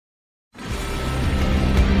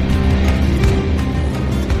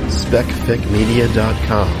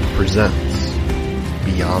SpecFicMedia.com presents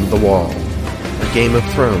Beyond the Wall, a Game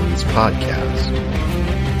of Thrones podcast,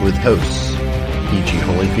 with hosts E.G.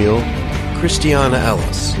 Holyfield, Christiana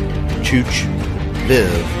Ellis, Chooch,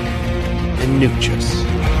 Viv, and Nuchus.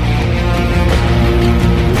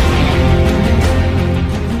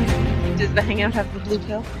 Does the Hangout have the blue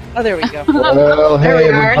pill? Oh, there we go. Well, hey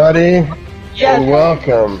everybody, Yes. and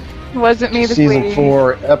welcome. Wasn't me, to the Season sweetie.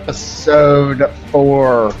 4, Episode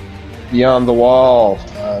 4, Beyond the Wall.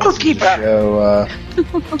 Oathkeeper.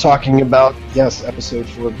 Show talking about, Episode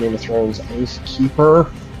 4 of Game of Thrones,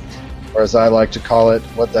 Oathkeeper, or as I like to call it,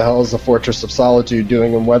 what the hell is the Fortress of Solitude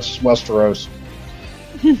doing in Westeros?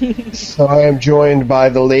 So I am joined by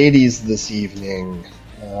the ladies this evening.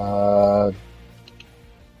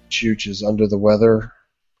 Chooch is under the weather,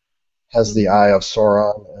 has the eye of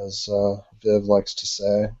Sauron, as Viv likes to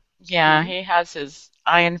say. Yeah, he has his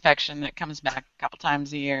eye infection that comes back a couple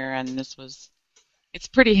times a year, and it's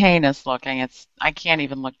pretty heinous looking. I can't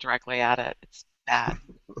even look directly at it. It's bad.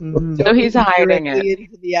 So he's hiding it.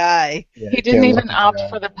 Into the eye. Yeah, He you didn't can't even look at opt that.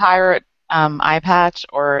 for the pirate eye patch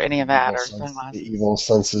or any of that, or The sunglasses. evil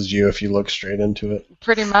senses you if you look straight into it.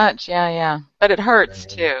 Pretty much, yeah. But it hurts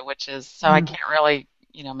Yeah. too, which is so I can't really,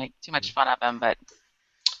 make too much fun of him. But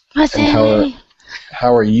And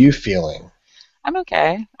how are you feeling? I'm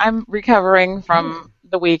okay. I'm recovering from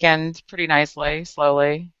the weekend pretty nicely,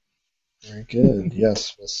 slowly. Very good.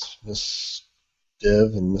 Yes, Miss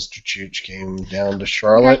Viv and Mr. Chooch came down to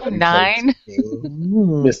Charlotte. and Nine. played some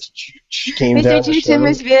games. Mr. Chooch came down to Mr. Charlotte.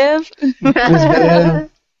 Miss Viv. Miss Viv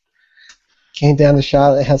came down to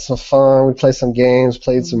Charlotte, had some fun. We played some games,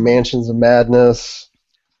 played some Mansions of Madness.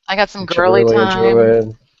 I got some which I girly really time,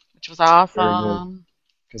 enjoyed. which was awesome.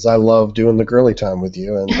 Because I love doing the girly time with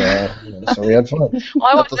you, and so we had fun. Well,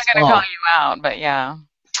 I At the wasn't going to spa. call you out, but yeah.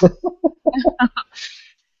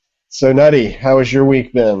 So, Nutty, how has your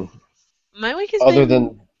week been? My week has Other been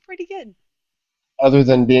than pretty good.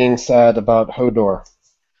 being sad about Hodor.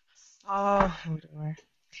 Oh, Hodor.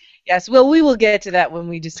 Yes, well, we will get to that when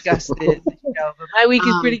we discuss the show. But my week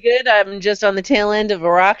is pretty good. I'm just on the tail end of a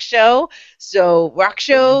rock show. So, rock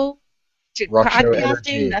show to Rock show energy.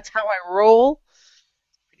 podcasting, that's how I roll.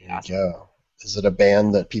 There you go. Is it a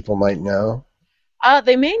band that people might know?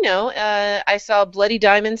 They may know. I saw Bloody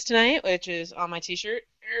Diamonds tonight, which is on my t-shirt.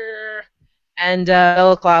 And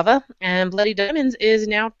Balaclava. And Bloody Diamonds is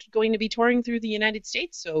now going to be touring through the United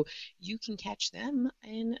States, so you can catch them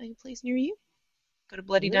in a place near you. Go to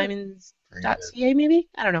bloodydiamonds.ca maybe?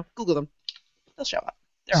 I don't know. Google them. They'll show up.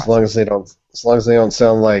 They're As awesome. long as they don't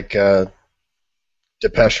sound like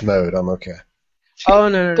Depeche Mode, I'm okay. Oh,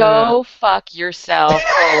 no. Go fuck yourself,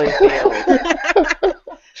 Holyfield.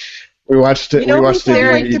 We watched it. You know we who watched the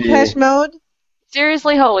sounds like DVD. Depeche Mode?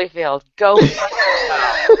 Seriously, Holyfield, go fuck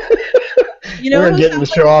yourself. You know We're who getting the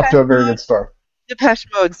sounds show like off to a Depeche very Mode? good start. Depeche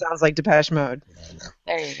Mode sounds like Depeche Mode.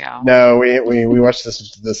 There you go. No, we watched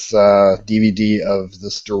this DVD of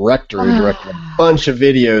this director who directed a bunch of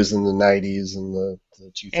videos in the 90s and the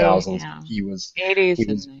 2000s. Yeah. He was 80s he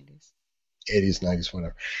and was- 90s. 80s, 90s,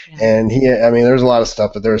 whatever. Yeah. And there's a lot of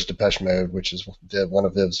stuff, but there's Depeche Mode, which is one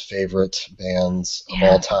of Viv's favorite bands of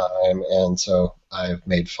all time, and so I've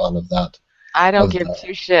made fun of that. I don't of give that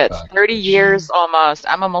two shits. fact. 30 years almost.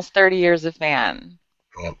 I'm almost 30 years a fan.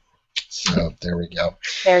 So there we go.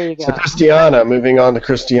 There you go. So Christiana, moving on to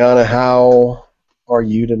Christiana, how are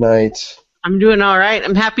you tonight? I'm doing all right.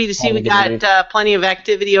 I'm happy to see we got plenty of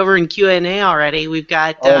activity over in Q&A already. We've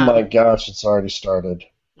got Oh my gosh, it's already started.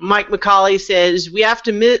 Mike McCauley says, we have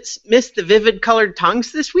to miss the vivid colored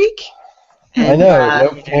tongues this week. I know,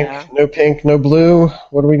 no pink, no blue.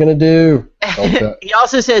 What are we going to do? He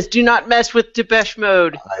also says, do not mess with Depeche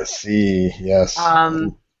Mode. I see, yes.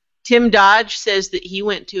 Tim Dodge says that he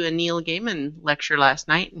went to a Neil Gaiman lecture last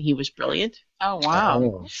night, and he was brilliant. Oh,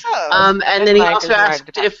 wow. Oh. And then he Mike also is right asked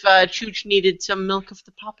about if Chooch needed some milk of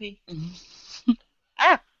the poppy.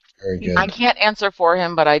 Very good. I can't answer for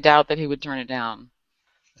him, but I doubt that he would turn it down.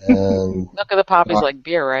 And Milk of the Poppy's like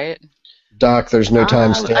beer, right? Doc, there's no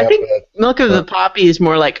time stamp. I think but milk of the poppy is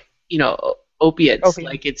more like, opiates. Opium.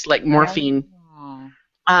 Like it's like morphine. Oh.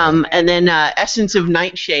 And then Essence of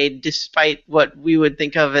Nightshade, despite what we would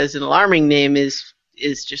think of as an alarming name, is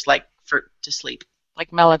just like to sleep. Like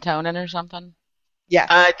melatonin or something? Yeah.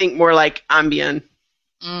 I think more like Ambien.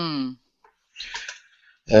 Mm.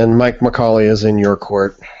 And Mike McCauley is in your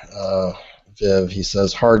court. Viv, he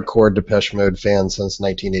says, hardcore Depeche Mode fan since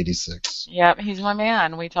 1986. Yep, he's my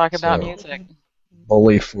man. We talk about So- music.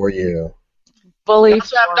 Bully for you. Bully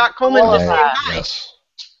Also have Doc Coleman all to of say that. hi. Yes.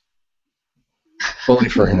 Bully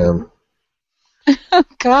for him.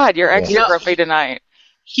 God, you're extra Yeah. grumpy tonight.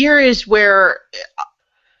 here is where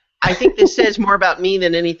I think this says more about me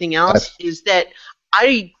than anything else, is that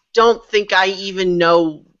I don't think I even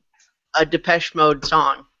know a Depeche Mode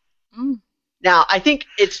song. Now, I think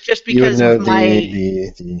it's just because of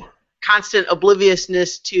my constant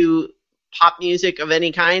obliviousness to pop music of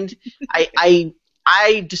any kind.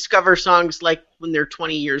 I discover songs like when they're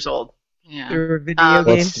 20 years old. Yeah. Through a video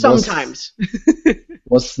game. Sometimes.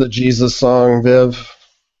 What's the Jesus song, Viv?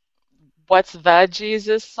 What's the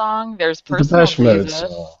Jesus song? There's The Personal Depeche Mode Jesus.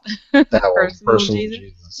 song. That one, Personal Personal Jesus?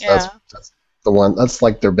 Jesus. Yeah. That's the one. That's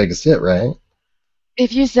like their biggest hit, right?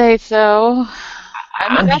 If you say so.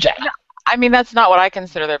 I mean, that's not what I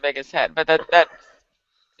consider their biggest hit, but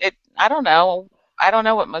I don't know. I don't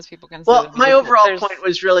know what most people consider. Well, my overall point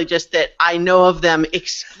was really just that I know of them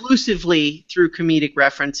exclusively through comedic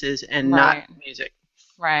references and not music.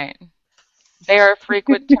 Right. They are a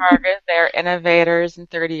frequent target. They're innovators, and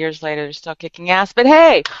 30 years later, they're still kicking ass. But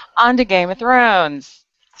hey, on to Game of Thrones.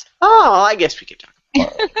 Oh, I guess we could talk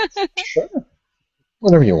about it. Sure.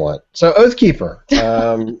 Whatever you want. So, Oathkeeper.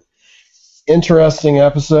 Interesting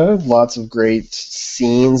episode. Lots of great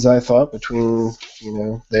scenes, I thought, between,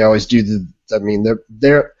 they always do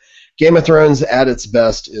they're Game of Thrones at its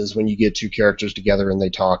best is when you get two characters together and they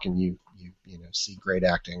talk and you see great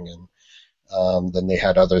acting, and then they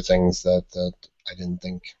had other things that I didn't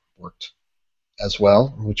think worked as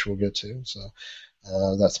well, which we'll get to. So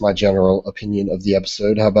that's my general opinion of the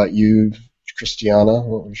episode. How about you, Christiana?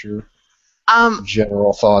 What was your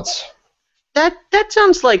general thoughts? That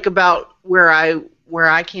sounds like about where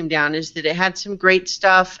I came down, is that it had some great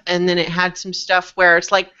stuff, and then it had some stuff where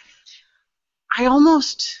it's like I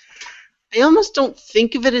almost don't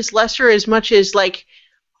think of it as lesser as much as like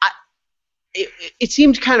it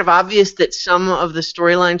seemed kind of obvious that some of the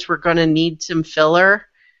storylines were going to need some filler,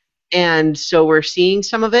 and so we're seeing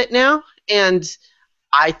some of it now, and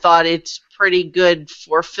I thought it's pretty good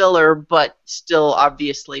for filler, but still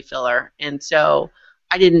obviously filler, and so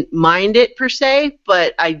I didn't mind it per se,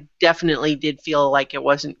 but I definitely did feel like it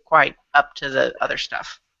wasn't quite up to the other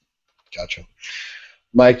stuff. Gotcha.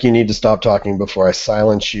 Mike, you need to stop talking before I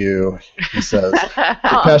silence you. He says,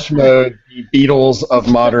 Depeche Mode, the Beatles of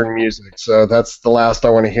modern music. So that's the last I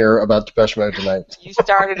want to hear about Depeche Mode tonight. You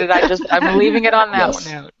started it. I'm leaving it on that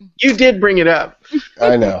note. You did bring it up.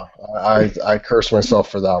 I know. I curse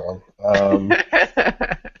myself for that one.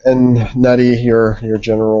 And Nutty, your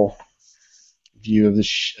general view of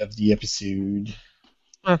the episode.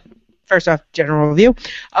 First off, general review.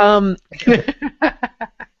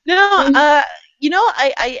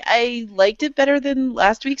 I liked it better than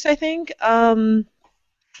last week's, I think.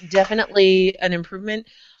 Definitely an improvement.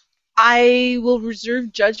 I will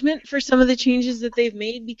reserve judgment for some of the changes that they've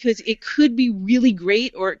made because it could be really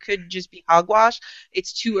great or it could just be hogwash.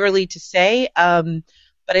 It's too early to say,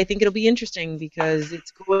 but I think it'll be interesting because it's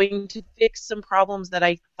going to fix some problems that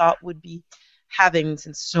I thought would be having,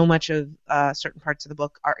 since so much of certain parts of the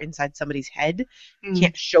book are inside somebody's head. You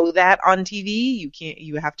can't show that on TV. You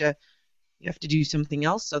have to do something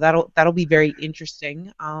else. So that'll be very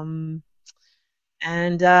interesting.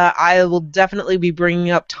 And I will definitely be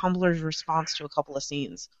bringing up Tumblr's response to a couple of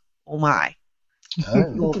scenes. Oh my.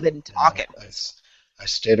 People have been talking. I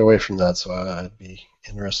stayed away from that, so I'd be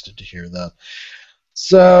interested to hear that.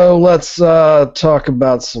 So let's talk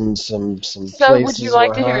about some places. So would you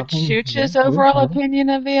like to hear Chooch's overall opinion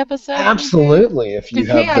of the episode? Absolutely, if you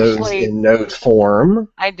have those in note form.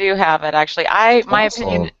 I do have it, actually.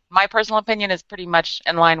 My personal opinion is pretty much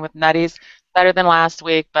in line with Nutty's. Better than last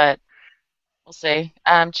week, but we'll see.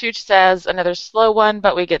 Chooch says, another slow one,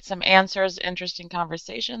 but we get some answers, interesting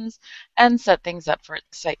conversations, and set things up for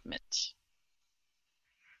excitement.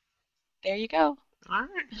 There you go. All right.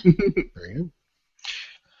 Very good.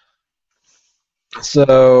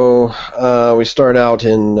 So we start out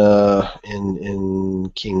in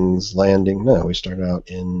King's Landing. No, we start out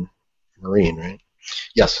in Meereen, right?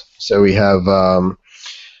 Yes. So we have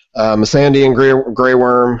Missandei and Grey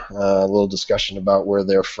Worm. A little discussion about where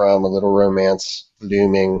they're from. A little romance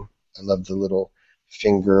blooming. I love the little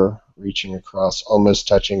finger reaching across, almost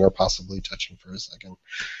touching or possibly touching for a second,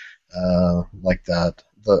 like that.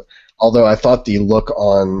 Although I thought the look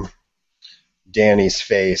on Dany's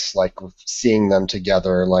face, like seeing them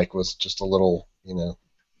together, like was just a little,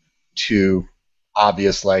 too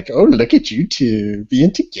obvious. Like, oh, look at you two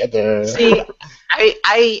being together. See,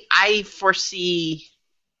 I foresee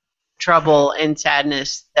trouble and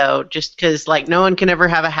sadness though, just because like no one can ever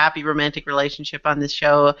have a happy romantic relationship on this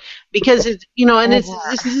show because it's and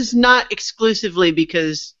this is not exclusively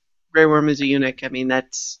because Grey Worm is a eunuch. I mean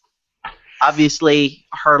that's obviously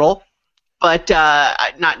a hurdle. but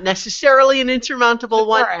not necessarily an insurmountable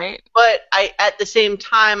one. Right. But at the same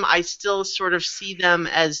time, I still sort of see them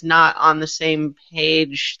as not on the same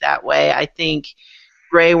page that way. I think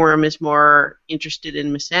Grey Worm is more interested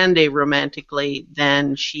in Missandei romantically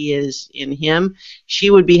than she is in him. She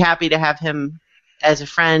would be happy to have him as a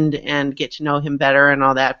friend and get to know him better and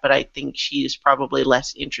all that, but I think she is probably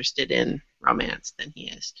less interested in romance than he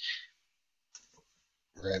is.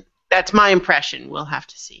 Right. That's my impression. We'll have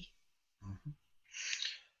to see.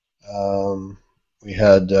 We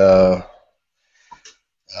had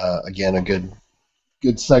again a good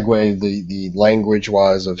segue. The language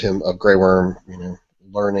wise of Grey Worm,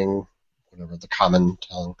 learning whatever the common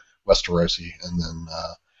tongue, Westerosi, and then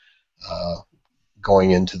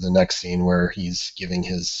going into the next scene where he's giving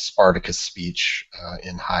his Spartacus speech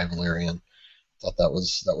in High Valyrian. Thought that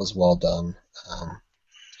was well done.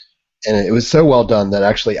 And it was so well done that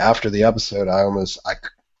actually after the episode,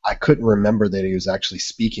 I couldn't remember that he was actually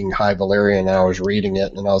speaking High Valyrian. I was reading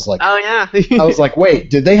it, and I was like, oh yeah. I was like, wait,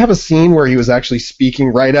 did they have a scene where he was actually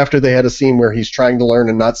speaking right after they had a scene where he's trying to learn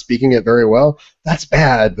and not speaking it very well? That's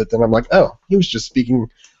bad. But then I'm like, oh, he was just speaking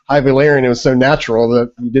High Valyrian. It was so natural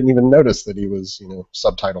that you didn't even notice that he was,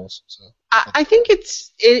 subtitles. So I think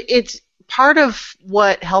it's part of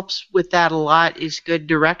what helps with that a lot is good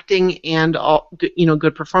directing and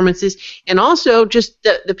good performances, and also just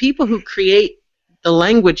the people who create the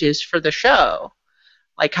languages for the show,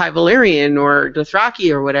 like High Valyrian or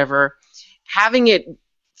Dothraki or whatever, having it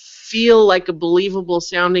feel like a believable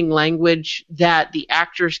sounding language that the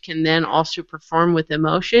actors can then also perform with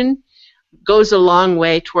emotion goes a long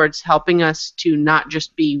way towards helping us to not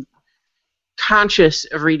just be conscious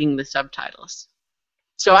of reading the subtitles.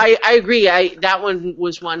 So I agree. That one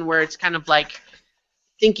was one where it's kind of like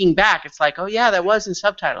thinking back. It's like, oh yeah, that was in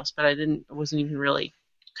subtitles, but I wasn't even really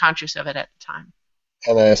conscious of it at the time.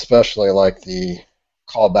 And I especially like the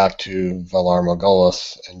callback to Valar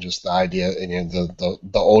Morghulis and just the idea, the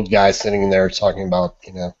old guy sitting there talking about,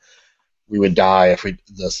 we would die if we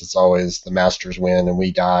did this. It's always the masters win and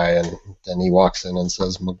we die. And then he walks in and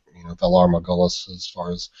says, Valar Morghulis, as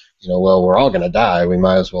far as, well, we're all going to die. We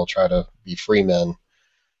might as well try to be free men.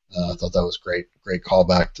 I thought that was great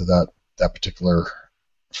callback to that particular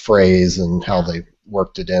phrase, and how they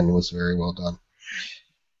worked it in was very well done.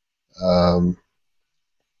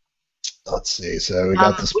 Let's see. So we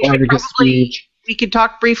got the Spartacus speech. We could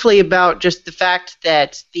talk briefly about just the fact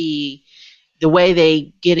that the way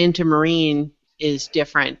they get into Meereen is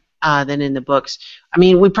different than in the books. I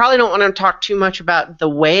mean, we probably don't want to talk too much about the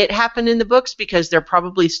way it happened in the books because they're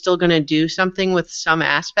probably still going to do something with some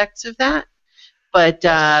aspects of that. But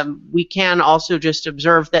we can also just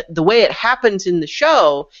observe that the way it happens in the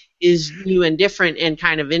show is new and different and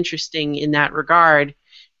kind of interesting in that regard,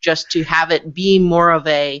 just to have it be more of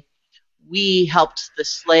a, we helped the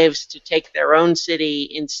slaves to take their own city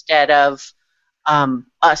instead of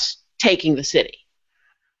us taking the city,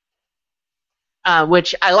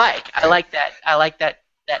 which I like. I like that. I like that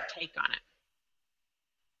take on it.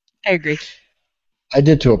 I agree. I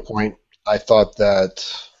did to a point. I thought that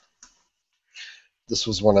this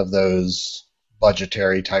was one of those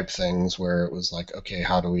budgetary type things where it was like, okay,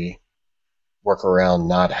 how do we work around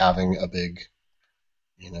not having a big,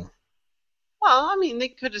 Well, I mean, they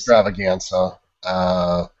could have extravaganza.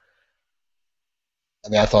 I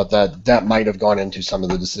thought that might have gone into some of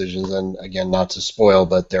the decisions, and again, not to spoil,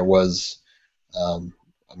 but there was,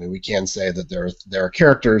 we can say that there are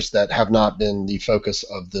characters that have not been the focus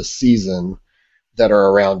of this season that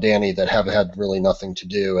are around Dany that have had really nothing to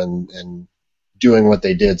do, and doing what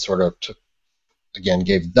they did sort of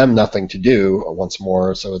gave them nothing to do once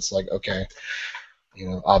more. So it's like, okay,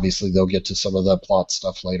 obviously they'll get to some of that plot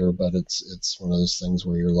stuff later, but it's one of those things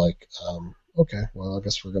where you're like, okay, well, I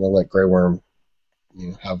guess we're gonna let Grey Worm,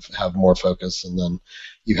 have more focus. And then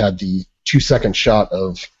you had the 2-second shot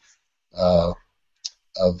of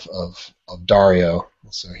Dario,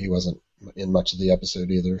 so he wasn't in much of the episode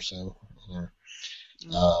either. So,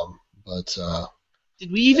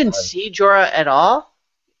 did we even see Jorah at all?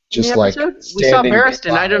 Just like we saw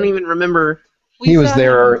Barristan. I don't even remember. He was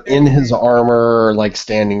there in his armor, like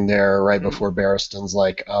standing there right before Barristan's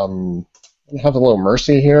like, have a little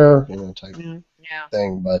mercy here, type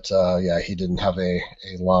thing. But he didn't have a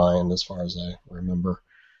line as far as I remember.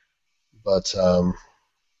 But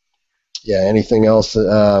anything else?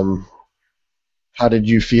 How did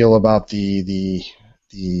you feel about the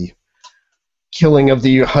killing of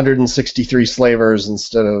the 163 slavers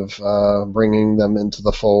instead of bringing them into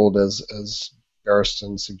the fold as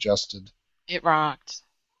Barristan suggested? It rocked.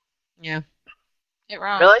 Yeah. It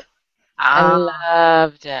rocked. Really? I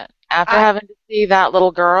loved it. After having to see that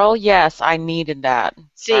little girl, yes, I needed that.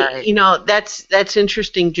 See, Sorry. that's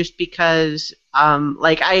interesting just because,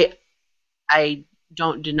 like, I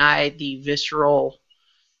don't deny the visceral,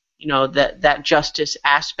 that justice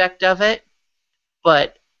aspect of it,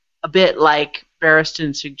 but a bit like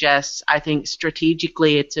Barristan suggests, I think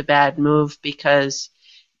strategically it's a bad move because,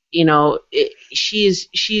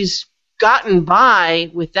 she's gotten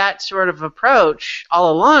by with that sort of approach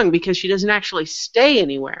all along because she doesn't actually stay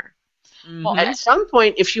anywhere. Mhm. At some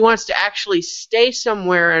point, if she wants to actually stay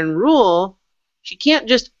somewhere and rule, she can't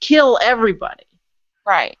just kill everybody.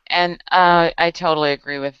 Right, and I totally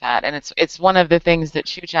agree with that. And it's one of the things that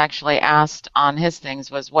Chooch actually asked on his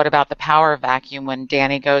things was, what about the power vacuum when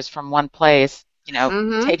Danny goes from one place,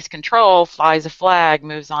 Mhm. takes control, flies a flag,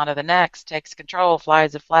 moves on to the next, takes control,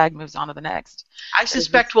 flies a flag, moves on to the next. I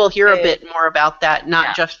suspect we'll hear a bit more about that, not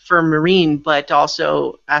Yeah. just for Marine, but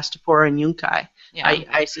also Astapor and Yunkai. Yeah.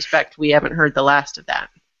 I suspect we haven't heard the last of that.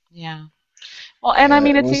 Yeah. Well, and I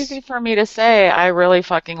mean, it it's was- easy for me to say I really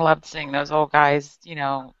fucking loved seeing those old guys,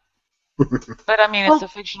 But I mean, it's a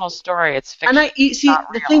fictional story. It's fiction. And you see,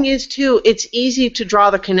 not the real. thing is, too, it's easy to draw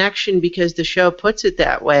the connection because the show puts it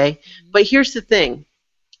that way. But here's the thing.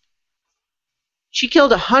 She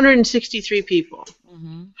killed 163 people.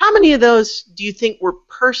 Mm-hmm. How many of those do you think were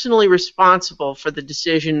personally responsible for the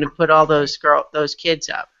decision to put all those kids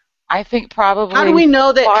up? I think probably. How do we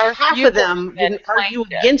know that far half fewer of them than didn't argue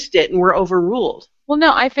claimed it. against it and were overruled? Well,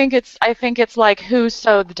 no, I think it's like who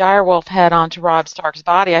sewed the direwolf head onto Robb Stark's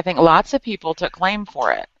body. I think lots of people took claim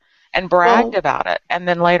for it and bragged about it, and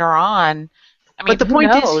then later on, I mean, But the who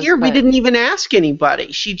point knows, is here, we but- didn't even ask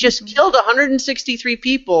anybody. She just killed 163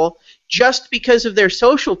 people just because of their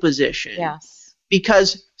social position. Yes.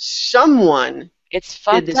 Because someone It's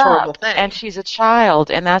fucked this horrible up, thing. and she's a child,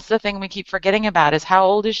 and that's the thing we keep forgetting about is how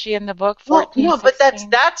old is she in the book? 14, Well, no, but 16?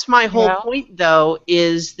 that's my whole Yeah. point, though,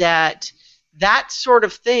 is that sort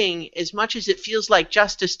of thing, as much as it feels like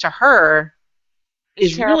justice to her,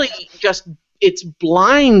 is terrible. really just, it's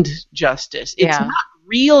blind justice. It's Yeah. not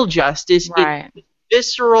real justice. Right. It's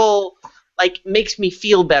visceral, like, makes me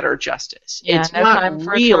feel better justice. Yeah, It's no time not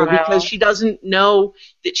for real trial. because she doesn't know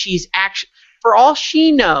that she's actually, for all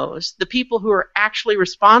she knows, the people who are actually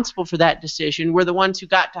responsible for that decision were the ones who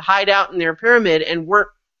got to hide out in their pyramid and weren't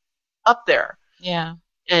up there. Yeah.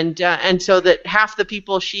 And so that half the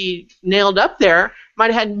people she nailed up there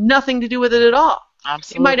might have had nothing to do with it at all.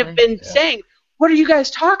 Absolutely. She might have been saying, "What are you guys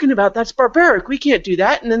talking about? That's barbaric. We can't do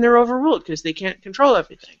that." And then they're overruled because they can't control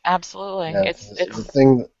everything. Absolutely. Yeah, It's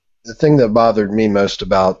the thing that bothered me most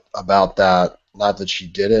about that, not that she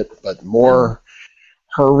did it, but more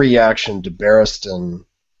her reaction to Barristan.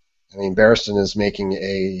 I mean, Barristan is making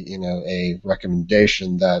a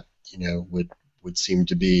recommendation that would seem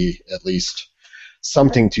to be at least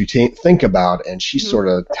something to think about, and she sort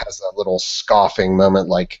of has that little scoffing moment,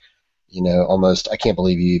 like, almost, I can't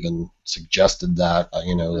believe you even suggested that.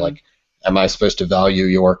 Like, am I supposed to value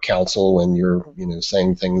your counsel when you're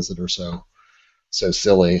saying things that are so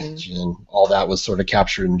silly? And all that was sort of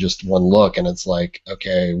captured in just one look, and it's like,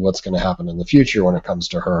 okay, what's going to happen in the future when it comes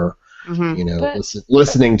to her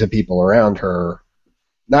listening to people around her?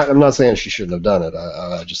 I'm not saying she shouldn't have done it.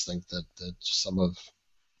 I just think that some of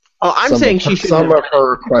I'm saying she should. Some of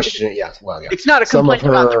her question, yeah. It's not a Some of complaint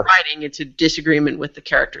about the her- writing; it's a disagreement with the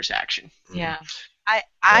character's action. yeah.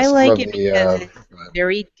 I some like of it the, because it's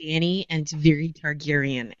very Dany and it's very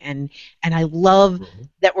Targaryen, and I love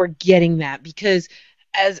that we're getting that, because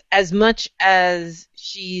as much as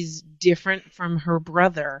she's different from her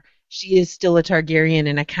brother, she is still a Targaryen,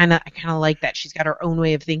 and I kind of like that. She's got her own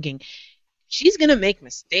way of thinking. She's gonna make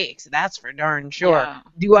mistakes, that's for darn sure. Yeah.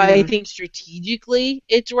 Do I think strategically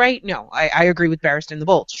it's right? No, I agree with Barristan the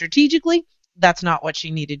Bold. Strategically, that's not what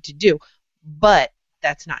she needed to do, but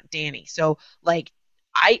that's not Dany. So, like,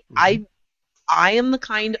 I am the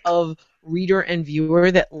kind of reader and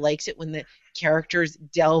viewer that likes it when the characters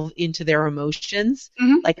delve into their emotions.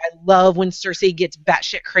 Like, I love when Cersei gets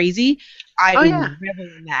batshit crazy. I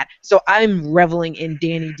revel in that. So I'm reveling in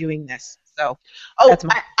Dany doing this. So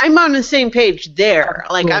I'm on the same page there.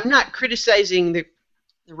 Okay, Like, cool. I'm not criticizing the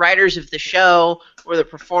writers of the show or the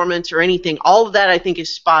performance or anything. All of that I think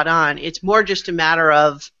is spot on. It's more just a matter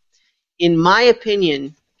of, in my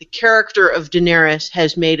opinion, the character of Daenerys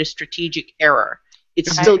has made a strategic error.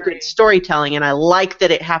 It's I still agree. good storytelling, and I like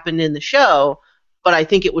that it happened in the show, but I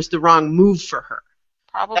think it was the wrong move for her.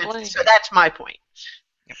 Probably. So that's my point.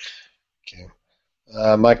 Okay.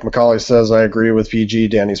 Mike McCauley says, I agree with PG.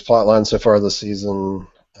 Danny's plotline so far this season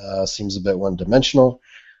seems a bit one-dimensional.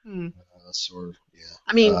 Sort of, yeah.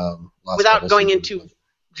 I mean, last without couple going seasons.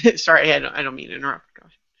 into sorry, I don't mean to interrupt.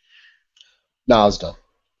 No, I was done.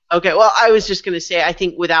 Okay, well, I was just going to say, I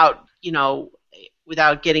think without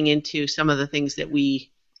getting into some of the things that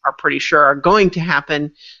we are pretty sure are going to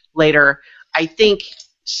happen later, I think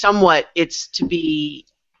somewhat it's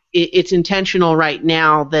intentional right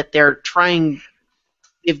now that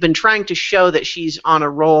they've been trying to show that she's on a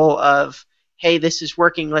roll of, hey, this is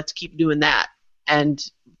working, let's keep doing that. And,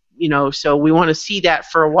 so we want to see that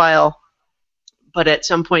for a while, but at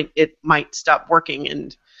some point it might stop working,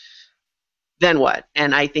 and then what?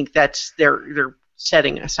 And I think they're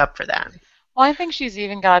setting us up for that. Well, I think she's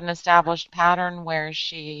even got an established pattern where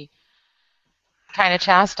she kind of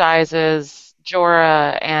chastises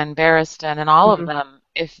Jorah and Barristan and all of them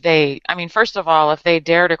first of all, if they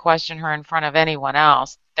dare to question her in front of anyone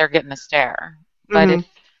else, they're getting a stare. But if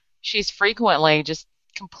she's frequently just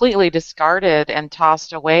completely discarded and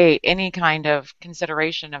tossed away any kind of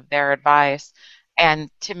consideration of their advice,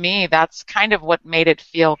 and to me, that's kind of what made it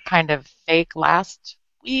feel kind of fake last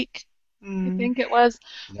week, I think it was,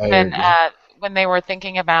 when they were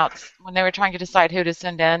when they were trying to decide who to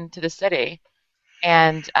send in to the city.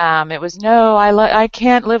 And it was, no, I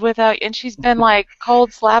can't live without you. And she's been like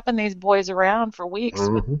cold slapping these boys around for weeks,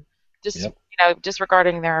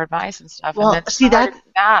 disregarding their advice and stuff. Well, and then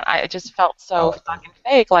I just felt so fucking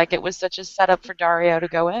fake, like it was such a setup for Dario to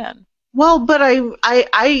go in. Well, but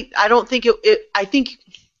I don't think I think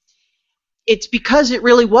it's because it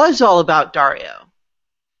really was all about Dario.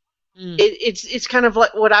 It's kind of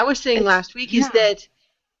like what I was saying last week, is that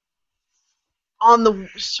on the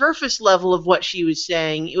surface level of what she was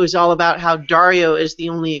saying, it was all about how Dario is the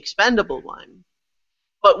only expendable one.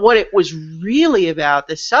 But what it was really about,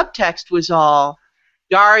 the subtext was all,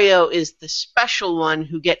 Dario is the special one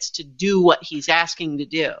who gets to do what he's asking to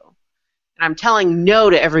do. And I'm telling no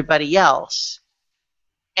to everybody else.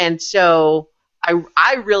 And so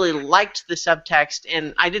I really liked the subtext,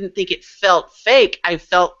 and I didn't think it felt fake. I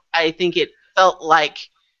think it felt like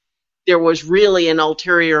there was really an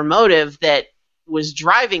ulterior motive that was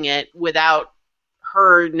driving it without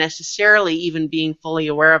her necessarily even being fully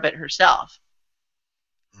aware of it herself.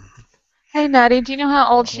 Hey, Natty, do you know how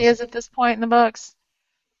old she is at this point in the books?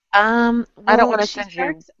 Well, I don't want to send you. She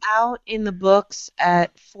starts out in the books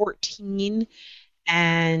at 14,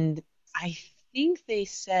 and I think they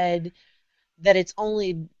said that it's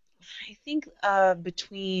only,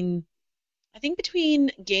 between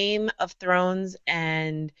Game of Thrones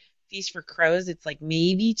and Feast for Crows, it's like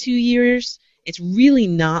maybe 2 years. It's really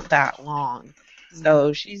not that long.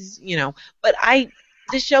 So she's, but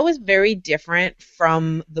the show is very different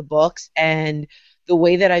from the books, and the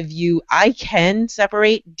way that I can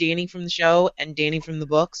separate Dany from the show and Dany from the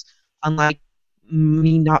books, unlike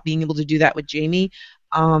me not being able to do that with Jaime.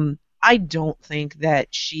 I don't think that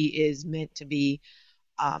she is meant to be,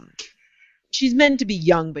 she's meant to be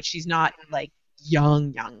young, but she's not like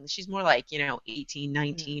young. She's more like, 18,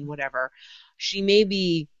 19, whatever. She may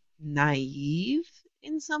be naive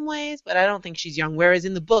in some ways, but I don't think she's young. Whereas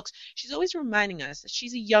in the books, she's always reminding us that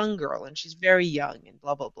she's a young girl and she's very young and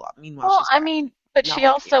blah, blah, blah. Meanwhile, but she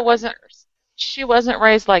also wasn't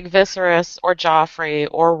raised like Viserys or Joffrey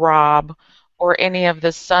or Robb or any of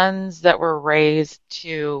the sons that were raised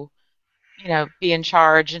to, be in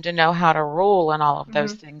charge and to know how to rule and all of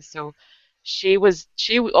those things. So she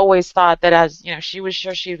always thought that, as she was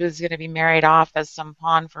sure she was going to be married off as some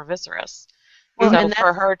pawn for Viserys. So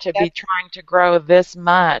for her to be trying to grow this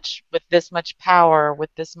much, with this much power, with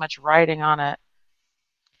this much writing on it.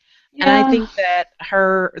 And I think that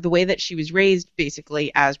the way that she was raised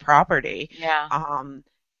basically as property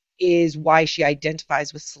is why she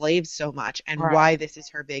identifies with slaves so much, and why this is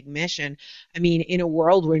her big mission. In a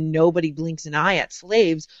world where nobody blinks an eye at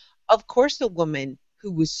slaves, of course the woman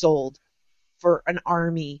who was sold for an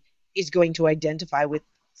army is going to identify with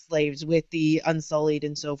slaves, with the Unsullied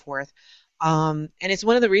and so forth. And it's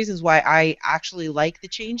one of the reasons why I actually like the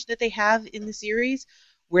change that they have in the series,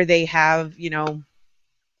 where they have,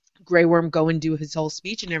 Grey Worm go and do his whole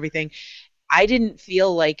speech and everything. I didn't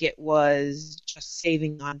feel like it was just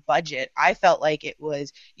saving on budget. I felt like it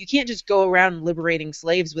was, you can't just go around liberating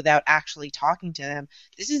slaves without actually talking to them.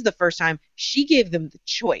 This is the first time she gave them the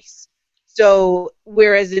choice. So,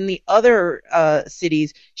 whereas in the other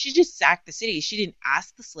cities, she just sacked the city. She didn't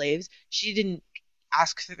ask the slaves. She didn't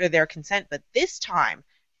ask for their consent. But this time,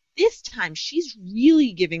 she's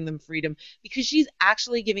really giving them freedom, because she's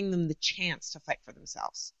actually giving them the chance to fight for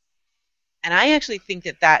themselves. And I actually think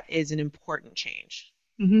that is an important change.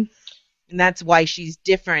 Mm-hmm. And that's why she's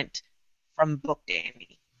different from Book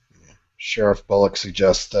Dany. Sheriff Bullock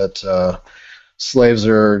suggests that slaves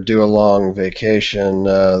are due a long vacation.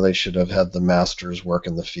 They should have had the masters work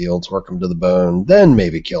in the fields, work them to the bone, then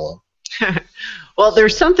maybe kill them. Well,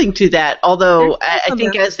 there's something to that. Although I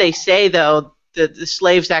think, there. as they say, though, the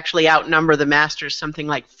slaves actually outnumber the masters something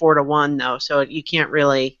like 4-1, though. So you can't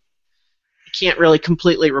really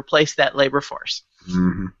completely replace that labor force.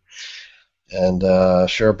 Mm-hmm. And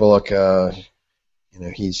Sheriff Bullock,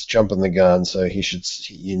 he's jumping the gun, so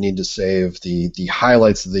you need to save the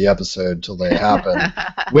highlights of the episode till they happen,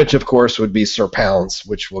 which of course would be Sir Pounce,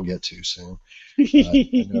 which we'll get to soon.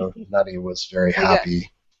 I know Nutty was very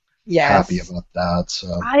happy. Yes. Happy about that.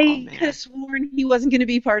 So I could have sworn he wasn't going to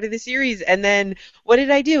be part of the series, and then what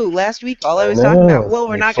did I do last week? All I was talking about, well,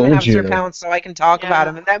 we're not going to have Sir Pounce, so I can talk about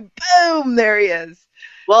him, and then boom, there he is.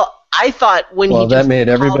 Well, I thought when he that made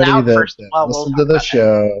everybody that listened to the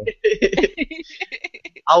show.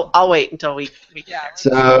 I'll wait until we.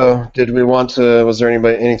 So, did we want to? Was there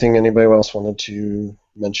anything anybody else wanted to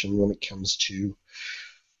mention when it comes to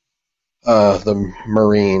the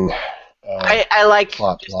Marine? I like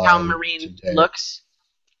just how Marine looks.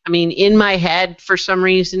 I mean, in my head, for some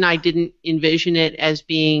reason, I didn't envision it as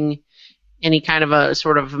being any kind of a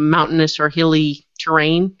sort of mountainous or hilly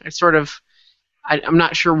terrain. I'm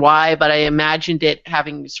not sure why, but I imagined it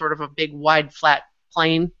having sort of a big, wide, flat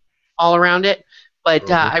plain all around it. But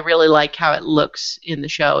I really like how it looks in the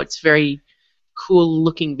show. It's very cool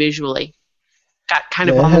looking visually. Got kind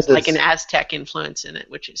of almost like an Aztec influence in it,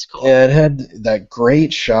 which is cool. Yeah, it had that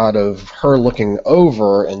great shot of her looking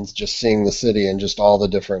over and just seeing the city and just all the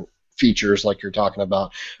different features like you're talking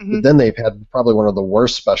about. Mm-hmm. But then they've had probably one of the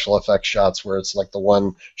worst special effects shots where it's like the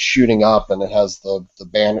one shooting up and it has the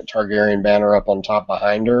Targaryen banner up on top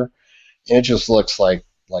behind her. And it just looks like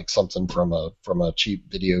something from a cheap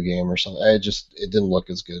video game or something. It didn't look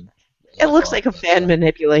as good. It looks like a fan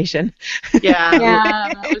manipulation. Yeah.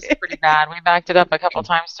 Yeah, it was pretty bad. We backed it up a couple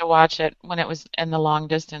times to watch it when it was in the long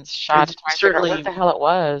distance shot. Certainly, what the hell it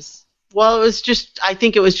was. Well, I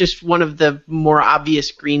think it was just one of the more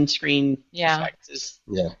obvious green screen effects.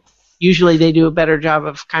 Yeah. Usually they do a better job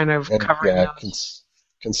of kind of covering those.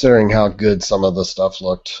 Considering how good some of the stuff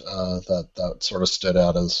looked, that sort of stood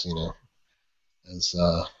out as, as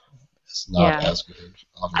not as good.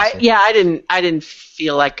 Obviously. I didn't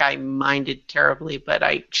feel like I minded terribly, but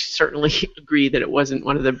I certainly agree that it wasn't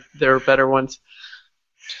one of their better ones.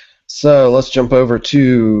 So let's jump over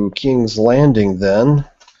to King's Landing then,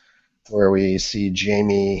 where we see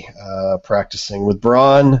Jaime practicing with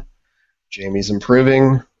Bronn. Jaime's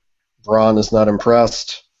improving. Bronn is not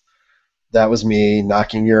impressed. That was me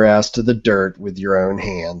knocking your ass to the dirt with your own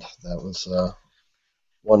hand. That was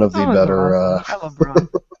one of the better awesome. I love Bronn.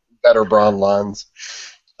 better Bronn lines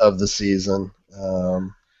of the season.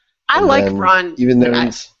 I like Bronn. Even though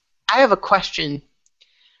I have a question.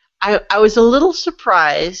 I was a little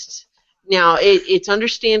surprised. Now, it's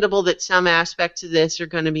understandable that some aspects of this are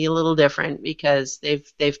going to be a little different because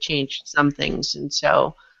they've changed some things, and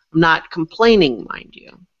so I'm not complaining, mind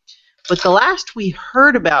you. But the last we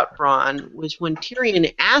heard about Bronn was when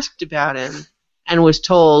Tyrion asked about him and was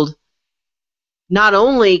told, not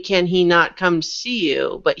only can he not come see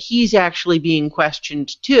you, but he's actually being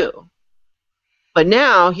questioned too. But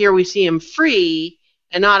now, here we see him free,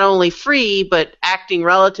 and not only free, but acting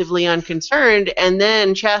relatively unconcerned, and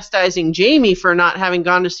then chastising Jaime for not having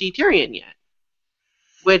gone to see Tyrion yet,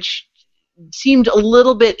 which seemed a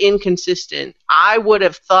little bit inconsistent. I would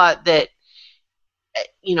have thought that,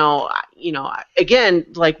 again,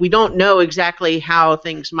 like, we don't know exactly how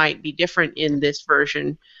things might be different in this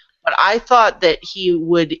version, but I thought that he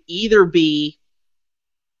would either be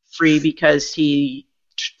free because he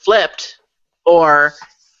flipped, or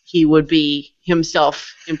he would be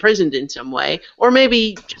himself imprisoned in some way, or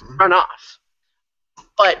maybe just run off.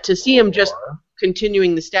 But to see him just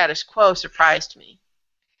continuing the status quo surprised me.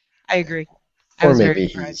 I agree. Or maybe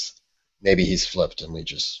he's flipped and we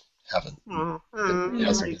just haven't.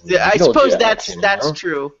 I suppose that's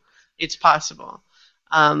true. It's possible.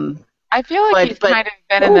 I feel like he's kind of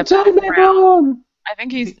been in the background. I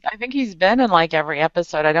think he's been in like every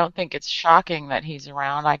episode. I don't think it's shocking that he's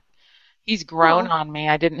around. He's grown on me.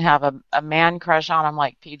 I didn't have a man crush on him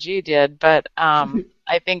like PG did, but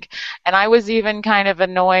I think, and I was even kind of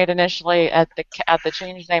annoyed initially at the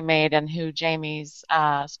change they made and who Jaime's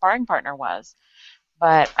sparring partner was.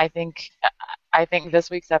 But I think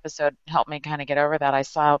this week's episode helped me kind of get over that. I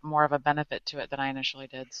saw more of a benefit to it than I initially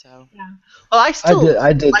did. So yeah. Well,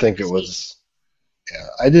 I did think it was. Yeah,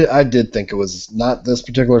 I did think it was not this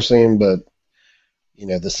particular scene, but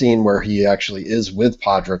the scene where he actually is with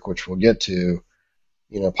Podrick, which we'll get to.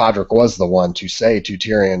 Podrick was the one to say to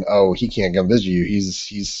Tyrion, "Oh, he can't come visit you. He's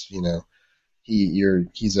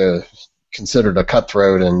considered a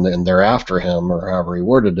cutthroat, and they're after him," or however he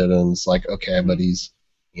worded it. And it's like, okay, but he's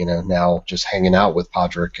now just hanging out with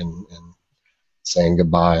Podrick and saying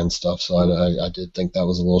goodbye and stuff. So I did think that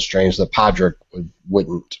was a little strange that Podrick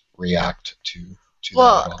wouldn't react to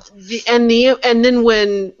that at all. And then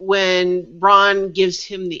when Bronn gives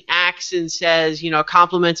him the axe and says,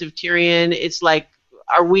 compliments of Tyrion, it's like,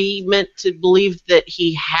 are we meant to believe that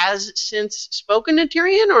he has since spoken to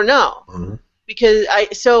Tyrion or no? Mm-hmm. Because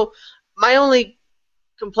my only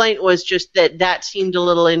complaint was just that seemed a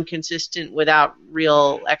little inconsistent without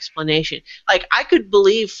real explanation. Like, I could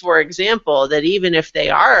believe, for example, that even if they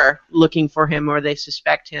are looking for him or they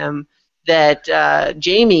suspect him, that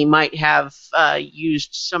Jaime might have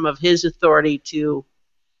used some of his authority to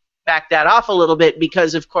back that off a little bit,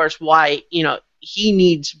 because, of course, he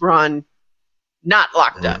needs Bronn not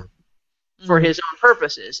locked up for his own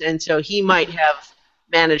purposes, and so he might have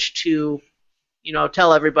managed to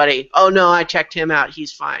tell everybody, oh no, I checked him out,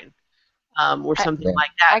 he's fine, or something like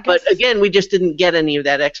that. But again, we just didn't get any of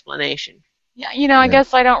that explanation. Yeah, I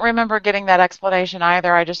guess I don't remember getting that explanation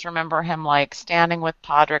either. I just remember him standing with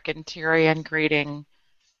Podrick and Tyrion greeting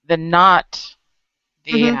the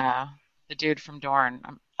dude from Dorne.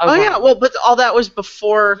 But all that was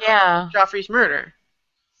before Joffrey's murder.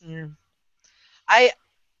 Yeah.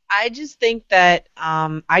 I just think that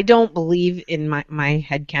I don't believe in my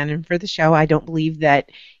headcanon for the show. I don't believe that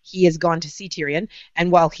he has gone to see Tyrion.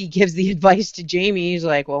 And while he gives the advice to Jaime, he's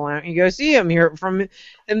like, well, why don't you go see him, hear it from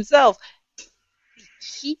himself.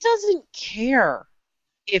 He doesn't care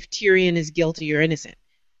if Tyrion is guilty or innocent.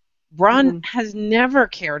 Bronn has never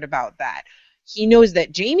cared about that. He knows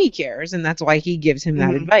that Jaime cares, and that's why he gives him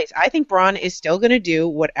that advice. I think Bronn is still going to do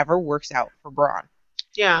whatever works out for Bronn.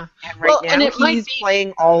 Yeah. And now he's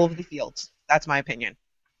playing all of the fields. That's my opinion.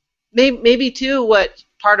 Maybe too,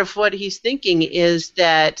 part of what he's thinking is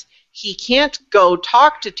that he can't go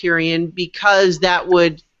talk to Tyrion because that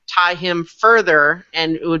would tie him further,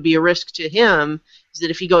 and it would be a risk to him. Is that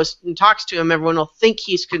if he goes and talks to him, everyone will think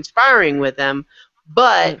he's conspiring with them.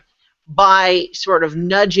 But by sort of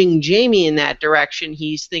nudging Jaime in that direction,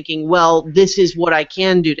 he's thinking, well, this is what I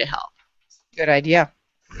can do to help. Good idea.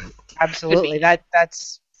 Absolutely.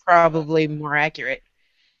 That's probably more accurate.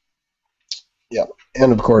 Yeah.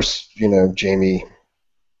 And of course, Jaime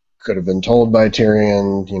could have been told by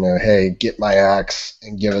Tyrion, hey, get my axe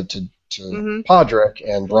and give it to Podrick,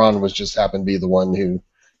 and Bronn was just happened to be the one who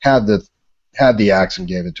had the axe and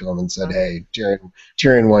gave it to him and said, hey,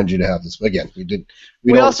 Tyrion wanted you to have this. But again, we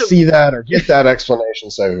don't also see that or get that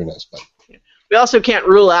explanation, so who knows. But we also can't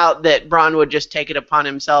rule out that Bronn would just take it upon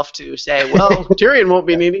himself to say, well, Tyrion won't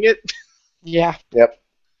be needing it. Yeah. Yep.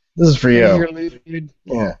 This is for you.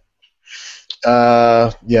 Yeah.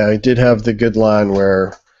 He did have the good line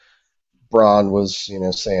where Bronn was,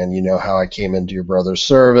 saying, how I came into your brother's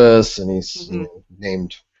service, and he's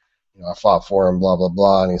named, I fought for him, blah, blah,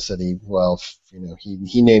 blah, and he said he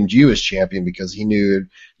named you as champion because he knew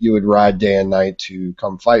you would ride day and night to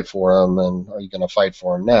come fight for him, and are you going to fight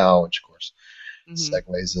for him now? Which, of course,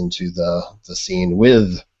 segues into the scene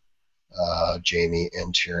with Jaime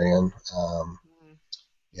and Tyrion.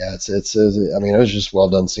 It was just well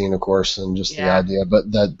done scene, of course, and just the idea,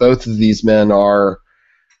 but that both of these men are,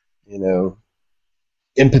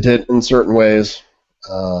 impotent in certain ways.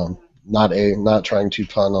 Not trying to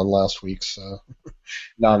pun on last week's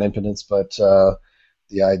non-impotence, but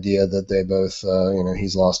the idea that they both,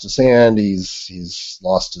 he's lost his hand, he's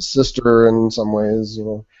lost his sister in some ways,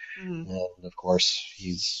 and of course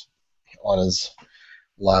he's on his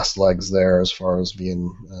last legs there as far as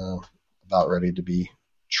being about ready to be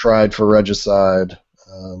tried for regicide.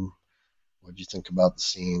 What do you think about the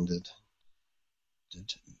scene? Did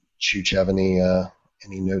Chooch have any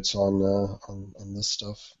notes on this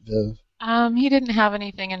stuff, Viv? He didn't have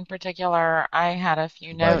anything in particular. I had a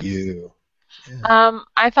few notes. About you? Yeah.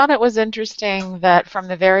 I thought it was interesting that from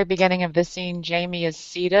the very beginning of the scene, Jaime is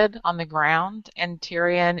seated on the ground, and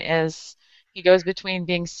Tyrion he goes between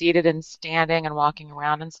being seated and standing and walking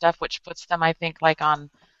around and stuff, which puts them, I think, on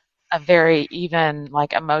a very even,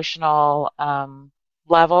 emotional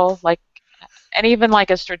level, and even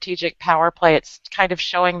a strategic power play. It's kind of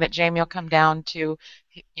showing that Jaime will come down to,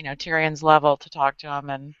 Tyrion's level to talk to him,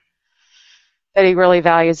 and that he really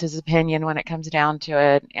values his opinion when it comes down to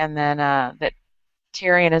it, and then that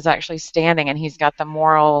Tyrion is actually standing and he's got the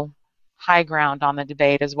moral high ground on the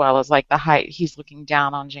debate as well as the height. He's looking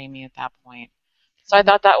down on Jaime at that point. So I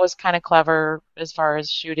thought that was kind of clever as far as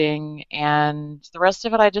shooting, and the rest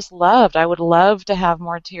of it I just loved. I would love to have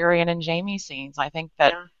more Tyrion and Jaime scenes. I think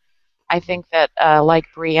that like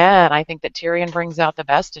Brienne, I think that Tyrion brings out the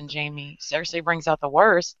best in Jaime. Cersei brings out the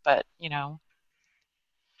worst, but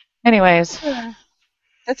anyways.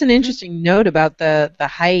 That's an interesting note about the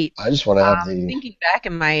height. I just want to have the... Thinking back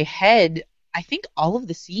in my head, I think all of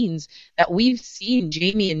the scenes that we've seen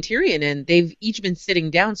Jaime and Tyrion in, they've each been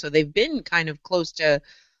sitting down, so they've been kind of close to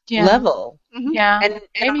level. Yeah.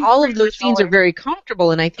 And all of those scenes are very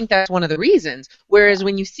comfortable, and I think that's one of the reasons. Whereas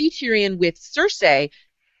when you see Tyrion with Cersei,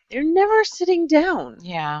 they're never sitting down.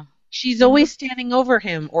 Yeah. She's always standing over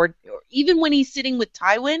him, or even when he's sitting with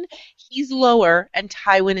Tywin, he's lower and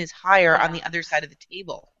Tywin is higher on the other side of the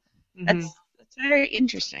table. That's very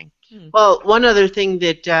interesting. Well, one other thing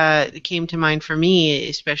that came to mind for me,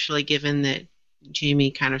 especially given that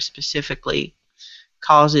Jaime kind of specifically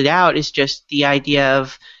calls it out, is just the idea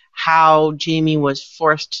of how Jaime was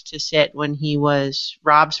forced to sit when he was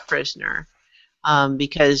Robb's prisoner.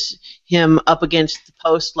 Because him up against the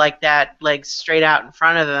post like that, legs straight out in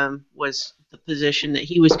front of him, was the position that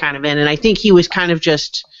he was kind of in. And I think he was kind of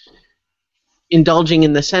just indulging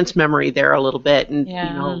in the sense memory there a little bit. And, you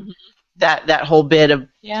know, that whole bit of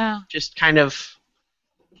just kind of,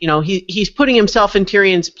 you know, he's putting himself in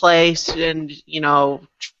Tyrion's place and, you know,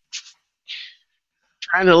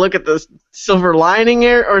 trying to look at the silver lining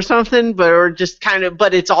here or something,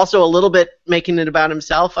 but it's also a little bit making it about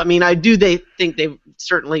himself. I mean, they think they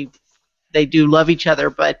do love each other,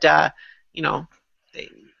 but you know,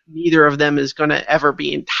 neither of them is going to ever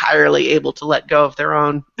be entirely able to let go of their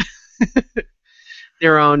own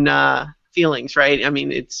feelings, right? I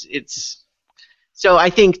mean, it's so I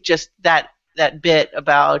think just that bit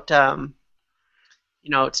about you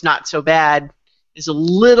know, it's not so bad is a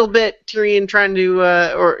little bit Tyrion trying to,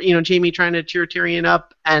 or, you know, Jaime trying to cheer Tyrion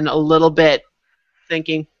up, and a little bit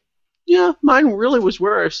thinking, yeah, mine really was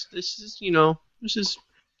worse. This is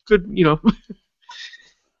good, you know.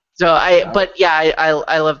 So I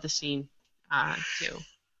love the scene, too.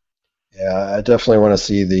 Yeah, I definitely want to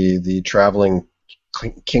see the traveling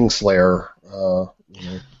Kingslayer, you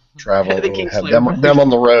know, travel, have them on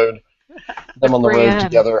the road,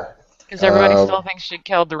 together. Because everybody still thinks she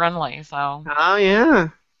killed the Renly, so. Oh yeah.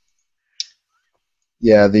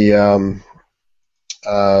 Yeah, the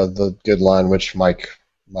good line which Mike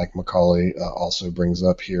McCauley also brings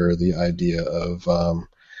up here, the idea of,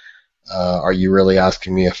 are you really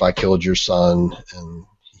asking me if I killed your son? And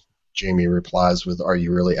Jaime replies with, are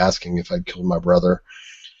you really asking if I killed my brother?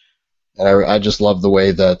 And I just love the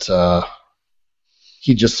way that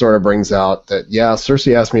he just sort of brings out that, yeah,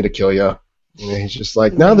 Cersei asked me to kill you. You know, he's just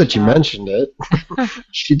like, now that you mentioned it,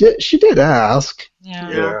 she did ask.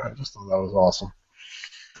 Yeah. I just thought that was awesome.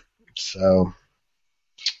 So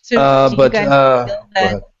do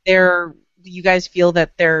you guys feel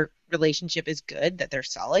that their relationship is good, that they're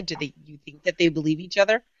solid? Do you think that they believe each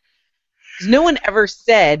other? Because no one ever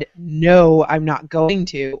said, no, I'm not going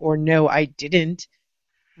to, or no, I didn't.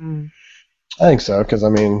 I think so, because I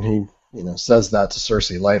mean, he, you know, says that to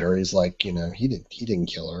Cersei later. He's like, you know, he didn't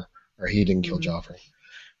kill her, or he didn't kill Joffrey.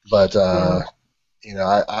 But you know,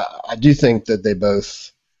 I do think that they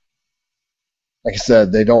both, like I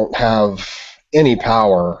said, they don't have any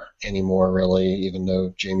power anymore, really, even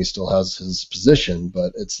though Jaime still has his position.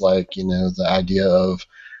 But it's like, you know, the idea of,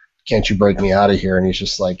 can't you break me out of here? And he's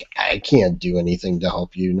just like, I can't do anything to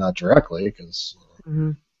help you, not directly, because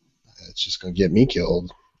it's just going to get me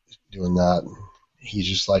killed doing that. And he's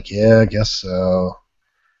just like, yeah, I guess so.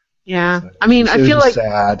 Yeah, So I mean, I feel like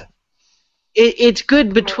sad. it's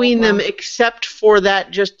good between them, except for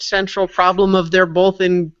that just central problem of they're both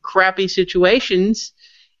in crappy situations,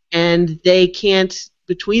 and they can't,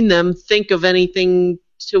 between them, think of any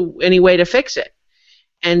way to fix it.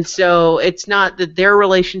 And so it's not that their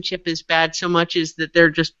relationship is bad so much as that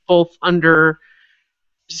they're just both under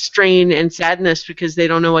strain and sadness because they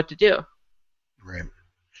don't know what to do. Right.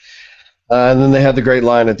 And then they had the great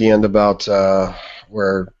line at the end about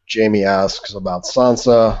where Jaime asks about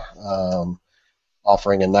Sansa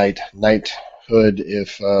offering a knighthood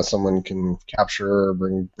if someone can capture her or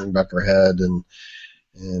bring back her head, and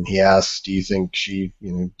he asks, do you think she,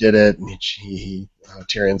 you know, did it? And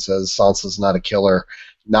Tyrion says, Sansa's not a killer,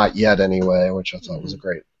 not yet anyway, which I thought was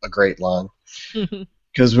a great line.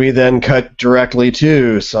 Because we then cut directly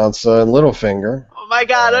to Sansa and Littlefinger. Oh my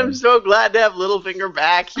God, I'm so glad to have Littlefinger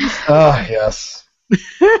back. Yes.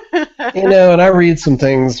 You know, and I read some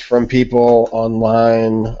things from people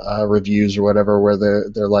online, reviews or whatever, where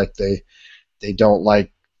they're like they don't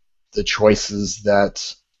like the choices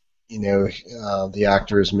that, you know, the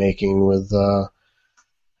actor is making with you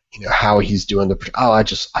know, how he's doing I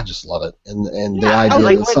just love it, and the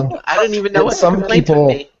idea that I didn't even know what some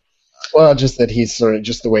people. Well, just that he's sort of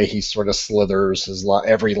just the way he sort of slithers his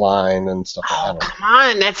every line and stuff. Oh, come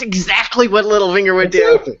on! That's exactly what Littlefinger would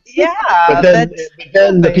do. Yeah, but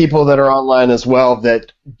then the people that are online as well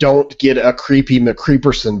that don't get a creepy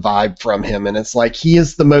McCreeperson vibe from him, and it's like he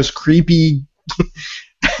is the most creepy.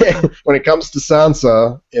 When it comes to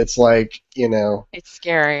Sansa, it's like, it's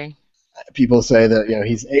scary. People say that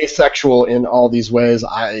he's asexual in all these ways.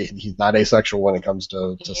 He's not asexual when it comes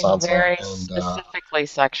to Sansa. Very specifically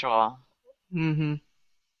sexual. Mm-hmm.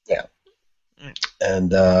 Yeah.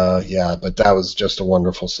 And but that was just a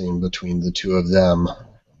wonderful scene between the two of them.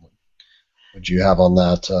 What do you have on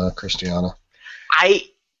that, Christiana? I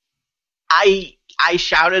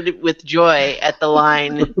shouted it with joy at the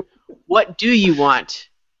line, "What do you want?"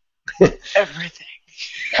 Everything.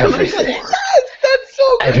 Everything. That's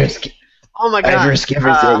so good. Oh my God! I'd risk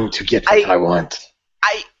everything to get what I want.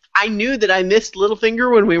 I knew that I missed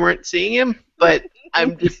Littlefinger when we weren't seeing him, but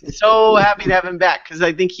I'm just so happy to have him back because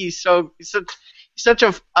I think he's such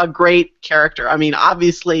a great character. I mean,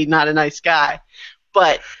 obviously not a nice guy,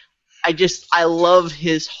 but I love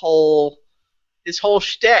his whole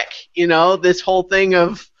shtick. This whole thing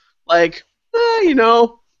of like,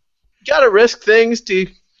 gotta risk things to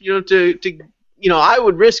I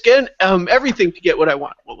would risk everything to get what I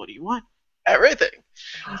want. Well, what do you want? Everything.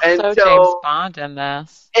 And so James Bond in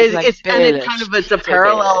this. It's a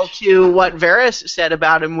parallel to what Varys said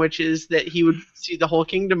about him, which is that he would see the whole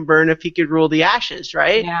kingdom burn if he could rule the ashes,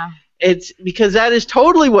 right? Yeah. It's because that is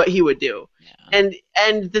totally what he would do. Yeah.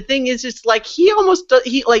 And the thing is, it's like he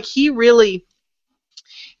really,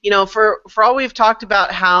 for all we've talked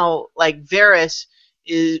about how like Varys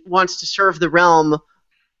wants to serve the realm,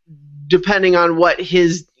 depending on what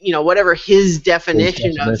his, whatever his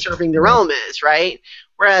definition of serving the realm is, right?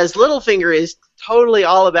 Whereas Littlefinger is totally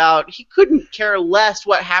all about, he couldn't care less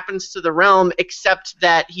what happens to the realm except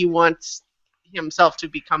that he wants himself to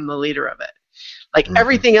become the leader of it. Like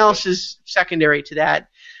everything else is secondary to that.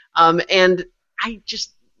 And I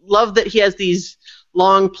just love that he has these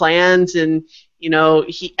long plans and,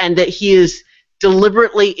 that he is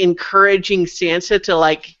deliberately encouraging Sansa to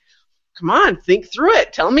like, come on, think through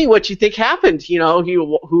it. Tell me what you think happened.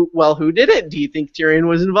 Who did it? Do you think Tyrion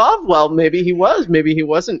was involved? Well, maybe he was, maybe he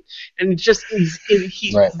wasn't. And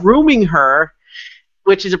he's right. Grooming her,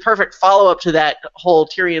 which is a perfect follow-up to that whole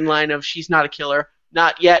Tyrion line of she's not a killer.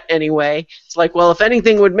 Not yet, anyway. It's like, well, if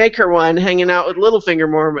anything would make her one, hanging out with Littlefinger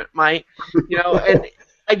more might, And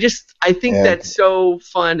I think that's so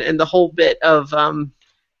fun. And the whole bit of,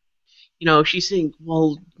 she's saying,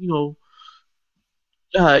 well,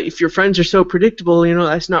 if your friends are so predictable,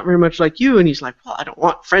 that's not very much like you. And he's like, well, I don't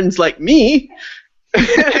want friends like me. And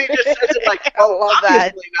he just says it like, well,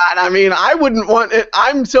 obviously not. I mean, I wouldn't want it.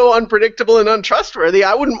 I'm so unpredictable and untrustworthy.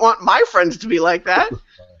 I wouldn't want my friends to be like that.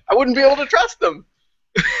 I wouldn't be able to trust them.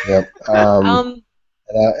 Yep. And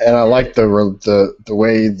I like the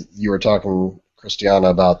way you were talking, Christiana,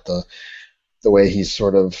 about the way he's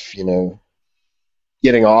sort of,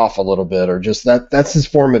 getting off a little bit, or just that's his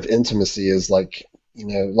form of intimacy, is like,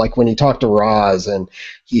 like when he talked to Roz and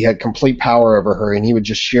he had complete power over her and he would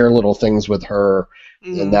just share little things with her,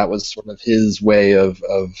 and that was sort of his way of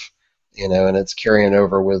and it's carrying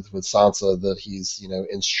over with Sansa, that he's,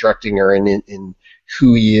 instructing her in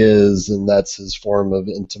who he is, and that's his form of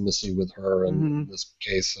intimacy with her, and in this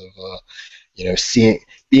case of,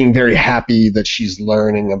 being very happy that she's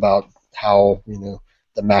learning about how,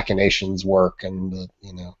 the machinations work, and,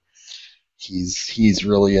 he's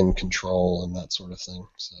really in control and that sort of thing.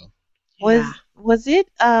 So was it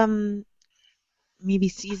maybe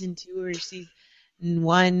season 2 or season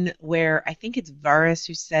 1 where I think it's Varys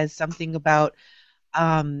who says something about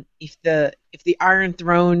if the Iron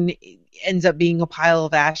Throne ends up being a pile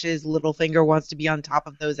of ashes, Littlefinger wants to be on top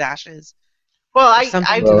of those ashes. Well,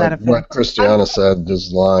 what Christiana said,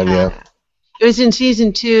 this line, It was in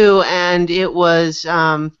season 2, and it was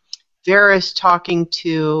Varys talking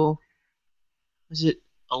to, was it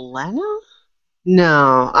Olenna?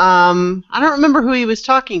 No, I don't remember who he was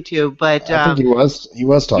talking to, but I think he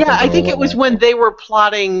was talking. Yeah, to I think Olenna. it was when they were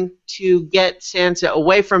plotting to get Sansa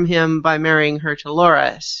away from him by marrying her to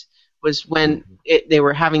Loras. Was when they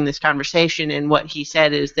were having this conversation, and what he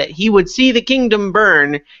said is that he would see the kingdom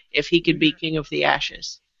burn if he could be king of the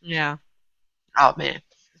ashes. Yeah. Oh man,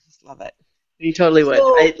 I just love it. He totally would.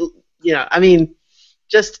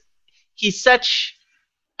 He's such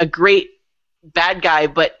a great bad guy,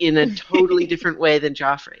 but in a totally different way than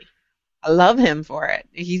Joffrey. I love him for it.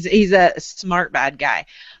 He's a smart bad guy.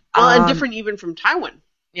 Well, and different even from Tywin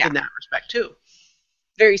in that respect too.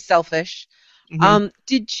 Very selfish.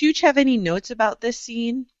 Did Chooch have any notes about this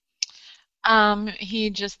scene? He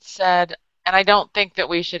just said, and I don't think that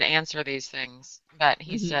we should answer these things, but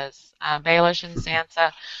he says, Baelish and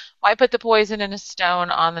Sansa, why put the poison in a stone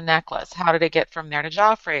on the necklace? How did it get from there to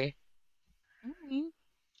Joffrey?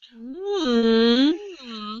 And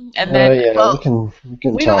then, we can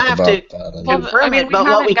we talk don't have about to that. confirm it, but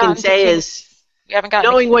what we can say is, we haven't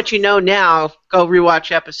gotten knowing what you know now, go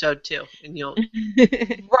rewatch episode 2, and you'll.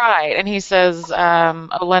 Right, and he says,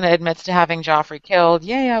 Olenna admits to having Joffrey killed.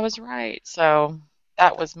 Yay, I was right. So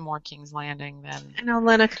that was more King's Landing than. And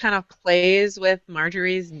Olenna kind of plays with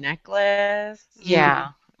Marjorie's necklace. Yeah.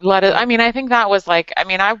 I think that was like,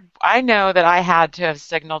 I know that I had to have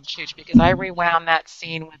signaled Chooch because I rewound that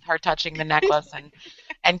scene with her touching the necklace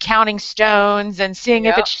and counting stones and seeing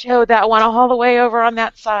if it showed that one all the way over on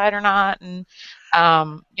that side or not. And,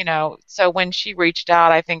 so when she reached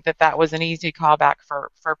out, I think that was an easy callback for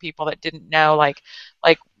people that didn't know, like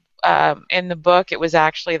in the book, it was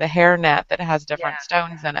actually the hairnet that has different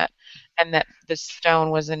stones in it, and that the stone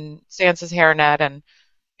was in Sansa's hairnet, and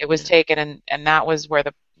it was taken, and that was where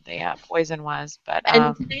the poison was. But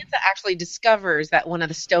and Sansa actually discovers that one of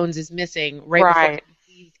the stones is missing right before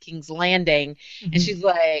she leaves King's Landing, and she's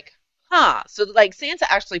like, "Huh." So like Sansa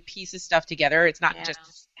actually pieces stuff together. It's not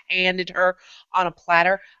just handed her on a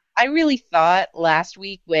platter. I really thought last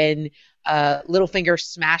week when Littlefinger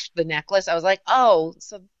smashed the necklace, I was like, "Oh,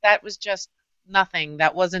 so that was just nothing.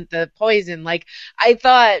 That wasn't the poison." Like I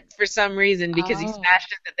thought for some reason because he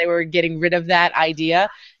smashed it that they were getting rid of that idea,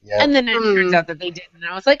 and then it turns out that they didn't. And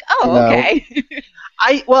I was like, "Oh, okay."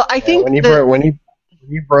 I think when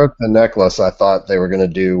he broke the necklace, I thought they were going to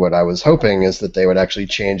do what I was hoping is that they would actually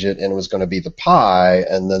change it, and it was going to be the pie,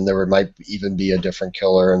 and then there might even be a different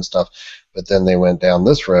killer and stuff. But then they went down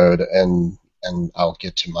this road, and I'll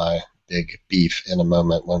get to my big beef in a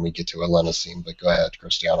moment when we get to Olenna's scene. But go ahead,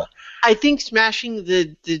 Christiana. I think smashing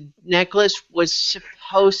the necklace was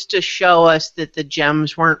supposed to show us that the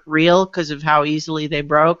gems weren't real because of how easily they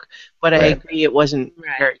broke, but I agree it wasn't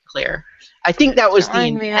very clear. I think that was the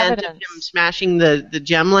intent of him smashing the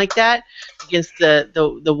gem like that against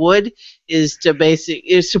the wood is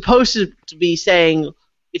supposed to be saying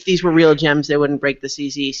if these were real gems they wouldn't break this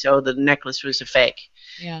easy, so the necklace was a fake.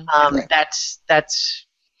 Yeah. That's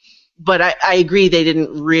but I agree they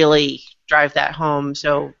didn't really drive that home,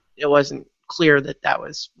 so it wasn't clear that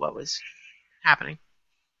was what was happening.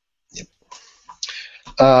 Yep.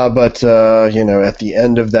 But at the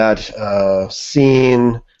end of that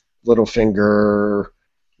scene, Littlefinger,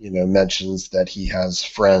 mentions that he has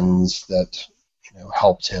friends that,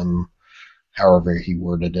 helped him, however he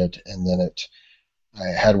worded it, and then I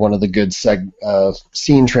had one of the good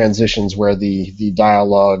scene transitions where the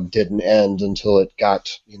dialogue didn't end until it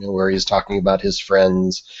got, where he's talking about his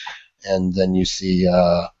friends, and then you see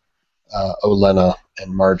Olenna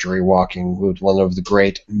and Marjorie walking with one of the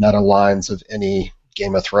great meta lines of any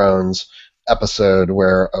Game of Thrones episode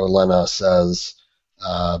where Olenna says,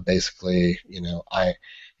 basically,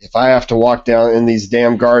 if I have to walk down in these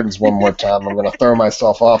damn gardens one more time, I'm going to throw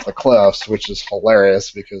myself off the cliffs, which is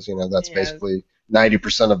hilarious because, that's basically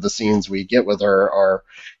 90% of the scenes we get with her are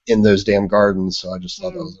in those damn gardens. So I just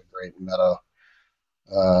thought that was a great meta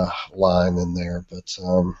line in there. But,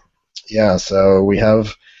 so we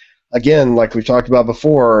have, again, like we've talked about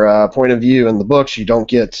before, point of view in the books, you don't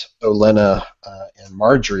get Olenna and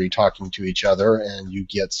Marjorie talking to each other, and you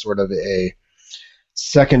get sort of a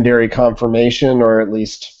secondary confirmation or at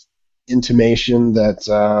least intimation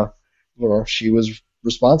that she was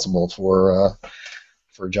responsible for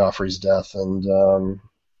Joffrey's death, and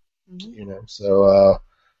so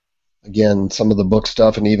again, some of the book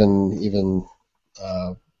stuff, and even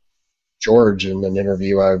George in an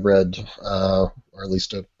interview I read, or at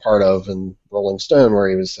least a part of in Rolling Stone, where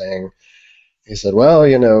he said, well,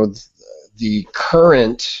 the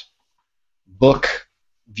current book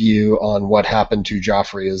view on what happened to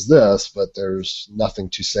Joffrey is this, but there's nothing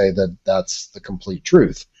to say that that's the complete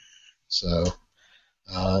truth. So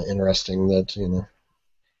interesting that,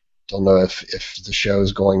 don't know if the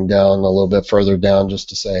show's going down a little bit further down just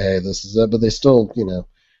to say, hey, this is it, but they still, it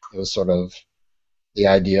was sort of the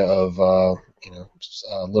idea of,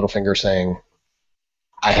 Littlefinger saying,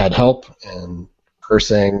 I had help, and her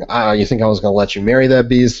saying, you think I was going to let you marry that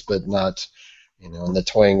beast, but not, and the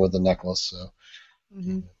toying with the necklace. So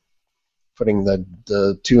putting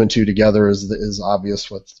the two and two together is obvious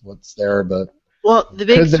what's there, but could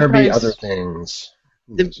there be other things?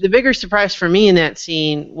 The bigger surprise for me in that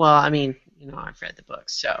scene, well, I've read the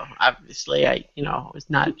books, so obviously I was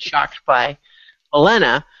not shocked by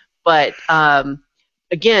Olenna, but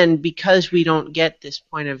again, because we don't get this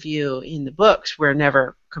point of view in the books, we're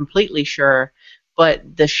never completely sure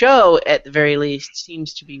But the show, at the very least,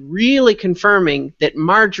 seems to be really confirming that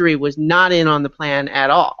Marjorie was not in on the plan at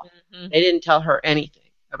all. Mm-hmm. They didn't tell her anything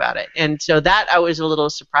about it. And so that I was a little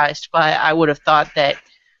surprised by. I would have thought that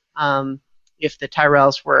if the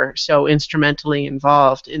Tyrells were so instrumentally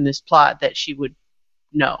involved in this plot that she would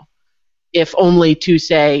know. If only to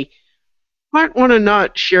say, might want to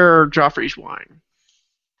not share Joffrey's wine.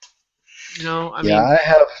 You know,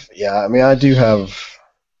 I do have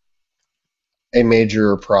a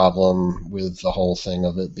major problem with the whole thing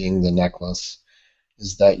of it being the necklace,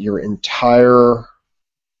 is that your entire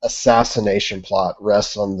assassination plot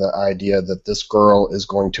rests on the idea that this girl is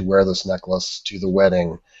going to wear this necklace to the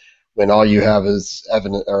wedding, when all you have is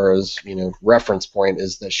evidence, or is, reference point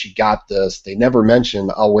is that she got this. They never mention,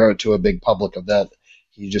 I'll wear it to a big public event.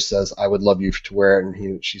 He just says, I would love you to wear it,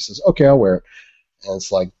 and she says, okay, I'll wear it. And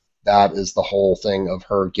it's like, that is the whole thing of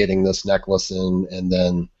her getting this necklace in, and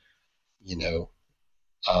then,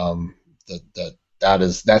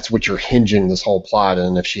 that's what you're hinging this whole plot.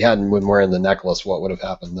 And if she hadn't been wearing the necklace, what would have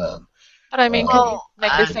happened then? But I mean, can you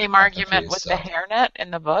make the same argument with the hairnet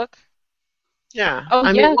in the book? Yeah. Oh,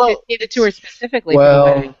 I mean, gave it to her specifically for the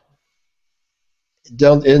wedding.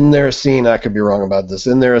 Isn't there a scene, I could be wrong about this,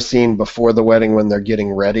 isn't there a scene before the wedding when they're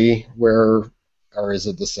getting ready or is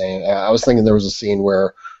it the same? I was thinking there was a scene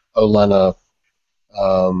where Olenna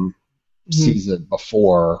sees it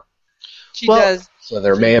before. She does. So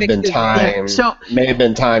there may have been time.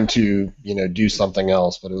 To do something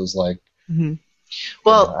else, but it was like. Mm-hmm.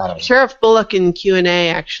 Well, Sheriff Bullock in Q&A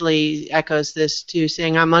actually echoes this too,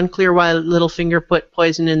 saying, I'm unclear why Littlefinger put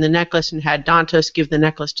poison in the necklace and had Dantos give the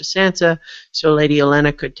necklace to Sansa so Lady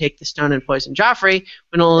Olenna could take the stone and poison Joffrey,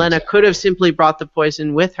 when Olenna could have simply brought the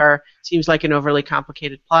poison with her. Seems like an overly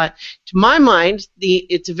complicated plot. To my mind,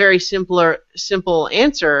 it's a very simple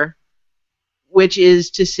answer, which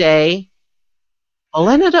is to say,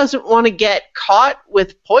 Olenna doesn't want to get caught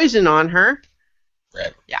with poison on her.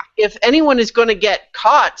 Right. Yeah. If anyone is going to get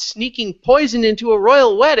caught sneaking poison into a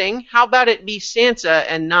royal wedding, how about it be Sansa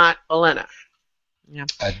and not Olenna? Yeah.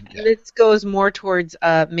 And this goes more towards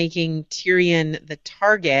making Tyrion the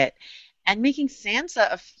target and making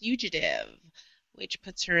Sansa a fugitive, which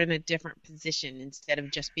puts her in a different position. Instead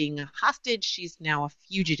of just being a hostage, she's now a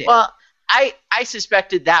fugitive. Well, I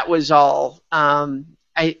suspected that was all.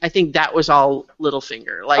 I think that was all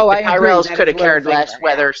Littlefinger. Like the Tyrells could have cared less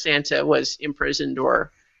whether Sansa was imprisoned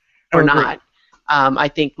or not. I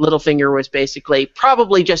think Littlefinger was basically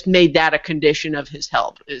probably just made that a condition of his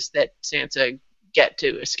help, is that Sansa get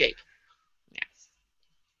to escape. Yeah.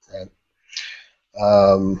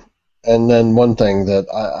 Right. And then one thing that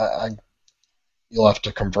I you'll have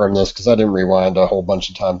to confirm this because I didn't rewind a whole bunch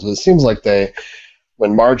of times. But it seems like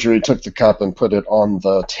when Marjorie took the cup and put it on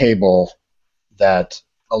the table, that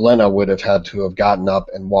Olenna would have had to have gotten up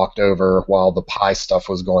and walked over while the pie stuff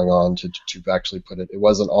was going on to actually put it. It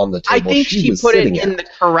wasn't on the table. I think she put it in the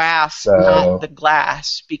carafe, not the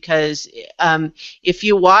glass, because if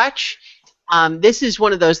you watch, this is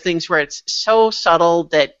one of those things where it's so subtle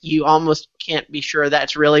that you almost can't be sure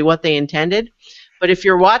that's really what they intended. But if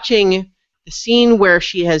you're watching the scene where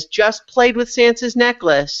she has just played with Sansa's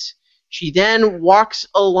necklace, she then walks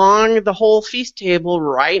along the whole feast table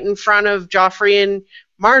right in front of Joffrey and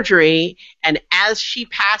Marjorie, and as she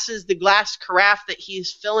passes the glass carafe that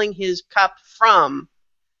he's filling his cup from,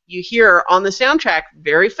 you hear on the soundtrack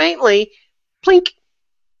very faintly, plink.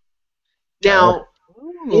 Now,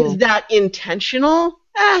 is that intentional?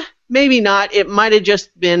 Maybe not. It might have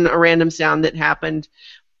just been a random sound that happened.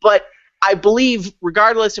 But I believe,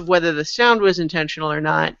 regardless of whether the sound was intentional or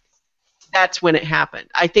not, that's when it happened.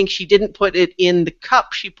 I think she didn't put it in the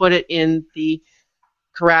cup. She put it in the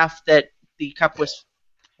carafe that the cup was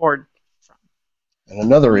poured from. And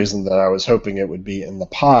another reason that I was hoping it would be in the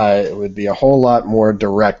pie, it would be a whole lot more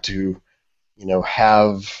direct to,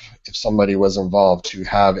 have, if somebody was involved, to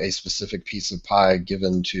have a specific piece of pie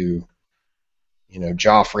given to,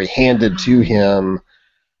 Joffrey, handed to him.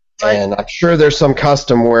 And I'm sure there's some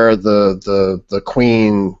custom where the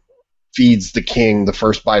queen feeds the king the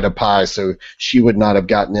first bite of pie, so she would not have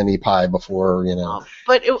gotten any pie before,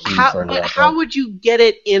 But how would you get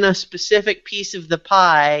it in a specific piece of the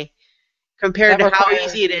pie compared to how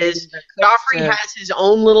easy it is? Joffrey has his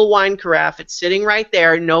own little wine carafe. It's sitting right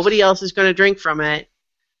there. Nobody else is going to drink from it.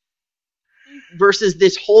 Versus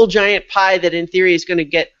this whole giant pie that in theory is going to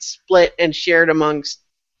get split and shared amongst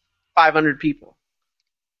 500 people.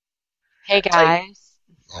 Hey guys.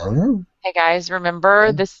 I don't know. Hey guys,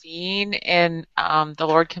 remember the scene in the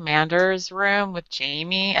Lord Commander's room with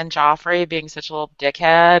Jaime and Joffrey being such a little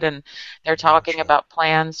dickhead, and they're talking about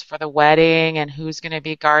plans for the wedding and who's going to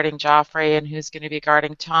be guarding Joffrey and who's going to be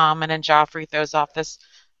guarding Tom, and then Joffrey throws off this,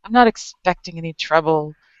 "I'm not expecting any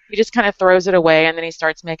trouble." He just kind of throws it away, and then he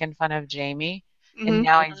starts making fun of Jaime, and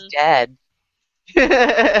now he's dead. Isn't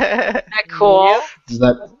that cool?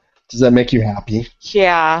 Yep. Does that make you happy?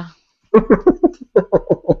 Yeah.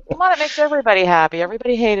 Come on, it makes everybody happy.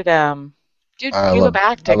 Everybody hated him. Dude, I you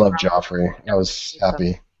back to love Joffrey. I was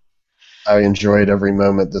happy. I enjoyed every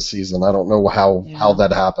moment this season. I don't know how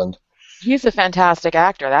that happened. He's a fantastic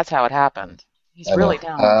actor. That's how it happened. He's really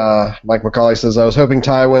talented. Mike McCauley says, I was hoping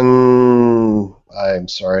Tywin... I'm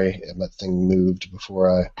sorry, my thing moved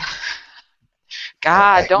before I...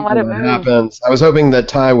 God, don't let it move. Happens. I was hoping that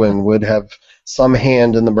Tywin would have some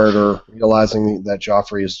hand in the murder, realizing that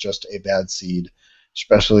Joffrey is just a bad seed,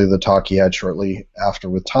 especially the talk he had shortly after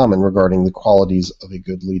with Tommen regarding the qualities of a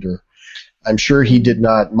good leader. I'm sure he did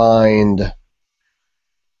not mind,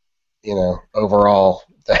 overall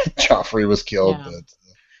that Joffrey was killed. Yeah. But,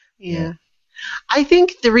 Yeah. I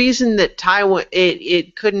think the reason that Tywin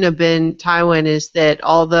it couldn't have been Tywin is that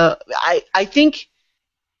I think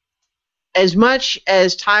as much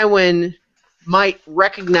as Tywin might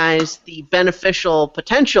recognize the beneficial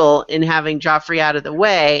potential in having Joffrey out of the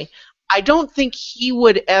way, I don't think he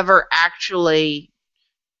would ever actually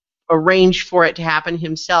arrange for it to happen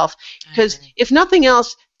himself. Because if nothing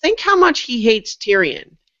else, think how much he hates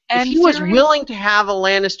Tyrion. And if he was willing to have a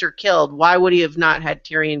Lannister killed, why would he have not had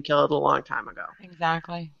Tyrion killed a long time ago?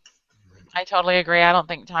 Exactly. I totally agree. I don't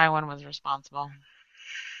think Tywin was responsible.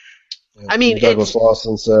 I mean, Douglas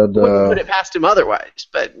Lawson said... wouldn't put it past him otherwise,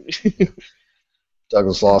 but...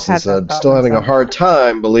 Douglas Lawson said, still having a hard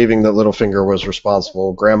time believing that Littlefinger was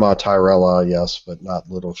responsible. Grandma Tyrella, yes, but not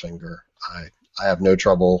Littlefinger. I have no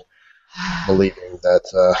trouble believing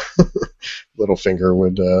that Littlefinger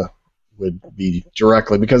would be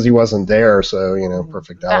directly, because he wasn't there, so,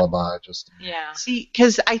 perfect alibi. Yeah. See,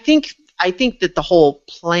 because I think that the whole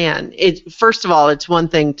plan, first of all, it's one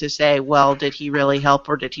thing to say, well, did he really help,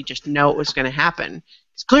 or did he just know it was going to happen?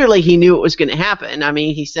 Because clearly he knew it was going to happen. I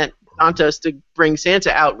mean, he sent Santos to bring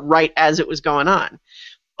Sansa out right as it was going on.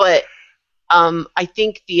 But I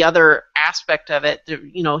think the other aspect of it,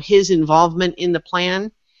 his involvement in the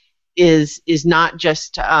plan is not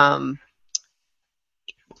just,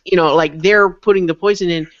 like they're putting the poison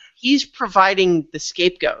in. He's providing the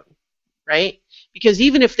scapegoat, right? Because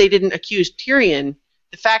even if they didn't accuse Tyrion,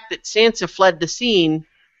 the fact that Sansa fled the scene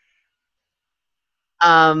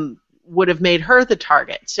would have made her the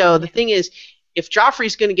target. So the thing is, if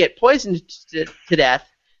Joffrey's going to get poisoned to death,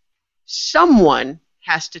 someone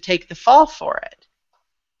has to take the fall for it,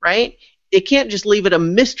 right? They can't just leave it a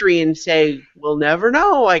mystery and say, we'll never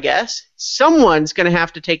know, I guess. Someone's going to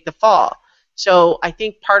have to take the fall. So I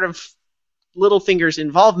think part of Littlefinger's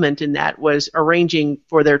involvement in that was arranging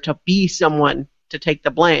for there to be someone to take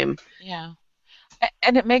the blame. Yeah.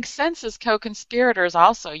 And it makes sense as co-conspirators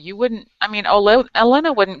also. You wouldn't,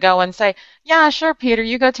 Olenna wouldn't go and say, yeah, sure, Peter,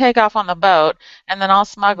 you go take off on the boat, and then I'll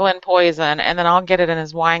smuggle in poison, and then I'll get it in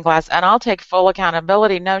his wine glass, and I'll take full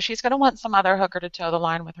accountability. No, she's going to want some other hooker to toe the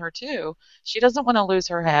line with her, too. She doesn't want to lose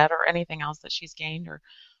her head or anything else that she's gained, or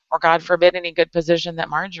God forbid, any good position that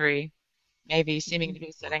Marjorie may be seeming to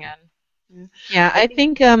be sitting in. Yeah, I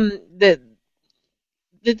think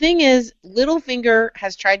the thing is, Littlefinger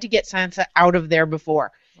has tried to get Sansa out of there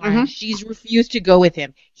before. Mm-hmm. She's refused to go with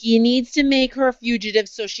him. He needs to make her a fugitive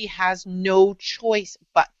so she has no choice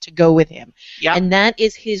but to go with him. Yep. And that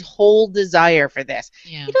is his whole desire for this.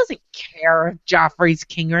 Yeah. He doesn't care if Joffrey's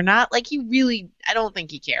king or not. Like, I don't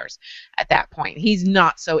think he cares at that point. He's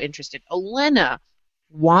not so interested. Olenna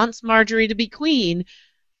wants Marjorie to be queen,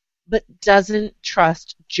 but doesn't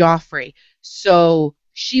trust Joffrey. So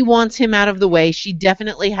she wants him out of the way. She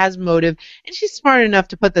definitely has motive, and she's smart enough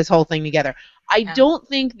to put this whole thing together. I don't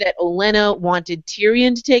think that Olenna wanted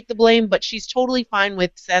Tyrion to take the blame, but she's totally fine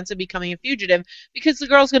with Sansa becoming a fugitive because the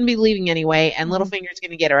girl's going to be leaving anyway, and Littlefinger's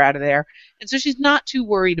going to get her out of there. And so she's not too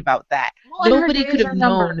worried about that. Well, nobody could have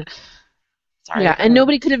known. Sorry. Yeah, and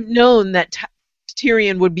nobody could have known that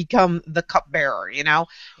Tyrion would become the cupbearer, Yeah.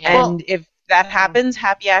 And if that happens,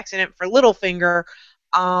 happy accident for Littlefinger.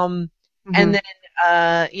 And then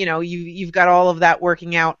you've got all of that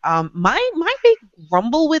working out. My big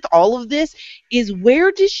grumble with all of this is,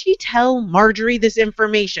 where does she tell Marjorie this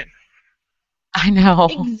information? I know.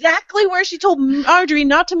 Exactly where she told Marjorie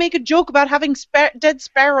not to make a joke about having dead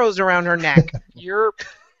sparrows around her neck.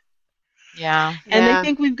 Yeah. And I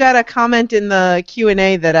think we've got a comment in the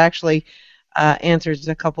Q&A that actually answers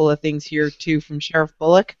a couple of things here too from Sheriff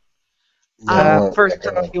Bullock. First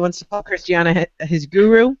off, he wants to call Christiana his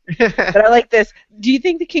guru. But I like this. Do you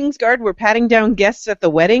think the King's Guard were patting down guests at the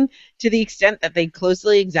wedding to the extent that they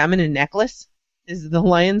closely examined a necklace? Is the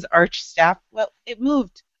Lion's arch staff? Well, it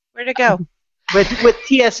moved. Where'd it go? With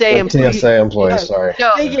TSA employees. TSA employees, sorry.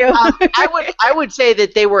 So, Thank you. I would say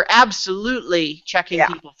that they were absolutely checking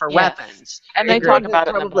people for weapons. And they talk about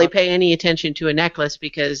it. Probably pay any attention to a necklace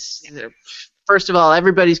because, first of all,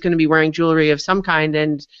 everybody's going to be wearing jewelry of some kind,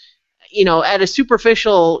 and at a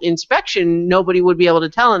superficial inspection, nobody would be able to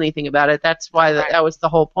tell anything about it. That's why that was the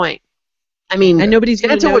whole point. I mean, and nobody's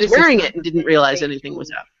Sansa was wearing it and didn't realize anything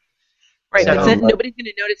was up. Right, but nobody's going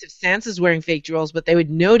to notice if Sansa's wearing fake jewels, but they would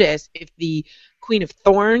notice if the Queen of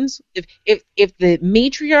Thorns, if the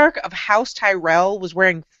matriarch of House Tyrell was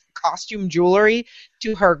wearing costume jewelry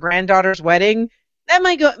to her granddaughter's wedding. That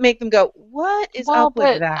might make them go, what is up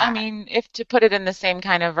with that? I mean, if to put it in the same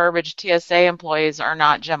kind of verbiage, TSA employees are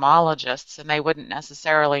not gemologists, and they wouldn't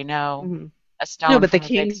necessarily know a stone. No, but the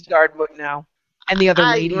King's Guard would know, and the other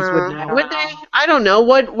ladies would know. Would they? I don't know.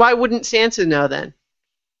 Why wouldn't Sansa know then?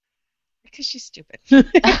 Because she's stupid. She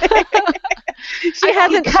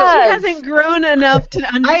hasn't grown enough to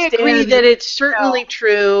understand. I agree that it's certainly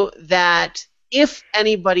true that if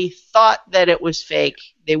anybody thought that it was fake,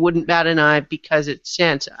 they wouldn't bat an eye because it's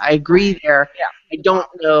Sansa. I agree there. Yeah. I don't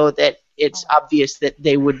know that it's obvious that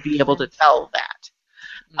they would be able to tell that.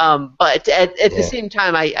 But at the same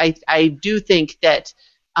time, I do think that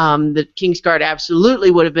the King's Guard absolutely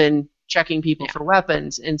would have been checking people for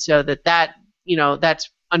weapons, and so that's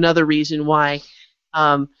another reason why,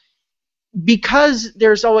 because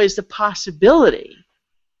there's always the possibility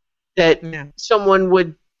that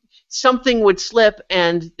something would slip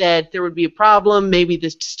and that there would be a problem. Maybe the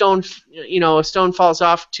stone, a stone falls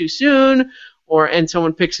off too soon, and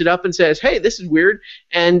someone picks it up and says, "Hey, this is weird,"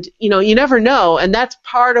 and you never know. And that's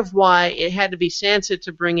part of why it had to be Sansa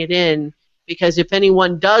to bring it in, because if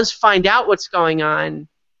anyone does find out what's going on,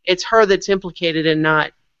 it's her that's implicated and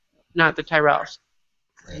not the Tyrells.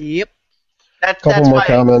 Yep. Couple more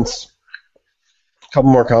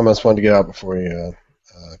comments. Wanted to get out before you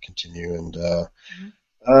continue. And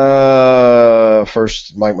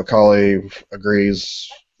first, Mike McCauley agrees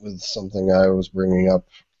with something I was bringing up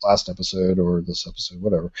last episode or this episode,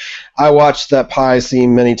 whatever. I watched that pie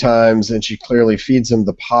scene many times, and she clearly feeds him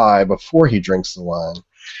the pie before he drinks the wine.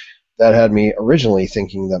 That had me originally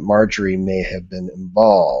thinking that Marjorie may have been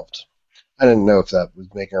involved. I didn't know if that was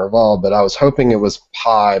making her involved, but I was hoping it was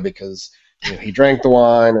pie because he drank the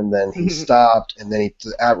wine and then he stopped, and then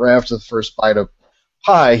right after the first bite of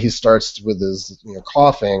pie, he starts with his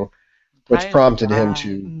coughing, which prompted him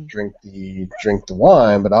to drink the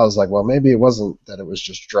wine. But I was like, well, maybe it wasn't that it was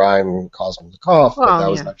just dry and caused him to cough, but that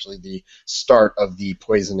was actually the start of the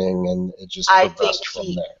poisoning, and it just progressed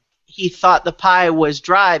from there. He thought the pie was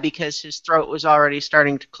dry because his throat was already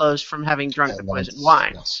starting to close from having drunk the poisoned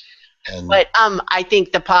wine. Yes. But I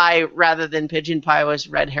think the pie, rather than pigeon pie, was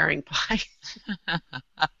red herring pie.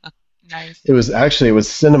 Nice. It was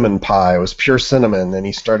cinnamon pie. It was pure cinnamon, and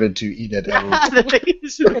he started to eat it. And he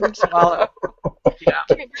couldn't swallow.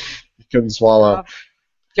 He couldn't swallow.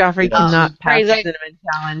 Joffrey cannot pass the cinnamon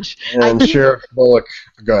challenge. And Sheriff Bullock,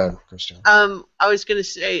 go ahead, Christian. I was going to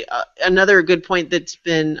say another good point that's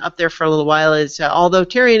been up there for a little while is although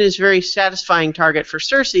Tyrion is a very satisfying target for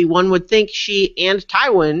Cersei, one would think she and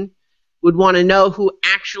Tywin would want to know who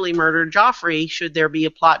actually murdered Joffrey should there be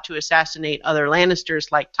a plot to assassinate other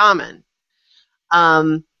Lannisters like Tommen.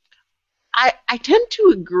 I tend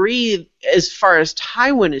to agree as far as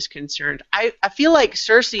Tywin is concerned. I feel like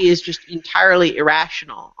Cersei is just entirely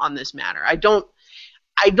irrational on this matter. I don't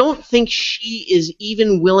think she is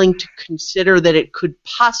even willing to consider that it could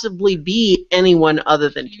possibly be anyone other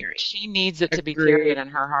than Tyrion. She needs it to be Tyrion in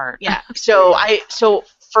her heart. Yeah. So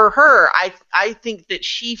for her, I think that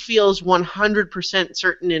she feels 100%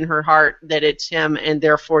 certain in her heart that it's him, and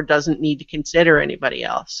therefore doesn't need to consider anybody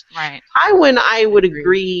else. Right. Tywin, I would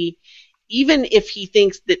agree, even if he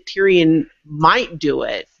thinks that Tyrion might do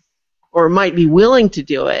it, or might be willing to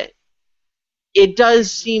do it, it does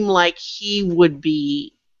seem like he would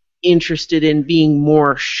be interested in being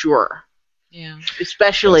more sure. Yeah.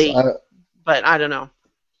 Especially, but I don't know.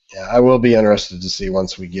 Yeah, I will be interested to see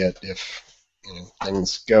once we get, if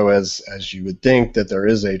things go as you would think, that there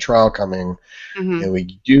is a trial coming, and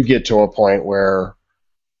we do get to a point where,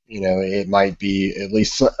 it might be, at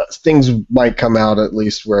least things might come out at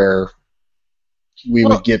least where we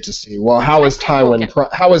would get to see, well, how is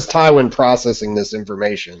Tywin processing this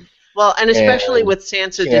information? Well, and especially with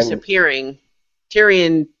Sansa disappearing,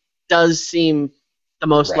 Tyrion does seem the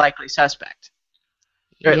most likely suspect.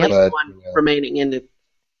 Or at Yep. least But, one you know. remaining in the.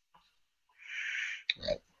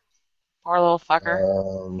 Poor little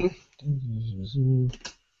fucker.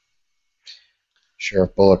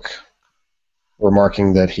 Sheriff Bullock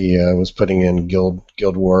remarking that he was putting in Guild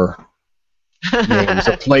War names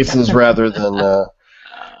of places rather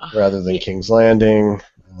than King's Landing.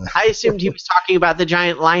 I assumed he was talking about the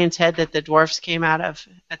giant lion's head that the dwarfs came out of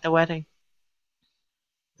at the wedding.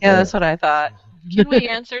 Yeah, that's what I thought. Can we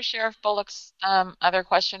answer Sheriff Bullock's other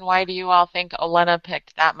question? Why do you all think Olenna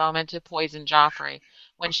picked that moment to poison Joffrey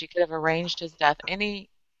when she could have arranged his death any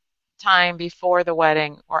time before the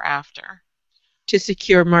wedding or after? To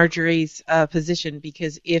secure Marjorie's position,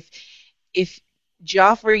 because if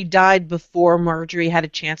Joffrey died before Marjorie had a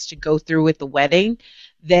chance to go through with the wedding,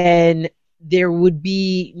 then there would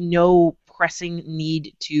be no pressing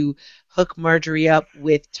need to hook Marjorie up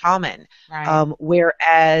with Tommen. Right.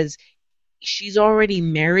 Whereas she's already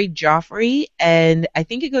married Joffrey, and I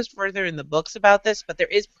think it goes further in the books about this, but there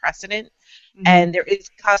is precedent and there is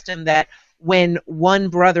custom that when one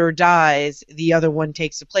brother dies, the other one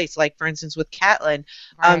takes the place. Like, for instance, with Catelyn.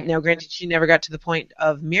 Right. Now, granted, she never got to the point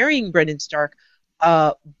of marrying Brendan Stark,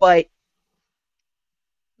 but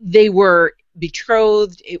they were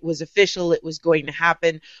betrothed. It was official. It was going to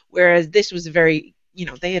happen. Whereas this was a very,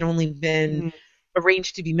 they had only been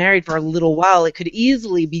arranged to be married for a little while. It could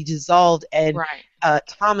easily be dissolved, and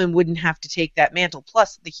Tommen wouldn't have to take that mantle.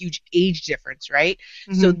 Plus the huge age difference, right?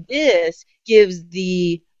 So this gives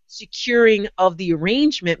the securing of the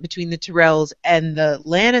arrangement between the Tyrells and the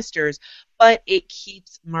Lannisters, but it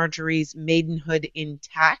keeps Marjorie's maidenhood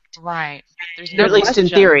intact. Right. There's At least in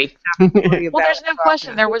theory. Well, there's no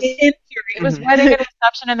question. There was it was wedding and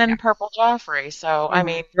reception, and then Purple Joffrey. So I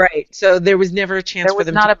mean, right. So there was never a chance there for was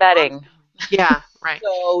them. not a betting. Yeah, right.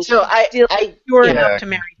 So I secure enough to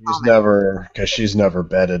marry Tommen. She's never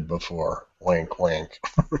bedded before. Wink, wink.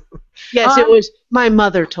 Yes, it was. My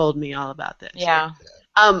mother told me all about this. Yeah.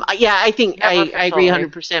 Yeah, I think Never I agree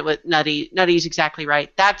 100% with Nutty. Nutty's exactly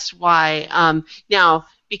right. That's why now,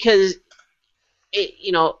 because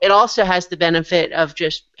it also has the benefit of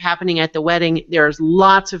just happening at the wedding. There's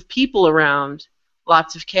lots of people around,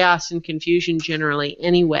 lots of chaos and confusion generally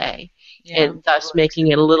anyway, and thus making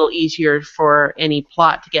it a little easier for any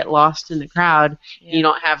plot to get lost in the crowd. Yeah. You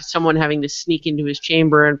don't have someone having to sneak into his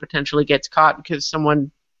chamber and potentially gets caught because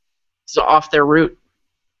someone is off their route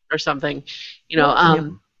or something,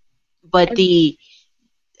 but the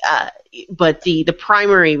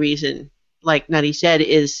primary reason, like Nutty said,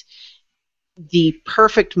 is the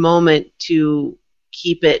perfect moment to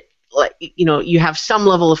keep it like, you have some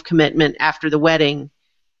level of commitment after the wedding,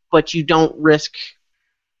 but you don't risk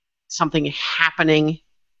something happening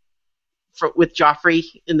with Joffrey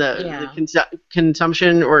in the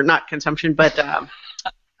consumption, or not consumption, but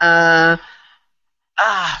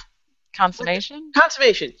Consummation.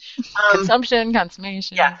 Consummation.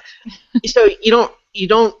 Yeah. So you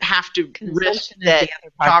don't have to risk that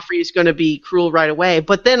Joffrey is going to be cruel right away.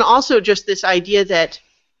 But then also just this idea that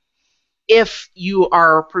if you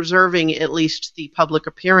are preserving at least the public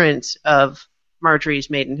appearance of Marjorie's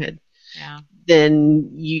maidenhood,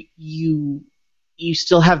 then you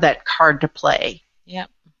still have that card to play. Yep.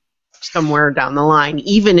 Somewhere down the line,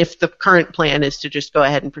 even if the current plan is to just go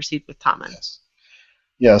ahead and proceed with Tommen.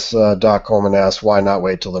 Yes, Doc Coleman asked, why not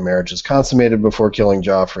wait till the marriage is consummated before killing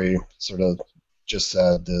Joffrey? Sort of just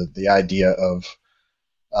said the idea of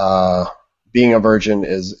being a virgin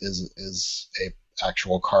is a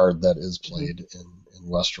actual card that is played in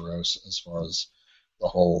Westeros as far as the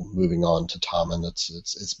whole moving on to Tommen.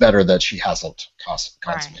 It's better that she hasn't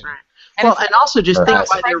consummated. Right. Well, and also just think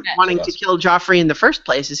why they're wanting to kill Joffrey in the first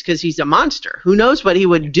place is because he's a monster. Who knows what he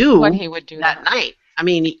would do that night? I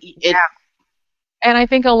mean, And I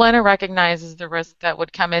think Olenna recognizes the risk that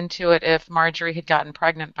would come into it if Marjorie had gotten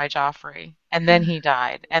pregnant by Joffrey, and then he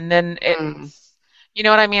died. And then it's, you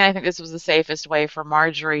know what I mean? I think this was the safest way for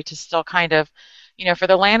Marjorie to still kind of, for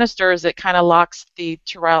the Lannisters, it kind of locks the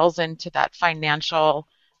Tyrells into that financial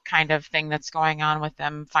kind of thing that's going on with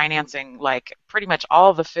them, financing, like, pretty much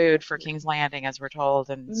all the food for King's Landing, as we're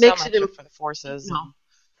told, and so much for the forces.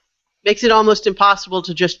 Makes it almost impossible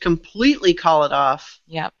to just completely call it off.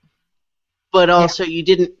 Yep. But also, you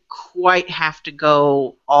didn't quite have to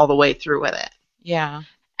go all the way through with it. Yeah.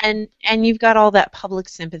 And you've got all that public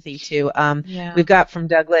sympathy, too. We've got from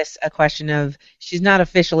Douglas a question of, she's not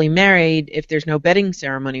officially married if there's no bedding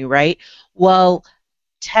ceremony, right? Well,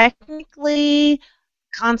 technically,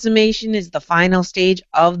 consummation is the final stage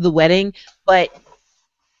of the wedding, but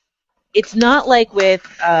it's not like with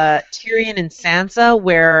Tyrion and Sansa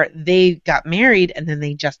where they got married and then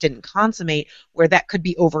they just didn't consummate, where that could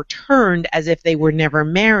be overturned as if they were never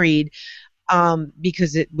married,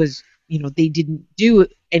 because it was, they didn't do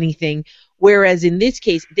anything. Whereas in this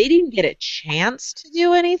case, they didn't get a chance to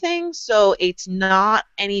do anything, so it's not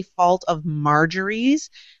any fault of Marjorie's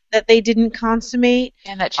that they didn't consummate.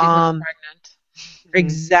 And that she's not pregnant.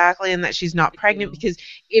 Exactly, and that she's not pregnant, because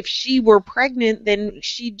if she were pregnant, then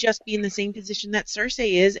she'd just be in the same position that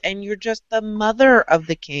Cersei is, and you're just the mother of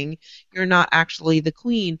the king. You're not actually the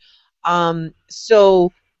queen.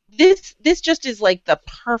 So this just is like the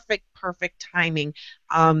perfect timing.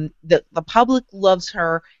 The public loves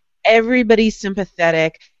her. Everybody's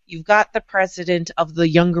sympathetic. You've got the precedent of the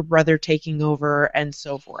younger brother taking over, and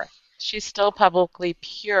so forth. She's still publicly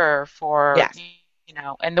pure for, yes.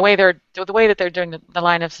 And the way that they're doing the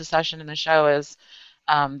line of succession in the show is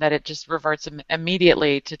that it just reverts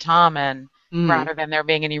immediately to Tommen, rather than there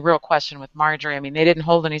being any real question with Marjorie. I mean, they didn't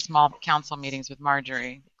hold any small council meetings with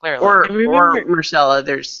Marjorie, clearly. Or Myrcella.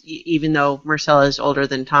 There's, even though Myrcella is older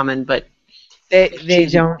than Tommen, but they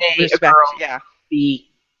don't respect. Be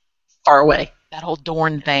far away. That whole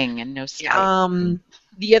Dorne thing and no spite.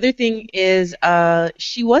 The other thing is,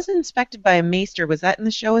 she was inspected by a maester. Was that in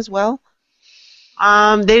the show as well?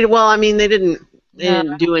 They didn't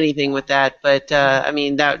do anything with that, but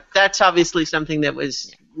that's obviously something that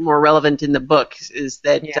was more relevant in the book, is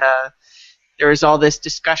that there was all this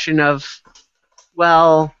discussion of,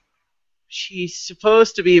 well, she's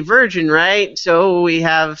supposed to be a virgin, right? So we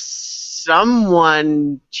have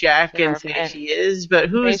someone check and say she is, but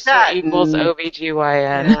who's that? Equals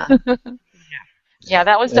OBGYN. Yeah,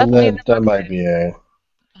 that was definitely. That might be a.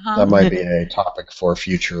 That might be a topic for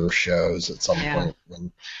future shows at some point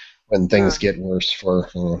when things get worse for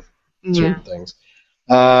certain things.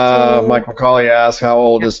 Mike McCauley asks, how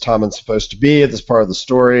old is Tommen supposed to be at this part of the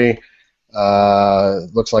story?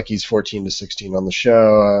 Looks like he's 14 to 16 on the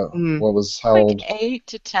show. What was how old? 8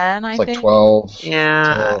 to 10, I think. Like 12.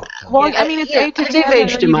 Yeah. 12. Well, I mean, it's 8 to 10. They've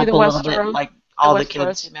aged him up a little bit, like all the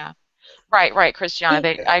kids. Right,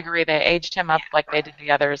 Christiana. I agree. They aged him up like they did the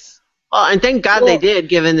others. Well, and thank God they did,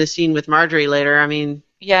 given the scene with Marjorie later. I mean...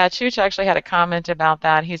 Yeah, Chooch actually had a comment about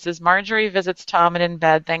that. He says, Marjorie visits Tommen in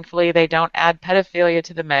bed. Thankfully, they don't add pedophilia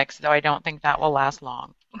to the mix, though I don't think that will last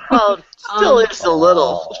long. Well, it still is a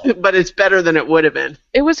little, but it's better than it would have been.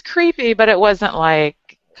 It was creepy, but it wasn't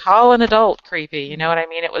like, call an adult creepy, you know what I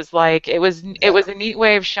mean? It was like, it was a neat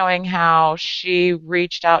way of showing how she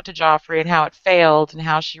reached out to Joffrey and how it failed, and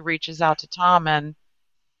how she reaches out to Tommen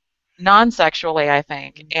non-sexually, I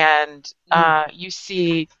think. And you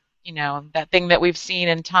see, that thing that we've seen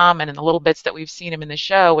in Tommen and the little bits that we've seen him in the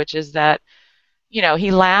show, which is that,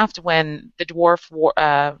 he laughed when the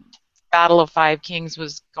dwarf Battle of Five Kings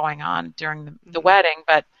was going on during the wedding,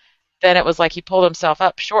 but then it was like he pulled himself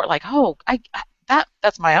up short, like, oh,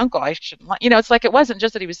 that's my uncle. I shouldn't, it's like it wasn't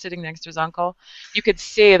just that he was sitting next to his uncle. You could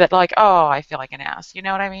see that, like, oh, I feel like an ass. You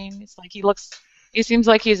know what I mean? It's like he seems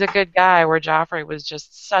like he's a good guy, where Joffrey was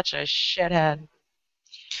just such a shithead.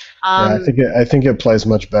 I think it plays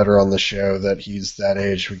much better on the show that he's that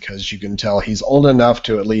age, because you can tell he's old enough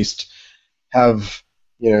to at least have,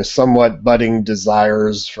 somewhat budding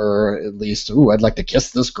desires for at least, I'd like to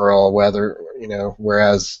kiss this girl,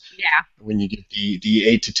 whereas when you get the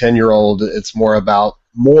 8 to 10-year-old, it's more about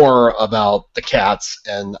the cats,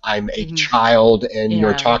 and I'm a child, and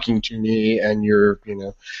you're talking to me, and you're,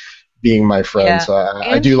 being my friend. Yeah. So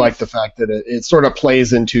I do like the fact that it sort of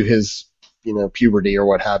plays into his, puberty or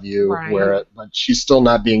what have you, but she's still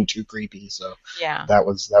not being too creepy. So that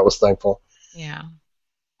was thankful. Yeah.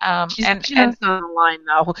 She's on the line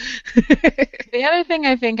though. The other thing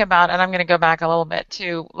I think about, and I'm going to go back a little bit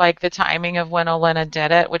to, like, the timing of when Olenna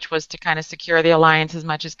did it, which was to kind of secure the alliance as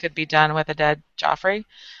much as could be done with a dead Joffrey,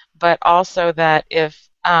 but also that if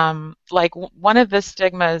one of the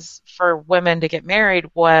stigmas for women to get married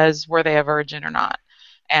was, were they a virgin or not?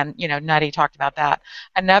 And, Nutty talked about that.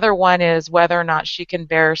 Another one is whether or not she can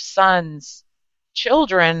bear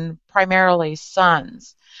children, primarily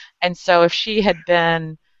sons. And so if she had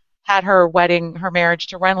had her marriage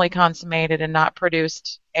to Renly consummated and not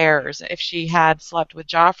produced heirs, if she had slept with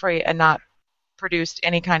Joffrey and not produced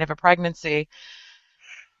any kind of a pregnancy,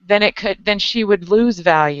 then she would lose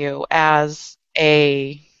value as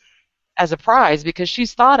a prize, because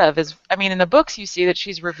she's thought of as, in the books you see that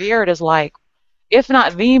she's revered as, like, if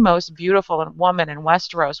not the most beautiful woman in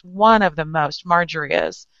Westeros, one of the most, Marjorie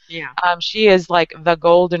is. Yeah. She is like the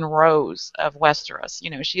golden rose of Westeros.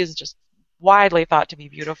 She is just widely thought to be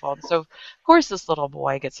beautiful. And so, of course, this little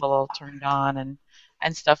boy gets a little turned on, and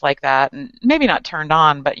and stuff like that. And maybe not turned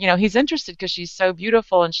on, but he's interested because she's so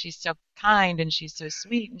beautiful and she's so kind and she's so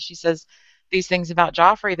sweet, and she says these things about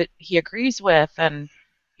Joffrey that he agrees with, and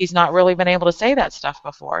he's not really been able to say that stuff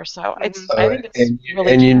before. So I think it's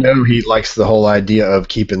really. And he likes the whole idea of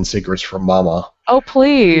keeping secrets from Mama. Oh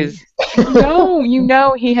please!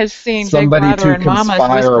 He has seen somebody Big Brother to and Mama's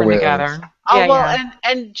conspire whispering with. together.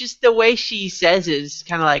 And just the way she says it is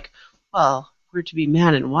kind of like, well, we're to be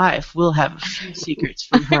man and wife. We'll have a few secrets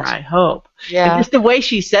from her, I hope. Yeah. And just the way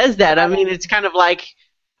she says that, I mean, it's kind of like,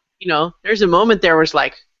 there's a moment there where it's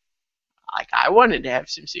like I wanted to have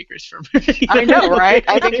some secrets from her. I know, right?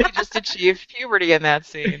 I think he just achieved puberty in that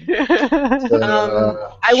scene.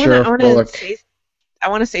 I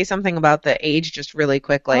want to say something about the age just really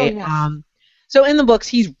quickly. Oh, yes. So in the books,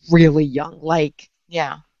 he's really young, like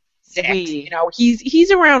 6.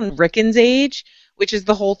 He's around Rickon's age, which is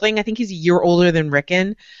the whole thing. I think he's a year older than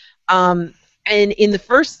Rickon. And in the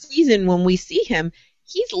first season, when we see him,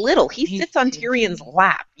 he's little. He sits on Tyrion's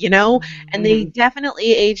lap, and they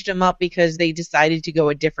definitely aged him up because they decided to go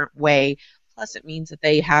a different way. Plus, it means that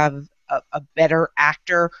they have a better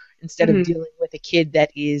actor instead of dealing with a kid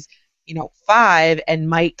that is, 5 and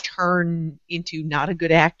might turn into not a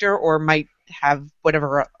good actor or might have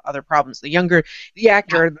whatever other problems. The younger the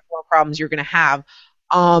actor, the more problems you're going to have.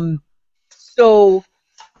 So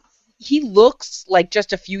he looks like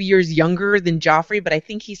just a few years younger than Joffrey, but I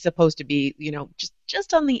think he's supposed to be,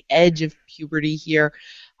 just on the edge of puberty here.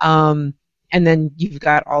 And then you've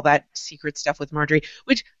got all that secret stuff with Marjorie,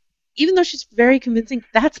 which, even though she's very convincing,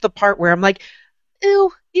 that's the part where I'm like,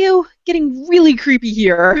 ew, getting really creepy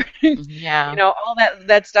here. Yeah. All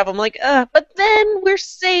that stuff. I'm like, but then we're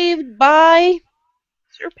saved by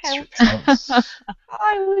Sir Pounce.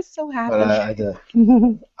 I was so happy.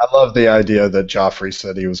 I love the idea that Joffrey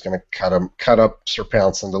said he was going to cut up Sir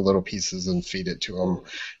Pounce into little pieces and feed it to him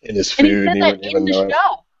in his food. And he said that in the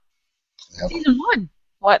show. Yep. Season 1.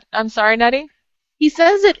 What? I'm sorry, Nettie? He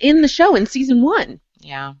says it in the show in season 1.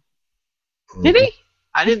 Yeah. Did he?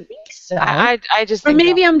 I didn't think so. I just. Or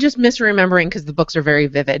maybe I'm just misremembering because the books are very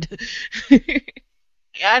vivid.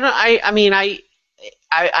 I'm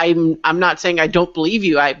not saying I don't believe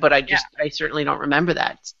you. I certainly don't remember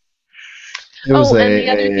that. It was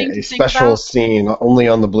a special scene only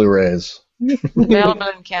on the Blu-rays. Available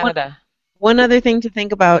in Canada. One other thing to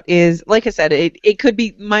think about is, like I said, it could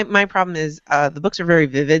be, my problem is the books are very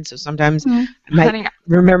vivid, so sometimes I might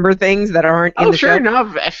remember things that aren't in the show.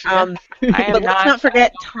 Enough. But let's not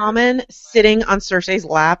forget Tommen sitting on Cersei's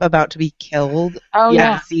lap about to be killed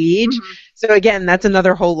in Siege. Mm-hmm. So again, that's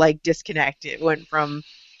another whole disconnect. It went from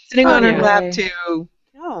sitting on her lap to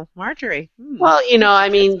Marjorie. Well,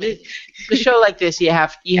 the show like this, you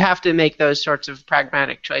have to make those sorts of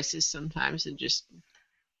pragmatic choices sometimes, and just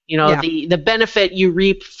the benefit you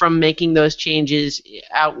reap from making those changes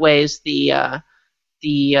outweighs the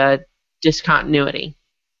discontinuity.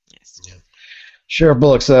 Yes. Yeah. Sheriff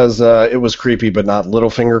Bullock says it was creepy, but not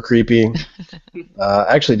Littlefinger creepy. I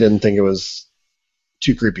actually didn't think it was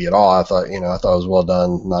too creepy at all. I thought it was well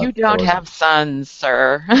done. You don't have sons,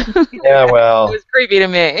 sir. Yeah, well, it was creepy to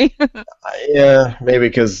me. Yeah, maybe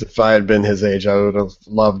because if I had been his age, I would have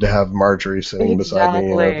loved to have Marjorie sitting beside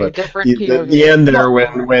me. But the end there,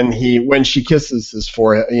 when she kisses his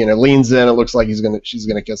forehead, leans in, it looks like she's gonna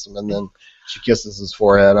kiss him, and then she kisses his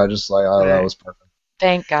forehead. I just that was perfect.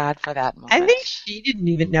 Thank God for that moment. I think she didn't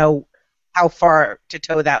even know how far to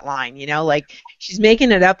toe that line, she's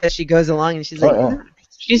making it up as she goes along, and she's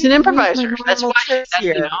she's an improviser. That's why. That's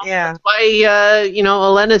why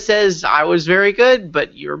Olenna says I was very good,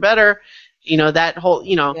 but you're better. That whole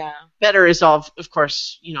better is all. Of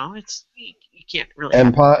course, it's you can't really.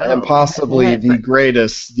 And possibly the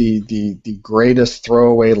greatest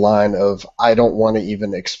throwaway line of I don't want to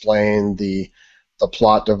even explain the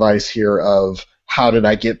plot device here of. How did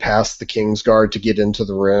I get past the Kingsguard to get into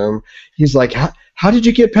the room? He's like, how did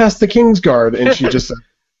you get past the Kingsguard? And she just said,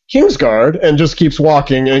 Kingsguard, and just keeps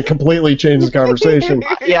walking and completely changes the conversation.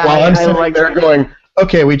 While I'm sitting there going,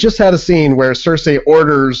 okay, we just had a scene where Cersei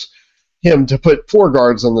orders him to put 4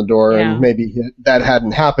 guards on the door, and maybe that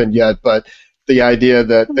hadn't happened yet, but the idea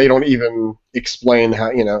that they don't even explain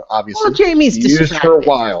how, obviously, Jaime's she used her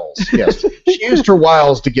wiles. Yes, she used her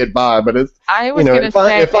wiles to get by, but I was going to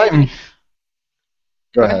say...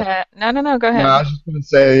 Go ahead. No, go ahead. No, I was just going to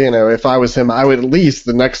say, if I was him, I would at least,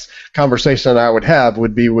 the next conversation I would have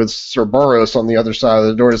would be with Sir Boros on the other side of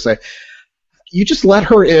the door to say, you just let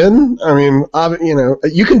her in? I mean,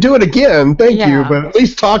 you can do it again, thank you, but at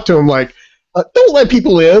least talk to him don't let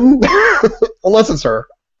people in, unless it's her.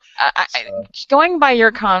 Going by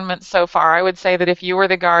your comments so far, I would say that if you were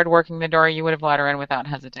the guard working the door, you would have let her in without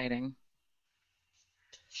hesitating.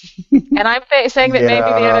 And I'm saying that maybe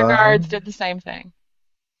the other guards did the same thing.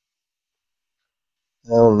 I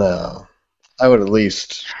don't know. I would at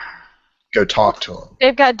least go talk to him.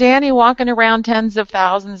 They've got Danny walking around tens of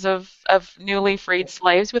thousands of newly freed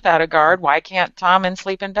slaves without a guard. Why can't Tom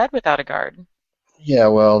sleep in bed without a guard? Yeah,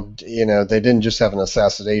 well, they didn't just have an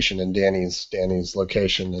assassination in Danny's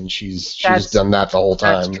location, and she's done that the whole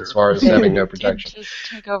time as far as having no protection. Just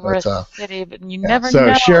take over a city, but you never so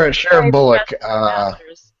know. So Sheriff Bullock,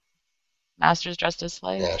 masters dressed as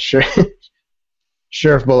slaves. Yeah,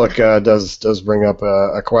 Sheriff Bullock does bring up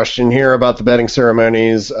a question here about the bedding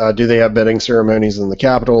ceremonies. Do they have bedding ceremonies in the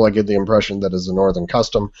Capitol? I get the impression that is a northern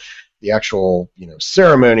custom. The actual,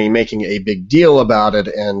 ceremony, making a big deal about it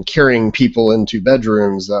and carrying people into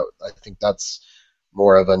bedrooms, I think that's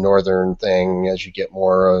more of a northern thing as you get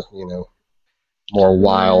more, more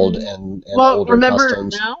wild and older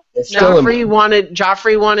customs. Joffrey wanted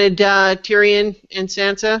Tyrion and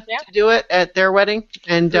Sansa to do it at their wedding,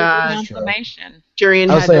 and Tyrion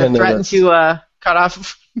had to threaten to cut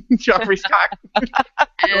off Joffrey's cock.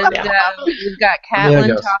 And we've got Catelyn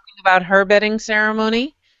talking about her bedding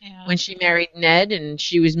ceremony. Yeah. When she married Ned, and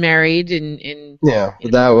she was married in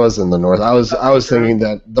but that was in the north. I was thinking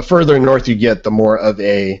that the further north you get, the more of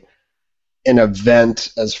an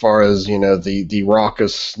event as far as the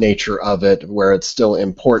raucous nature of it, where it's still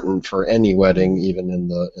important for any wedding, even in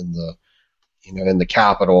the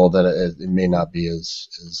capital, that it may not be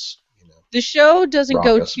as The show doesn't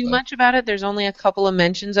go too much about it. There's only a couple of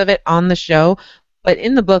mentions of it on the show. But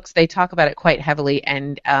in the books, they talk about it quite heavily,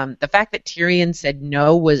 and the fact that Tyrion said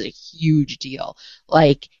no was a huge deal.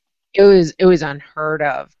 Like, it was unheard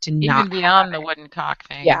of to not even beyond the wooden cock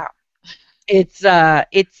thing. Yeah, it's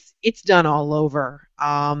done all over.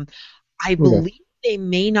 I believe they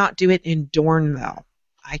may not do it in Dorne though.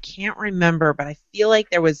 I can't remember, but I feel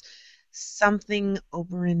like there was something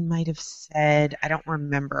Oberyn might have said. I don't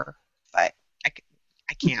remember, but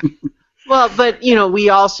I can't. Well, but, we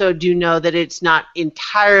also do know that it's not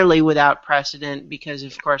entirely without precedent because,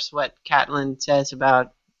 of course, what Catelyn says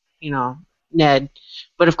about, Ned.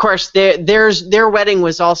 But, of course, their wedding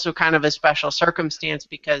was also kind of a special circumstance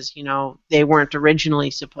because, they weren't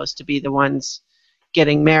originally supposed to be the ones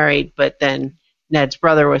getting married, but then Ned's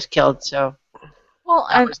brother was killed, so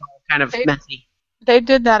that was all kind of messy. They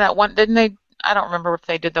did that at one, didn't they? I don't remember if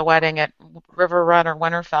they did the wedding at River Run or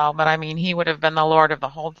Winterfell, but I mean, he would have been the Lord of the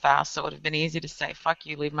Holdfast, so it would have been easy to say, "Fuck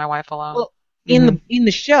you, leave my wife alone." Well, in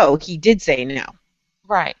the show, he did say no,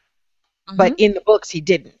 right? But in the books, he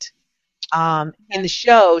didn't. In the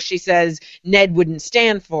show, she says Ned wouldn't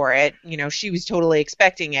stand for it. She was totally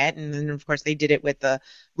expecting it, and then of course they did it with the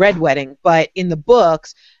Red Wedding. But in the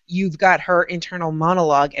books, you've got her internal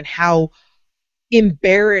monologue and how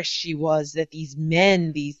embarrassed she was that these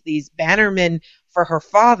men, these bannermen for her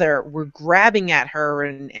father, were grabbing at her,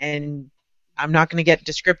 and I'm not going to get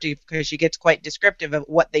descriptive because she gets quite descriptive of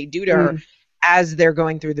what they do to her as they're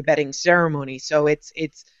going through the bedding ceremony. So it's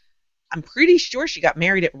I'm pretty sure she got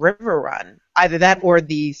married at River Run, either that or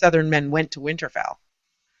the Southern men went to Winterfell.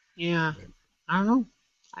 Yeah, I don't know.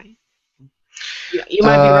 You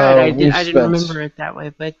might be right. I didn't remember it that way,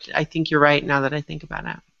 but I think you're right now that I think about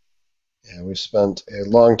it. Yeah, we've spent a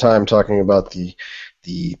long time talking about the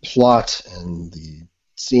plot and the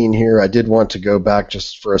scene here. I did want to go back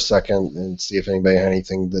just for a second and see if anybody had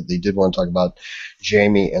anything that they did want to talk about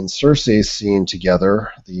Jaime and Cersei's scene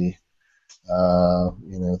together. The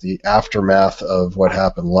aftermath of what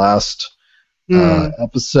happened last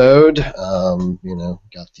episode.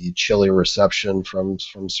 Got the chilly reception from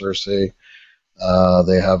Cersei.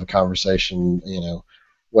 They have a conversation.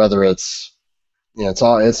 Whether it's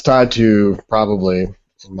it's tied to probably,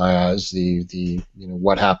 in my eyes, the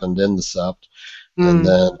what happened in the Sept, and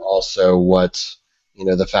then also what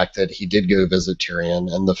the fact that he did go visit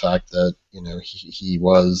Tyrion, and the fact that he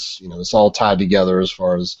was it's all tied together as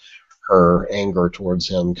far as her anger towards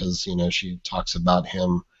him, because she talks about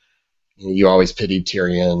him. You always pitied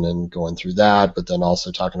Tyrion and going through that, but then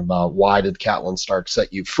also talking about why did Catelyn Stark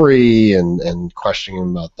set you free, and questioning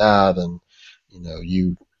him about that, and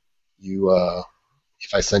you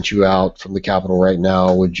if I sent you out from the capital right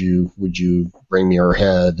now, would you bring me her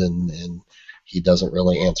head? And he doesn't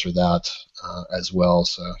really answer that as well.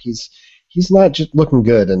 So he's not just looking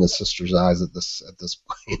good in his sister's eyes at this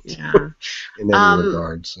point, in any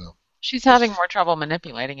regard. So she's having more trouble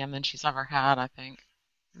manipulating him than she's ever had, I think.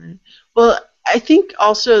 Well, I think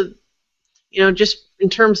also, just in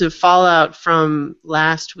terms of fallout from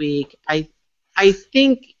last week, I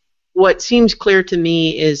think what seems clear to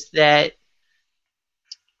me is that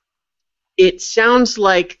it sounds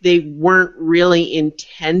like they weren't really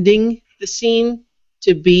intending the scene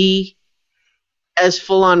to be as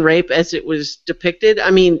full-on rape as it was depicted. I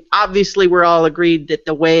mean, obviously we're all agreed that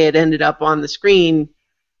the way it ended up on the screen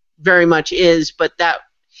very much is, but that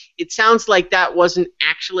it sounds like that wasn't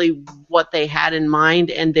actually what they had in mind,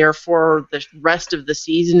 and therefore the rest of the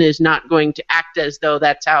season is not going to act as though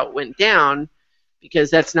that's how it went down,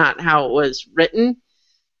 because that's not how it was written.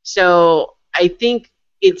 So I think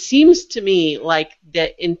it seems to me like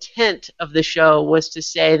the intent of the show was to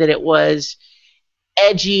say that it was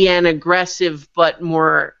edgy and aggressive, but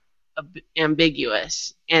more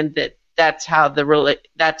ambiguous, and that's how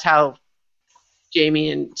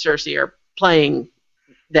Jaime and Cersei are playing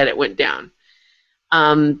that it went down.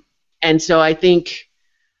 And so I think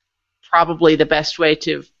probably the best way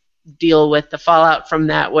to deal with the fallout from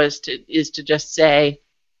that is to just say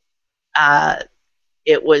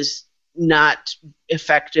it was not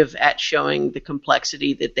effective at showing the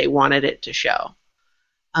complexity that they wanted it to show.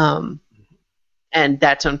 And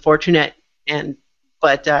that's unfortunate,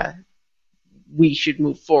 but we should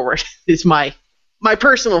move forward is my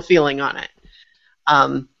personal feeling on it.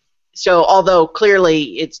 So although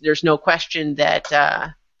clearly there's no question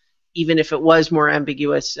that even if it was more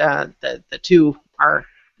ambiguous, the two are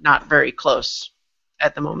not very close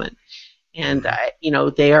at the moment, and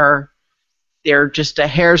they're just a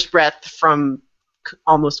hair's breadth from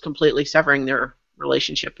almost completely severing their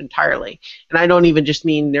relationship entirely. And I don't even just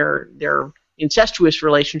mean their incestuous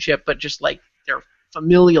relationship, but just like their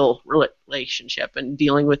familial relationship and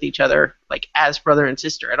dealing with each other like as brother and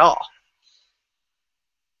sister at all.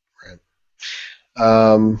 Right.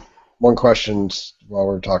 One question while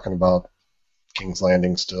we're talking about King's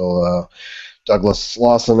Landing still. Douglas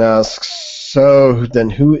Lawson asks, so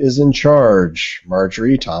then who is in charge?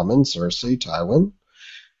 Marjorie, Tommen, Cersei, Tywin?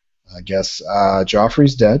 I guess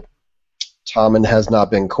Joffrey's dead. Tommen has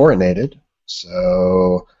not been coronated,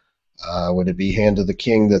 so would it be Hand of the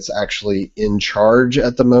King that's actually in charge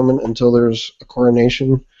at the moment until there's a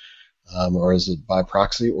coronation? Or is it by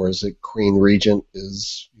proxy, or is it Queen Regent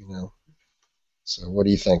So what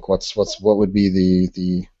do you think? What would be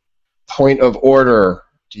the point of order,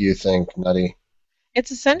 do you think, Nutty?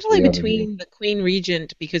 It's essentially between the Queen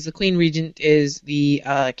Regent, because the Queen Regent is the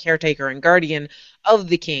caretaker and guardian of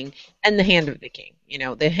the king, and the Hand of the King.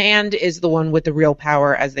 The Hand is the one with the real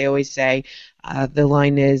power, as they always say. The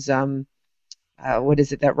line is, what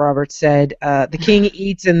is it that Robert said? The king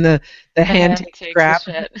eats and the hand takes crap.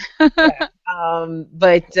 But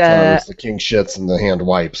the king shits and the hand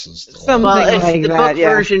wipes. Something like the that, book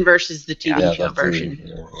version versus the TV show version.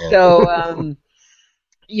 Yeah. So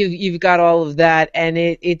you've got all of that, and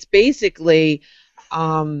it's basically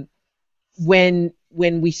when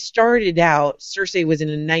we started out, Cersei was in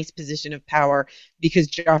a nice position of power because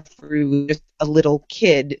Joffrey was just a little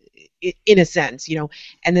kid, in a sense,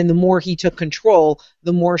 and then the more he took control,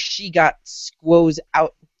 the more she got squeezed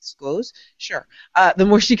out. The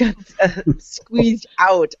more she got squeezed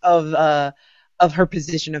out of her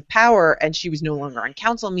position of power, and she was no longer on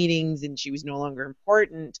council meetings, and she was no longer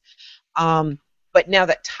important. But now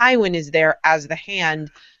that Tywin is there as the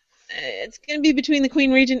Hand, it's going to be between the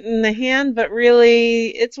Queen Regent and the Hand, but really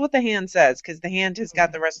it's what the Hand says, because the Hand has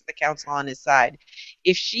got the rest of the council on his side.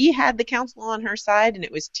 If she had the council on her side and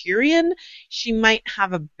it was Tyrion, she might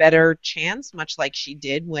have a better chance, much like she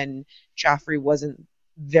did when Joffrey wasn't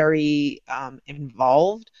very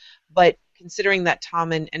involved. But considering that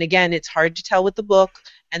Tommen, and again, it's hard to tell with the book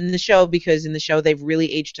and the show, because in the show they've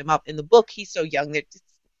really aged him up. In the book, he's so young that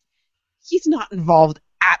he's not involved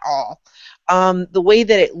at all. The way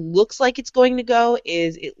that it looks like it's going to go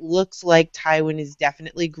is it looks like Tywin is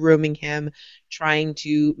definitely grooming him, trying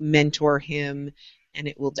to mentor him, and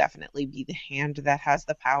it will definitely be the Hand that has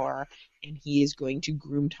the power, and he is going to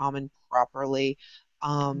groom Tommen properly.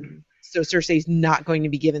 So Cersei's not going to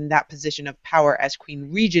be given that position of power as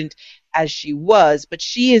Queen Regent as she was, but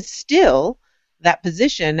she is still that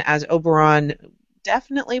position, as Oberyn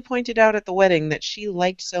definitely pointed out at the wedding, that she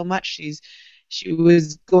liked so much. She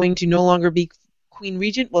was going to no longer be Queen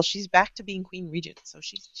Regent. Well, she's back to being Queen Regent, so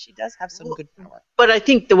she does have some good power. But I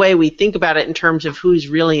think the way we think about it in terms of who's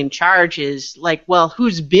really in charge is like, well,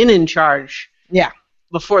 who's been in charge? Yeah.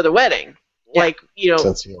 Before the wedding, Yeah.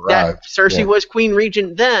 Since he arrived. that Cersei was Queen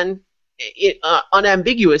Regent then,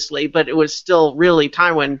 unambiguously, but it was still really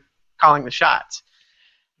Tywin calling the shots.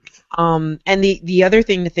 And the other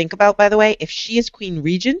thing to think about, by the way, if she is Queen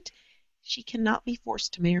Regent, she cannot be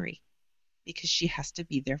forced to marry, because she has to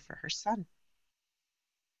be there for her son.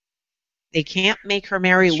 They can't make her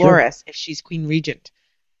marry That's true. Loras if she's Queen Regent.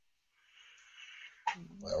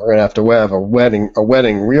 Well, we're gonna have to have a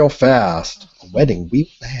wedding real fast. A wedding real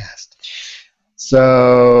fast.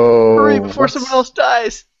 So hurry before someone else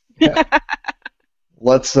dies. Yeah.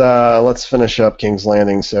 Let's finish up King's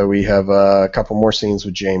Landing. So we have a couple more scenes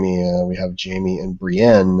with Jaime. We have Jaime and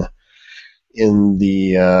Brienne in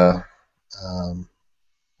the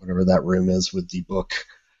whatever that room is with the book.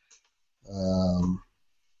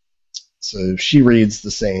 So she reads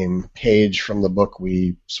the same page from the book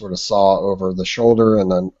we sort of saw over the shoulder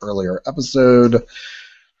in an earlier episode,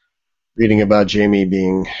 reading about Jaime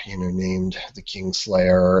being, named the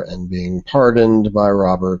Kingslayer and being pardoned by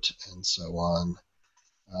Robert and so on.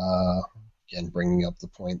 Again, bringing up the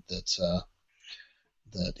point that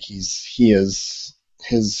his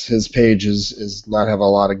page is not have a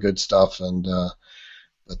lot of good stuff, and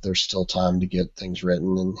but there's still time to get things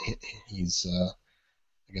written, and he's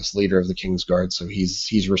I guess leader of the Kingsguard, so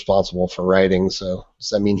he's responsible for writing. So does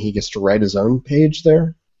that mean he gets to write his own page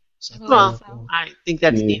there? Well, I think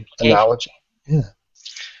that's the analogy. Yeah.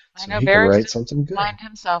 I So know he can Varys write something good. lined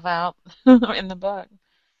himself out in the book.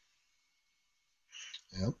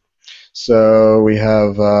 Yep. So we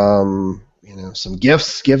have some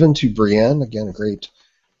gifts given to Brienne. Again, a great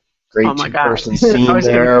Oh my God. two-person scene I was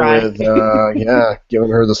gonna there cry. with giving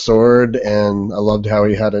her the sword, and I loved how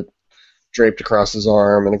he had it draped across his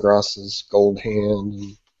arm and across his gold hand.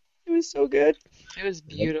 And It was so good. It was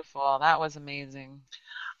beautiful. That was amazing.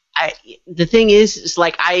 The thing is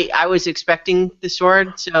like I was expecting the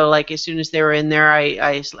sword, so like as soon as they were in there,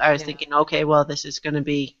 I was thinking, okay, well, this is going to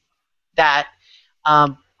be that.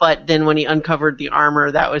 But then when he uncovered the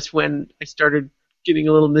armor, that was when I started getting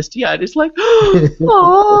a little misty-eyed. It's like,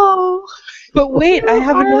 oh. But wait, I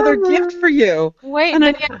have another gift for you. Wait, And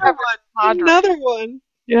then you another have Podrick. Another one.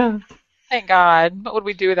 Yeah. Thank God. What would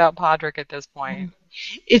we do without Podrick at this point?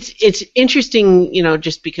 It's interesting,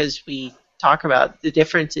 just because we talk about the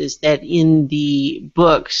differences that in the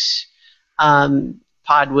books,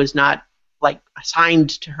 Pod was not like assigned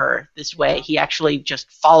to her this way. He actually just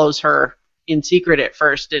follows her in secret at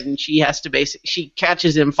first, and she has to she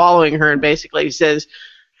catches him following her and basically says,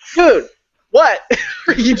 "Dude, what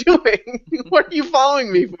are you doing? What are you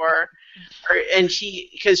following me for?" And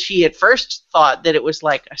because she at first thought that it was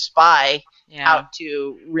like a spy out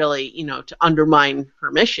to really, to undermine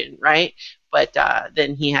her mission, right? But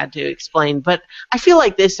then he had to explain. But I feel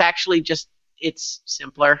like this actually it's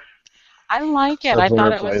simpler. I like it. I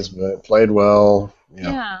thought it was played well.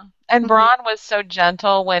 Yeah. And Bronn was so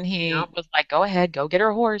gentle when he was like, "Go ahead, go get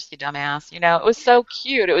her horse, you dumbass." It was so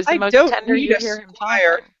cute. It was the most tender you hear him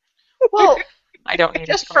talking. Well, I don't need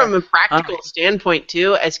just from a practical standpoint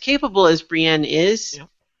too, as capable as Brienne is,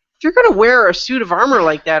 if you're going to wear a suit of armor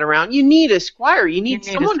like that around, you need a squire. You need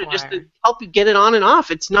someone to help you get it on and off.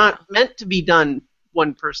 It's not meant to be done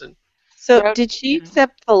one person. So did she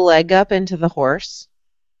accept the leg up into the horse?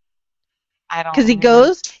 I don't. Because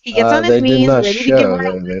he gets on his knees, ready to give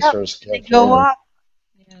her they go off.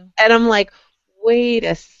 Yeah. And I'm like, wait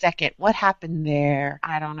a second, what happened there?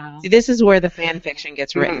 I don't know. See, this is where the fan fiction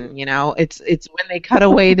gets written. It's when they cut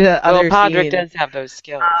away to other scenes. Podrick does have those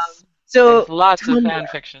skills. So there's lots of fan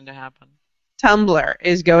fiction to happen. Tumblr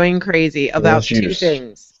is going crazy about two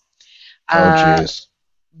things. Oh, jeez.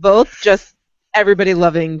 Both just everybody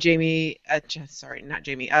loving Brienne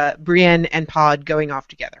and Pod going off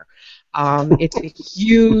together. It's a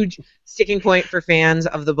huge sticking point for fans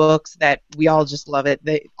of the books that we all just love it.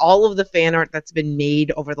 All of the fan art that's been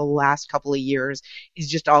made over the last couple of years is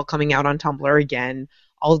just all coming out on Tumblr again.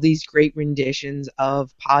 All of these great renditions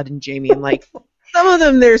of Pod and Jaime, and like some of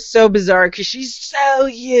them they're so bizarre because she's so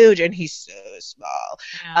huge and he's so small.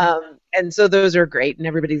 Yeah. And so those are great and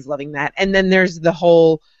everybody's loving that. And then there's the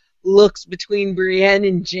whole looks between Brienne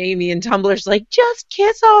and Jaime, and Tumblr's like, just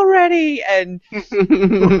kiss already. And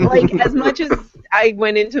like, as much as I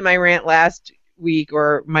went into my rant last week,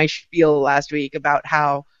 or my spiel last week, about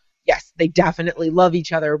how yes, they definitely love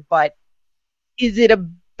each other, but is it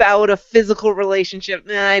about a physical relationship?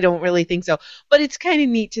 I don't really think so, but it's kind of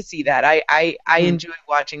neat to see that. I enjoy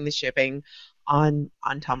watching the shipping on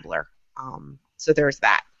Tumblr. So there's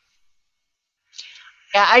that.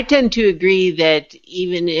 Yeah, I tend to agree that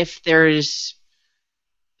even if there's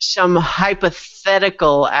some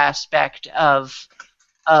hypothetical aspect of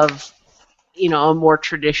a more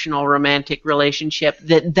traditional romantic relationship,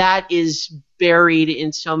 that is buried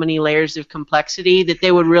in so many layers of complexity that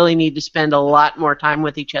they would really need to spend a lot more time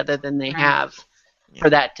with each other than they have for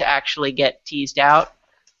that to actually get teased out.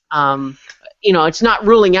 It's not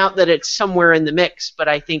ruling out that it's somewhere in the mix, but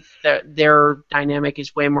I think that their dynamic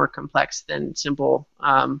is way more complex than simple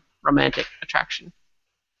romantic attraction.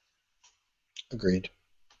 Agreed.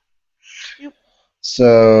 Yep.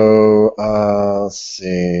 So, let's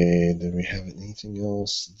see. Did we have anything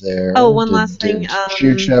else there? Oh, one last thing. Did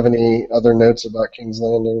Chooch have any other notes about King's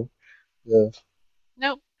Landing?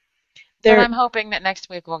 Nope. But I'm hoping that next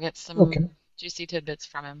week we'll get some juicy tidbits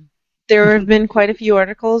from him. There have been quite a few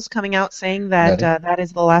articles coming out saying that that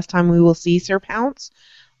is the last time we will see Sir Pounce,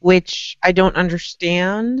 which I don't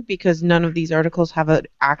understand because none of these articles have an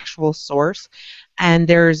actual source. And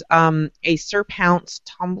there's a Sir Pounce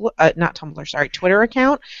Twitter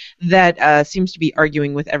account that seems to be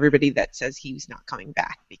arguing with everybody that says he's not coming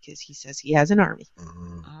back because he says he has an army.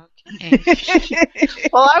 Okay.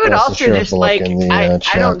 Well, I would also just like, I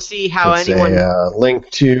don't see how anyone... link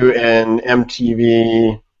to an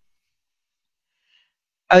MTV...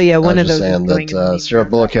 Oh, yeah, one of those. I was saying that Sarah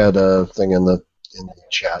Bullock had a thing in the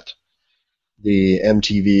chat. The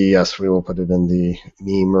MTV, yes, we will put it in the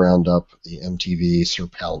meme roundup. The MTV Sir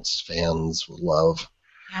Pounce fans will love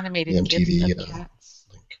animated the MTV cats.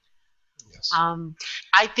 link. Yes.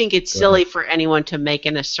 I think it's silly for anyone to make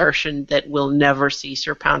an assertion that we'll never see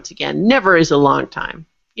Sir Pounce again. Never is a long time.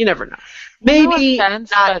 You never know. Maybe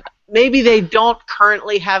maybe they don't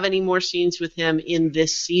currently have any more scenes with him in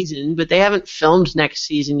this season, but they haven't filmed next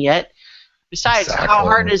season yet. Besides, how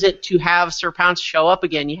hard is it to have Sir Pounce show up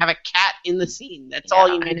again? You have a cat in the scene. That's all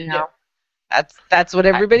you need to do. That's what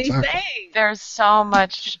everybody's saying. There's so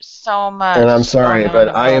much. And I'm sorry, but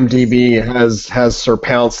IMDb has Sir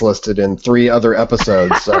Pounce listed in 3 other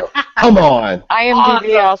episodes, so come on.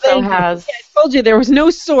 IMDb also has... I told you there was no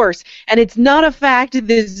source, and it's not a fact.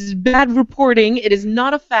 This is bad reporting. It is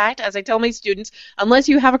not a fact, as I tell my students, unless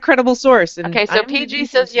you have a credible source. And okay, so PG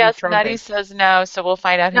says yes, Nutty says no, so we'll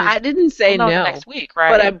find out. No, I didn't say no. Next week,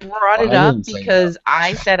 right? But I brought it up because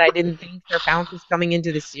I said I didn't think Sir Pounce was coming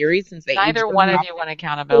into the series since they neither one of you want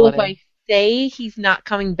accountability. So if I say he's not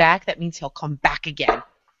coming back, that means he'll come back again.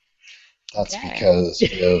 That's because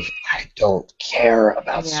of I don't care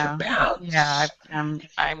about Sir Pounce. Yeah, I'm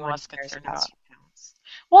less concerned about Sir Pounce.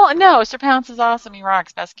 Well, no, Sir Pounce is awesome. He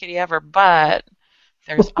rocks, best kitty ever. But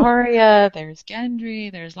there's Arya, there's Gendry,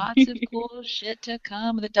 there's lots of cool shit to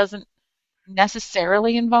come that doesn't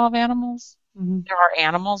necessarily involve animals. Mm-hmm. There are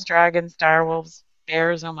animals, dragons, direwolves,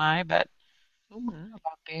 bears. Oh my! But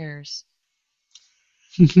about bears.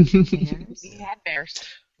 We had bears.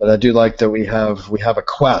 But I do like that we have a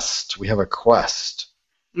quest. We have a quest.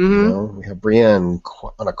 Mm-hmm. You know, we have Brienne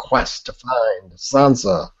on a quest to find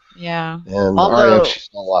Sansa. Yeah. And Arya, she's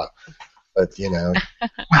a lot. But,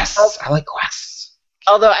 quests. I like quests.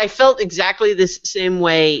 Although I felt exactly the same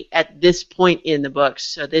way at this point in the books.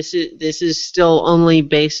 So this is still only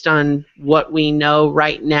based on what we know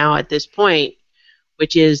right now at this point,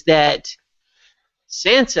 which is that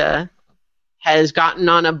Sansa has gotten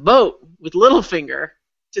on a boat with Littlefinger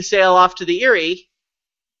to sail off to the Eyrie,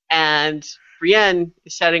 and Brienne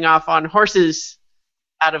is setting off on horses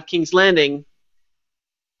out of King's Landing.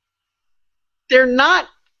 They're not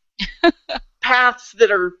paths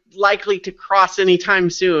that are likely to cross anytime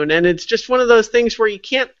soon, and it's just one of those things where you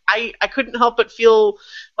can't... I couldn't help but feel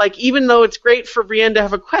like, even though it's great for Brienne to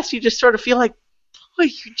have a quest, you just sort of feel like, boy,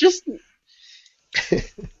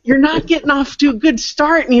 you're not getting off to a good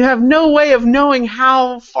start, and you have no way of knowing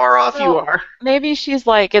how far off you are. Maybe she's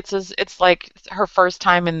like, it's like her first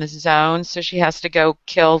time in this zone, so she has to go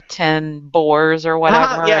kill 10 boars or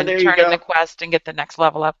whatever, and turn in the quest and get the next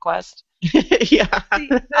level up quest. Yeah.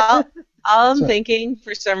 All I'm thinking,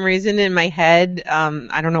 for some reason in my head,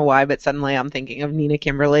 I don't know why, but suddenly I'm thinking of Nina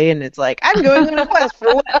Kimberly, and it's like, I'm going on a quest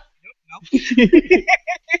for what?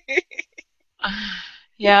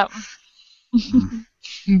 Yeah.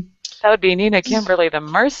 That would be Nina Kimberly the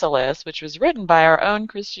Merciless, which was written by our own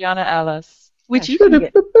Christiana Ellis. Which you can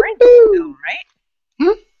get in print still,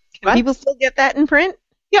 right? Can people still get that in print?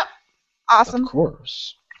 Yeah. Awesome. Of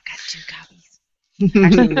course. I've got 2 copies.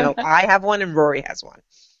 Actually, no. I have one and Rory has one.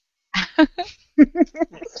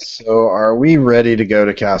 So, are we ready to go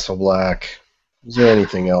to Castle Black? Is there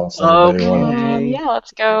anything else? Yeah,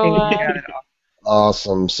 let's go.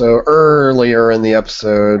 Awesome. So earlier in the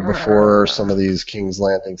episode, before some of these King's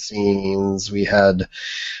Landing scenes, we had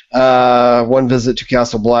one visit to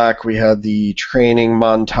Castle Black. We had the training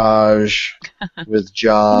montage with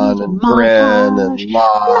Jon and Bran and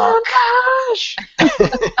Locke.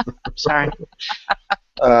 Sorry.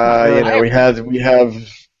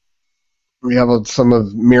 We have some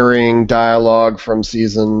of mirroring dialogue from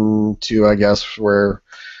season 2, I guess, where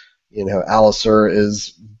Alliser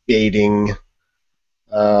is baiting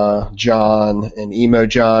Jon, and Emo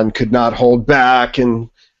Jon could not hold back and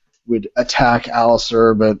would attack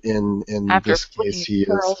Alliser, but in this case he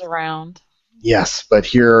is around. Yes, but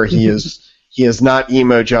here he is he is not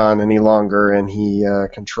emo John any longer, and he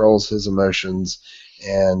controls his emotions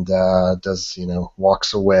and does,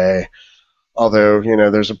 walks away. Although,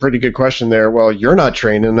 there's a pretty good question there. Well, you're not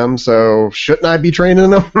training them, so shouldn't I be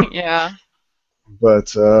training them? Yeah.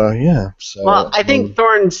 But, yeah. So, well, I think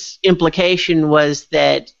Thorne's implication was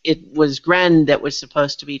that it was Gren that was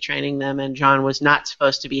supposed to be training them, and John was not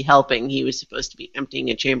supposed to be helping. He was supposed to be emptying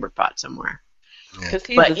a chamber pot somewhere.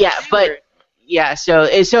 So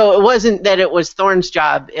it wasn't that it was Thorne's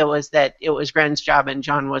job. It was that it was Gren's job, and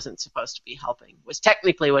John wasn't supposed to be helping. Was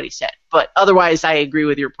technically what he said. But otherwise, I agree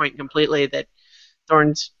with your point completely that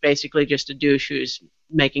Thorne's basically just a douche who's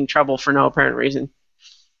making trouble for no apparent reason.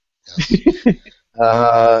 Yes.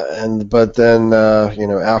 But then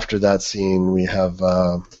after that scene, we have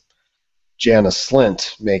Janice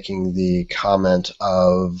Slint making the comment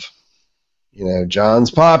of,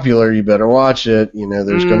 John's popular, you better watch it.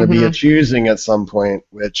 There's going to be a choosing at some point,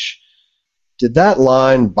 which, did that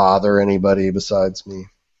line bother anybody besides me?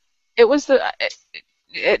 It was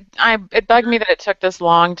it bugged me that it took this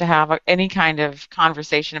long to have any kind of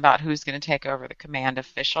conversation about who's going to take over the command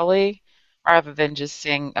officially, rather than just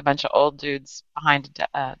seeing a bunch of old dudes behind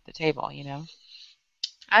the table,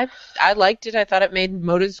 I liked it. I thought it made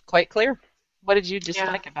motives quite clear. What did you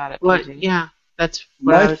dislike about it? Yeah, that's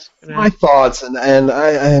what I was gonna... My thoughts, and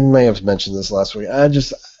I may have mentioned this last week.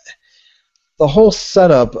 The whole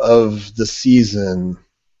setup of the season,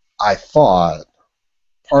 I thought,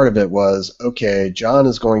 part of it was, okay, John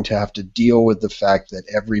is going to have to deal with the fact that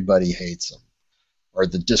everybody hates him, or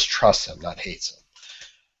that distrusts him, not hates him.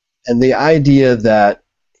 And the idea that,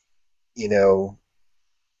 a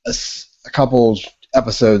couple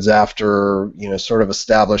episodes after, sort of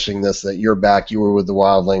establishing this, that you're back, you were with the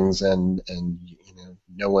Wildlings, and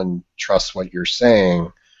no one trusts what you're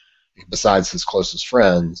saying besides his closest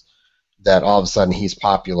friends, that all of a sudden he's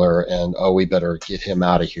popular and, we better get him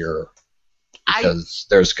out of here because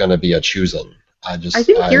there's going to be a choosing. I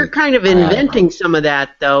think you're kind of inventing some of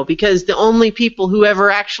that, though, because the only people who ever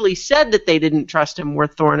actually said that they didn't trust him were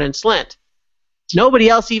Thorne and Slint. Nobody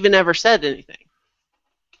else even ever said anything.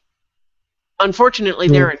 Unfortunately,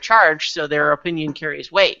 they're in charge, so their opinion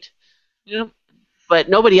carries weight. But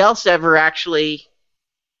nobody else ever actually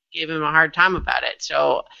gave him a hard time about it.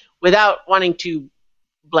 So, without wanting to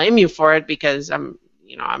blame you for it, because I'm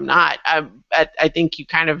not. I think you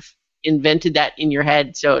kind of invented that in your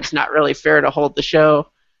head, so it's not really fair to hold the show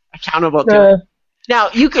accountable to it. Now,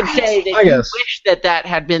 you could say that you wish that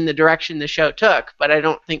had been the direction the show took, but I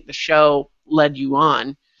don't think the show led you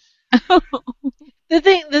on.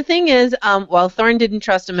 The thing is, while Thorne didn't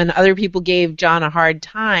trust him and other people gave John a hard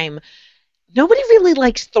time, nobody really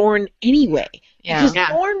likes Thorne anyway. Yeah.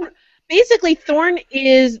 Because Thorne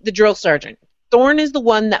is the drill sergeant. Thorne is the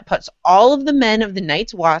one that puts all of the men of the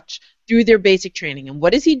Night's Watch through their basic training. And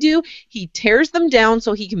what does he do? He tears them down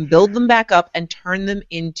so he can build them back up and turn them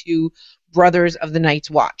into brothers of the Night's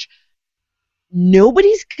Watch.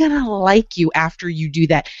 Nobody's going to like you after you do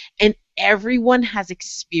that. And everyone has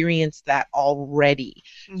experienced that already.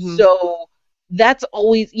 Mm-hmm. So that's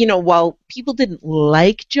always, while people didn't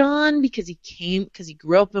like John because he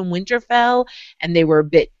grew up in Winterfell and they were a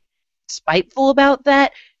bit spiteful about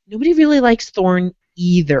that, nobody really likes Thorne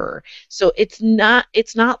either. So it's not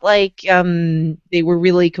like they were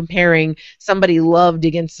really comparing somebody loved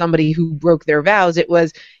against somebody who broke their vows. It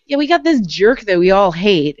was, we got this jerk that we all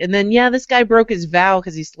hate, and then this guy broke his vow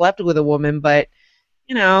because he slept with a woman, but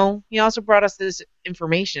he also brought us this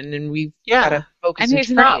information, and we've got to focus. And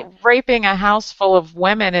he's not raping a house full of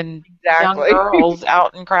women and young girls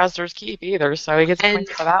out in Craster's Keep either, so he gets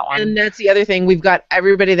points for that one. And that's the other thing. We've got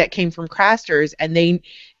everybody that came from Craster's, and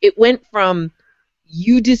it went from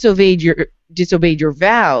you disobeyed your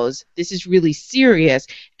vows, this is really serious,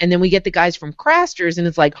 and then we get the guys from Craster's, and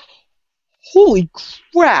it's like, holy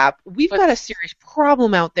crap, we've got a serious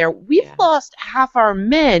problem out there. We've lost half our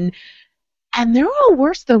men, and they're all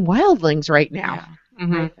worse than wildlings right now. Yeah.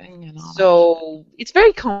 Mm-hmm. So it's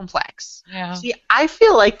very complex. Yeah. See, I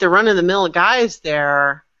feel like the run-of-the-mill guys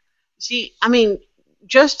there. See,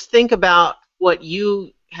 just think about what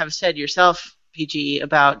you have said yourself, PG,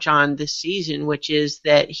 about John this season, which is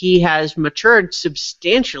that he has matured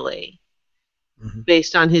substantially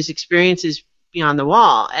based on his experiences beyond the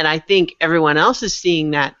wall. And I think everyone else is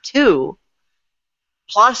seeing that too.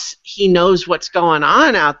 Plus, he knows what's going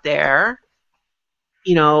on out there.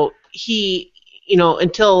 Until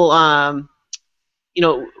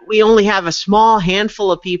we only have a small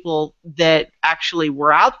handful of people that actually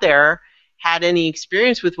were out there, had any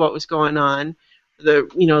experience with what was going on.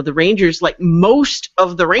 The Rangers, like most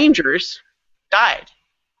of the Rangers, died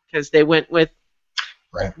because they went with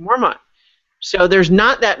Mormont. So there's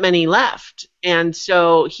not that many left. And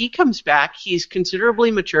so he comes back. He's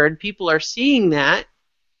considerably matured. People are seeing that.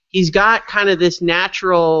 He's got kind of this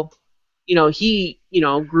natural, he,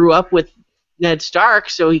 grew up with Ned Stark,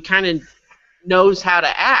 so he kind of knows how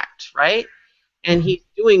to act, right? And he's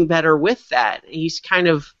doing better with that. He's kind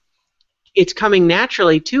of, it's coming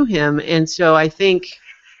naturally to him. And so I think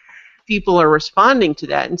people are responding to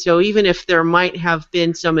that. And so even if there might have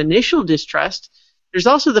been some initial distrust, there's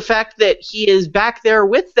also the fact that he is back there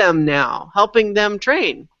with them now, helping them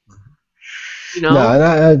train. No,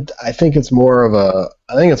 and I think it's more of a,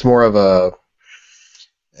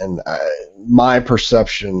 my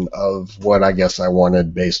perception of what I guess I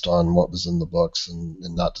wanted based on what was in the books, and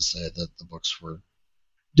not to say that the books were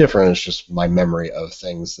different. It's just my memory of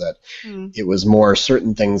things that it was more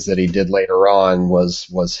certain things that he did later on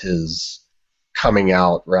was his coming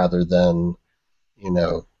out rather than,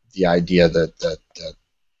 the idea that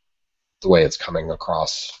the way it's coming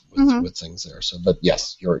across with things there. So, but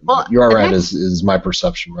yes, you are right. Is my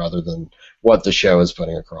perception rather than what the show is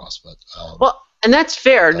putting across. But and that's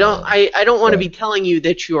fair. I don't want to be telling you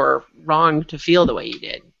that you're wrong to feel the way you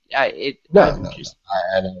did. No.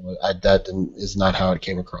 That is not how it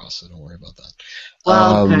came across. So don't worry about that.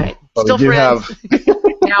 Well, okay. But Still we do friends. have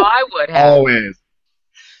Now I would have. always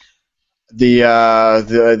the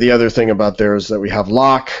other thing about there is that we have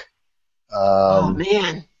Locke. Oh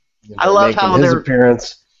man, I love how his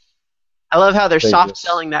appearance. I love how they're They soft just-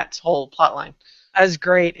 selling that whole plot line. That's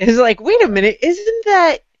great. It's like, wait a minute, isn't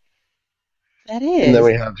that is? And then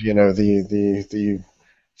we have the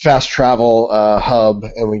fast travel hub,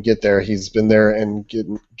 and we get there. He's been there and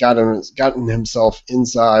gotten himself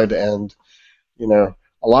inside, and a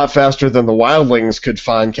lot faster than the wildlings could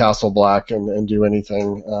find Castle Black and do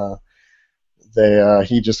anything.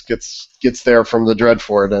 He just gets there from the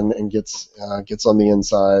Dreadfort and gets on the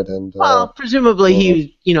inside, and Presumably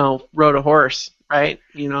he rode a horse, right?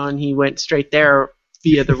 And he went straight there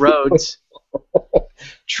via the roads.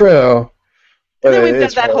 True. And then we've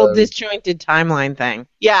got that whole disjointed timeline thing.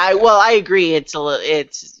 Yeah, I agree. It's a little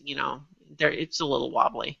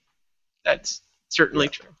wobbly. That's certainly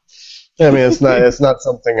true. I mean, it's not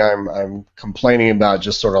something I'm complaining about.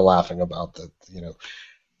 Just sort of laughing about that.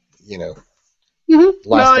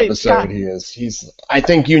 Last episode, he's. I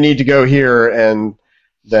think you need to go here, and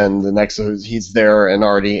then the next he's there and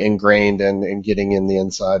already ingrained and getting in the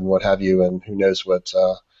inside and what have you, and who knows what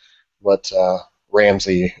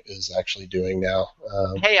Ramsay is actually doing now.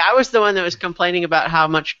 Hey, I was the one that was complaining about how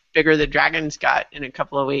much bigger the dragons got in a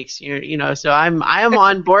couple of weeks. So I am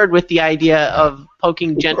on board with the idea of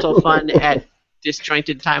poking gentle fun at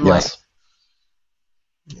disjointed timelines.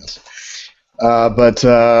 Yes. But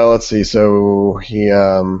let's see. So he,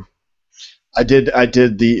 I did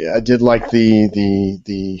like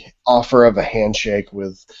the offer of a handshake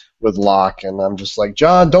with Locke, and I'm just like,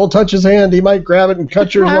 John, don't touch his hand. He might grab it and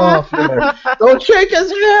cut yours off. Don't shake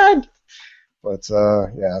his hand. But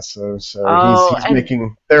yeah, so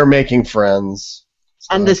they're making friends.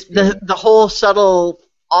 So And the whole subtle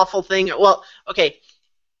awful thing. Well, okay.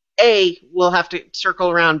 We'll have to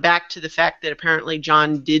circle around back to the fact that apparently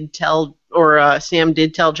John did tell, or Sam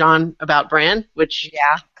did tell John about Bran, which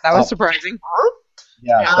That was surprising.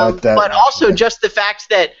 Yeah, but also just the fact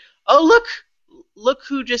that look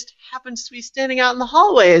who just happens to be standing out in the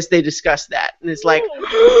hallway as they discuss that, and it's like,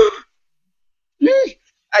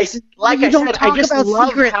 I just love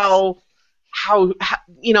secrets. how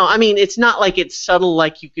I mean, it's not like it's subtle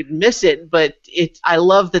like you could miss it, but I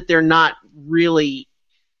love that they're not really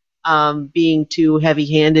being too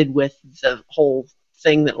heavy-handed with the whole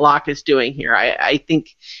thing that Locke is doing here. I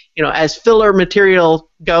think, as filler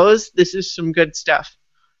material goes, this is some good stuff.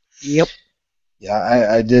 Yep. Yeah,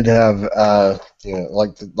 I did have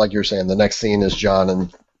like you're saying, the next scene is John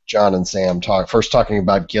and Sam talking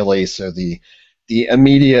about Gilly. So the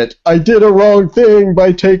immediate, I did a wrong thing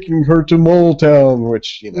by taking her to Mole Town,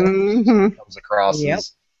 which comes across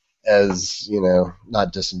as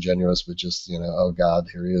not disingenuous, but just oh God,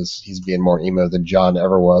 here he is. He's being more emo than John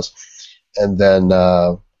ever was. And then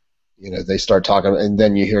they start talking, and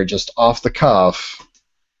then you hear just off the cuff,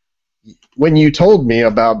 when you told me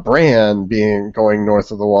about Bran going north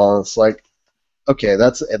of the wall, it's like, okay,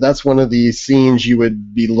 that's one of the scenes you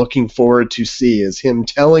would be looking forward to see, is him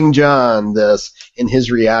telling John this and his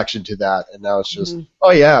reaction to that. And now it's just,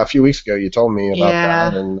 oh yeah, a few weeks ago you told me about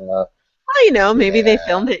that, and well, maybe they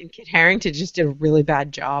filmed it and Kit Harington just did a really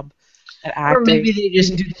bad job at acting. Or maybe they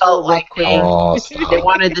just felt like they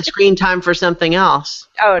wanted the screen time for something else.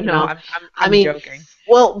 Oh no, I'm joking.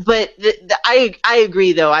 Well, but I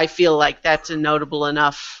agree though. I feel like that's a notable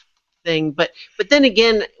enough thing. But then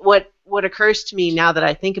again, what what occurs to me now that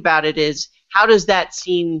I think about it is, how does that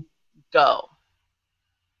scene go?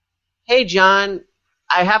 Hey, John,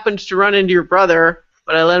 I happened to run into your brother,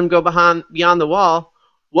 but I let him go beyond the wall.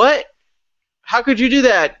 What? How could you do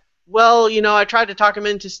that? Well, I tried to talk him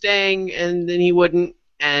into staying, and then he wouldn't.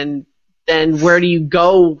 And then where do you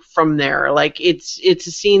go from there? Like, it's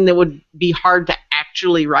a scene that would be hard to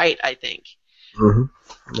actually write, I think. Mm-hmm.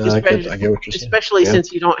 No, I get what you're saying. Especially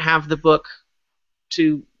since you don't have the book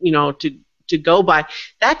to go by.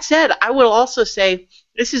 That said, I will also say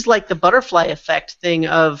this is like the butterfly effect thing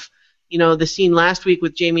of, the scene last week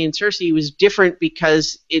with Jaime and Cersei was different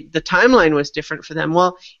because the timeline was different for them.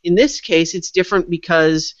 Well, in this case, it's different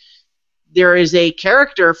because there is a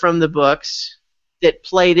character from the books that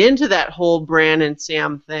played into that whole Bran and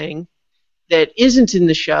Sam thing that isn't in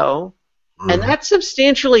the show, and that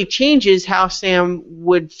substantially changes how Sam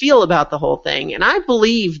would feel about the whole thing. And I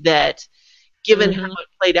believe that, given how it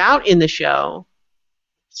played out in the show,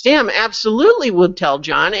 Sam absolutely would tell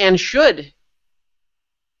Jon, and should.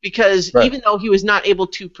 Because even though he was not able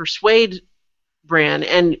to persuade Bran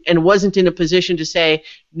and wasn't in a position to say,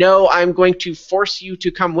 no, I'm going to force you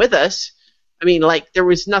to come with us, I mean, like, there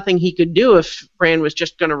was nothing he could do if Bran was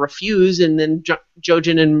just going to refuse, and then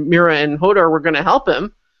Jojen and Mira and Hodor were going to help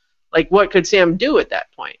him. Like, what could Sam do at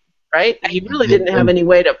that point, right? He really didn't have any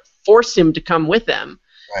way to force him to come with them.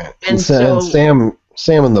 Right. And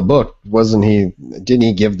Sam in the book, didn't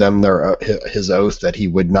he give them his oath that he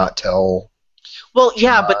would not tell? Well,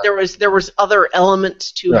 yeah, but there was other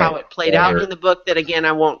elements to how it played out in the book that, again,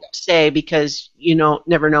 I won't say because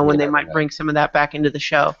never know when they might bring some of that back into the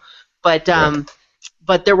show. But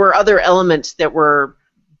but there were other elements that were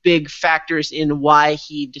big factors in why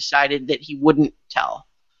he decided that he wouldn't tell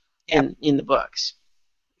in the books.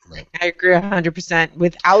 Right. I agree 100%.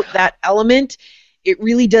 Without that element, it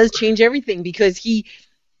really does change everything, because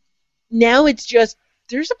now it's just,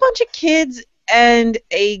 there's a bunch of kids and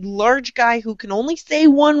a large guy who can only say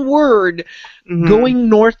one word going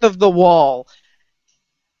north of the wall.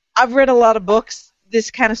 I've read a lot of books. This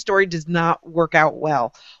kind of story does not work out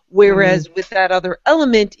well. Whereas with that other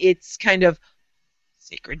element, it's kind of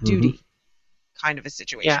sacred duty kind of a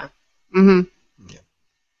situation. Yeah. Mm-hmm.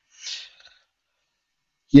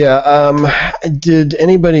 Yeah. Did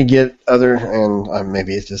anybody get and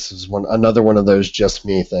maybe this is another one of those just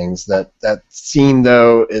me things, that scene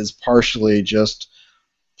though is partially just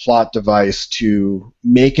plot device to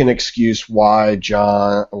make an excuse why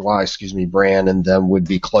Bran and them would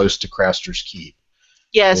be close to Craster's Keep.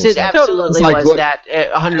 Yes, it absolutely was that.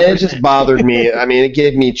 100%. It just bothered me. I mean, it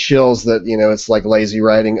gave me chills that, it's like lazy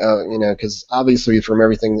writing, because obviously from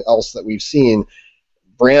everything else that we've seen,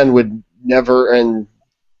 Bran would never, and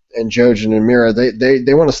Jojen and Mira,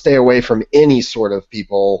 they want to stay away from any sort of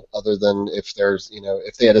people other than if there's,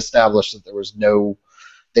 if they had established that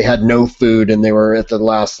they had no food and they were at the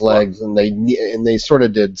last legs, and they sort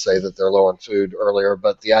of did say that they're low on food earlier,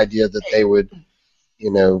 but the idea that they would,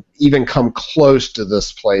 even come close to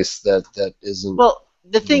this place that isn't. Well,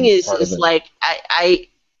 the thing is like, I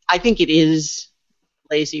think it is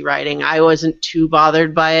lazy writing. I wasn't too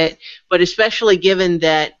bothered by it, but especially given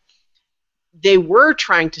that they were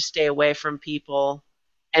trying to stay away from people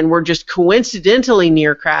and were just coincidentally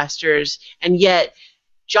near Craster's, and yet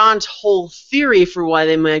Jon's whole theory for why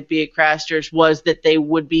they might be at Craster's was that they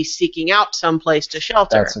would be seeking out some place to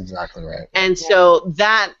shelter. That's exactly right. And so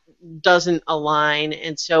that doesn't align,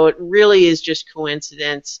 and so it really is just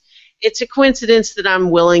coincidence. It's a coincidence that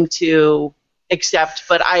I'm willing to accept,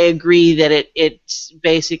 but I agree that it's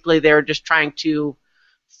basically they're just trying to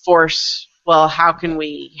force, well, how can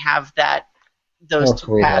we have those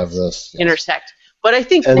two paths intersect? But I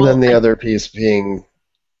think, and then the other piece being,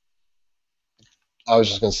 I was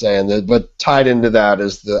just going to say, but tied into that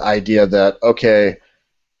is the idea that, okay,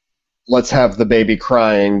 let's have the baby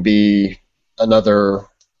crying be another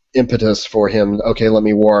impetus for him. Okay, let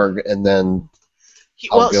me warg, and then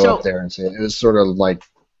I'll go up there and see it. It was sort of like,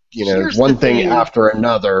 one thing after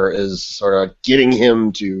another is sort of getting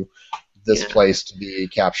him to this place to be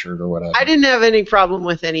captured or whatever. I didn't have any problem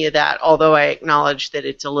with any of that, although I acknowledge that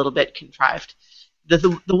it's a little bit contrived.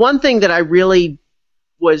 The one thing that I really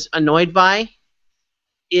was annoyed by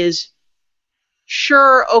is,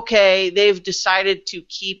 sure, okay, they've decided to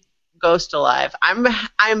keep Ghost alive.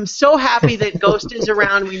 I'm so happy that Ghost is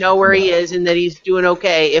around. We know where he is and that he's doing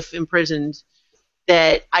okay if imprisoned,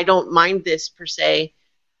 that I don't mind this per se.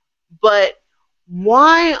 But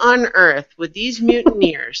why on earth would these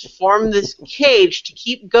mutineers form this cage to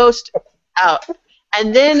keep Ghost out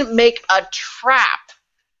and then make a trap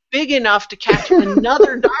big enough to catch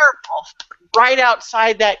another direwolf right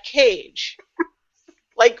outside that cage?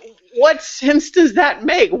 Like, what sense does that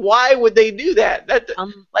make? Why would they do that?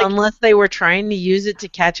 Unless they were trying to use it to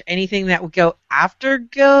catch anything that would go after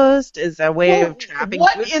Ghost as a way of trapping.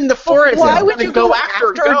 What in the forest? Why would you go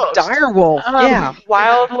after Ghost? a direwolf? Yeah,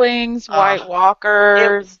 wildlings, White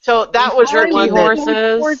Walkers. So that was your one.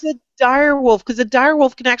 Horses. Or the direwolf, because a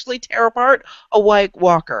direwolf can actually tear apart a White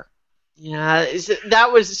Walker. Yeah,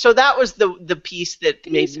 that was the piece that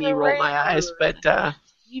made me roll my eyes, but.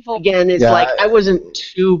 Evil. Again, it's like I wasn't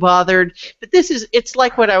too bothered, but it's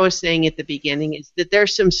like what I was saying at the beginning, is that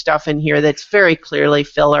there's some stuff in here that's very clearly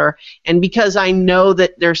filler, and because I know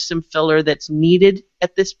that there's some filler that's needed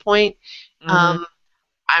at this point, I'm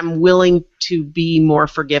willing to be more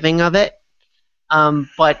forgiving of it.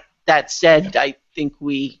 But that said, I think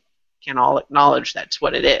we can all acknowledge that's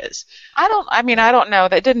what it is. I don't know.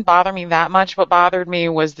 That didn't bother me that much. What bothered me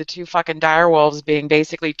was the two fucking direwolves being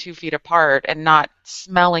basically 2 feet apart and not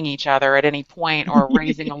smelling each other at any point or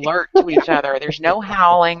raising alert to each other. There's no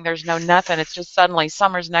howling. There's no nothing. It's just suddenly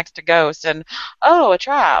Summer's next to Ghost and, oh, a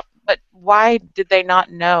trap. But why did they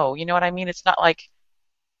not know? You know what I mean? It's not like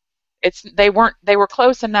they were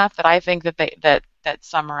close enough that I think that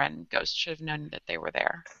Summer and Ghost should have known that they were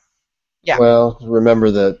there. Yeah. Well, remember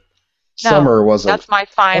that Summer wasn't. That's my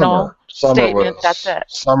final statement. Was, that's it.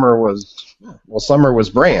 Summer was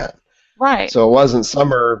Bran. Right. So it wasn't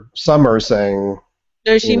Summer saying.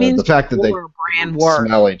 No, she means the fact that they Bran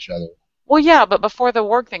smell each other. Well, yeah, but before the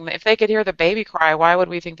warg thing, if they could hear the baby cry, why would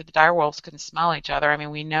we think that the direwolves couldn't smell each other? I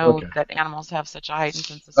mean, we know that animals have such a heightened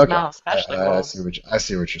sense of smell, especially wolves. I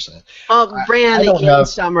see what you're saying. Well, Bran and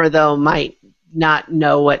Summer, though, might not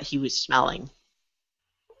know what he was smelling.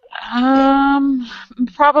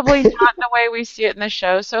 Probably not the way we see it in the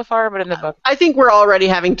show so far, but in the book. I think we're already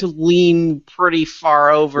having to lean pretty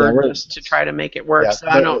far over just to try to make it work. So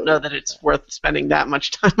I don't know that it's worth spending that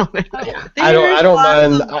much time on it. Yeah. I don't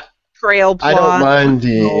mind. Trail plot. I don't mind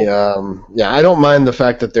I don't mind the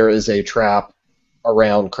fact that there is a trap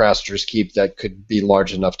around Craster's Keep that could be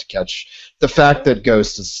large enough to catch. The fact that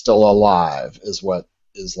Ghost is still alive is what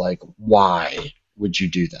is like. Why would you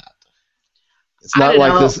do that? It's not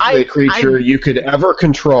like this is a creature you could ever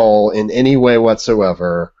control in any way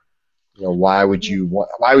whatsoever. You know, why would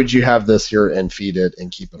you have this here and feed it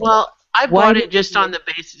and keep it alive? Well, I bought it just on the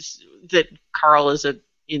basis that Carl is an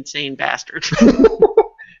insane bastard.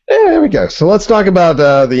 There we go. So let's talk about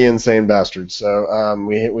the insane bastard. So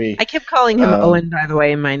I kept calling him Owen, by the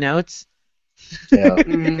way, in my notes. Yeah.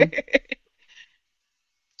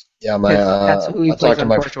 Yeah, that's who he plays on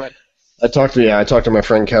Torchwood. I talked to my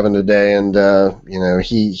friend Kevin today, and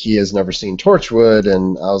he has never seen Torchwood,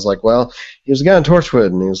 and I was like, well, he was a guy in Torchwood,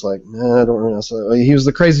 and he was like, no, I don't remember. So he was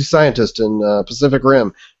the crazy scientist in Pacific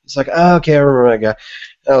Rim. He's like, oh, okay, I remember that guy.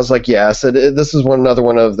 And I was like, yeah. I said this is another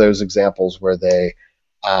one of those examples where they,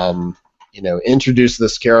 introduce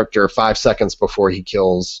this character 5 seconds before he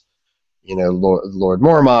kills, Lord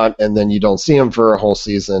Mormont, and then you don't see him for a whole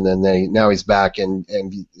season, and now he's back, and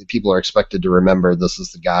people are expected to remember this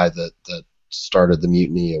is the guy that started the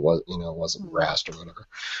mutiny. It wasn't Rast or whatever.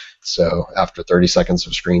 So after 30 seconds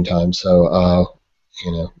of screen time, so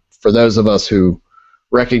for those of us who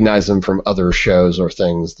recognize him from other shows or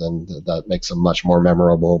things, then that makes him much more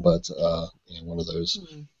memorable. But one of those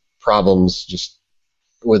problems just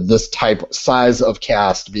with this size of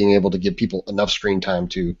cast, being able to give people enough screen time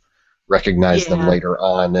to recognize them later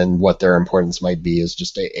on and what their importance might be is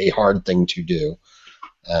just a hard thing to do.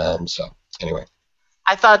 So anyway,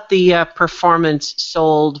 I thought the performance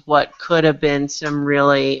sold what could have been some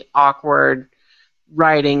really awkward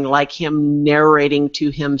writing, like him narrating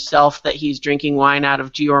to himself that he's drinking wine out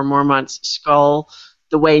of Jeor Mormont's skull,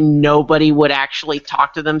 the way nobody would actually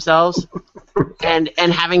talk to themselves, and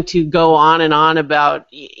having to go on and on about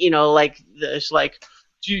like this, like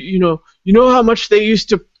you know how much they used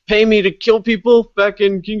to pay me to kill people back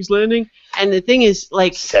in King's Landing, and the thing is,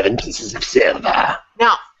 like 7 pieces of silver.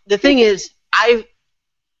 Now the thing is,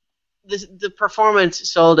 the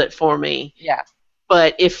performance sold it for me. Yeah.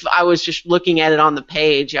 But if I was just looking at it on the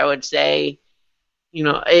page, I would say,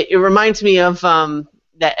 it reminds me of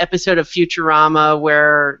that episode of Futurama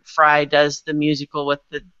where Fry does the musical with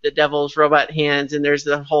the devil's robot hands, and there's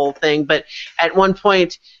the whole thing. But at one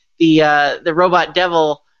point, the robot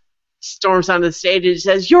devil storms onto the stage and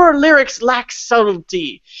says, "Your lyrics lack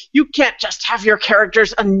subtlety. You can't just have your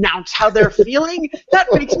characters announce how they're feeling. That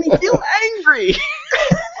makes me feel angry."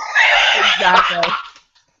 Exactly.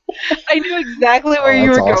 I knew exactly where you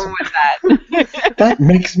were going with that. That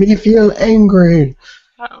makes me feel angry.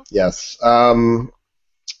 Uh-oh. Yes.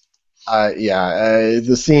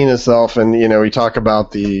 The scene itself, and we talk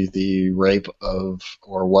about the rape of,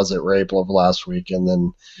 or was it rape of last week, and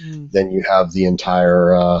then you have the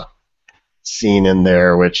entire scene in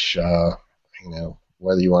there, which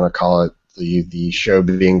whether you want to call it the show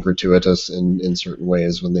being gratuitous in certain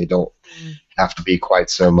ways when they don't have to be quite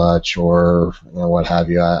so much, or what have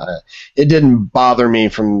you. It didn't bother me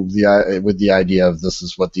with the idea of this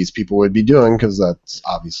is what these people would be doing, because that's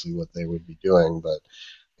obviously what they would be doing, but.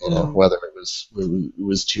 Whether it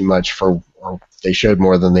was too much or they showed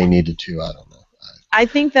more than they needed to, I don't know. I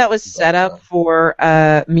think that was set up for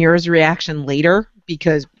Mira's reaction later,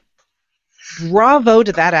 because bravo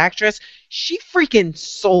to that actress. She freaking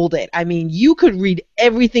sold it. I mean, you could read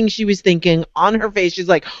everything she was thinking on her face. She's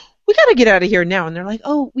like, we got to get out of here now. And they're like,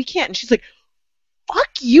 oh, we can't. And she's like, fuck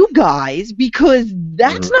you guys, because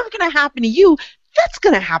that's not going to happen to you. That's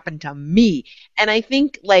going to happen to me. And I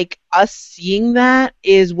think, us seeing that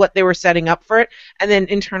is what they were setting up for it. And then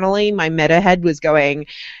internally, my meta head was going,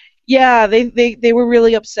 yeah, they were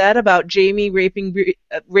really upset about Jamie raping,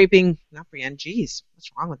 not Brienne, jeez,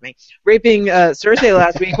 what's wrong with me? Raping Cersei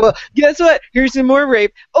last week. Well, guess what? Here's some more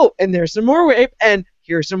rape. Oh, and there's some more rape, and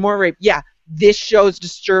here's some more rape. Yeah, this show's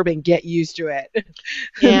disturbing. Get used to it.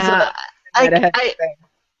 Yeah,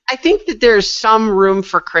 I think that there's some room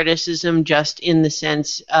for criticism, just in the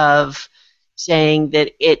sense of saying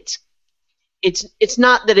that it's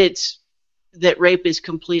not that rape is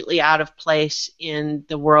completely out of place in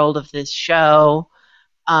the world of this show,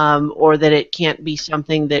 or that it can't be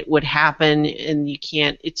something that would happen and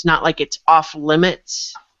it's not like it's off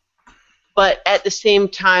limits. But at the same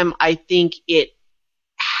time, I think it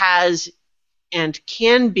has and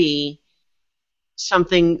can be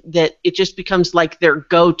something that it just becomes like their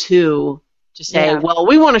go-to to say, well,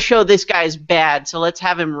 we want to show this guy's bad, so let's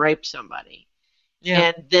have him rape somebody. Yeah.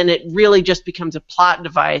 And then it really just becomes a plot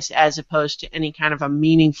device as opposed to any kind of a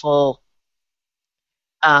meaningful,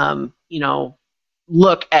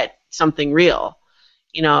 look at something real.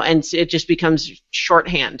 And it just becomes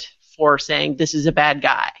shorthand for saying this is a bad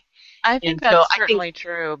guy. I think that's certainly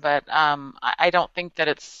true, but I don't think that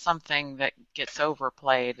it's something that gets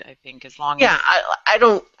overplayed. I think as long as... I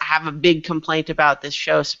don't have a big complaint about this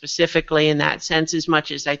show specifically in that sense, as much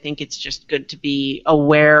as I think it's just good to be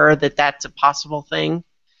aware that that's a possible thing,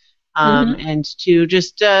 and to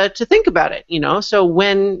just to think about it. So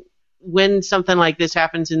when something like this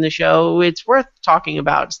happens in the show, it's worth talking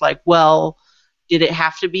about. It's like, well, did it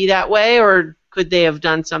have to be that way, or could they have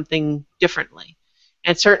done something differently?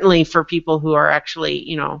 And certainly for people who are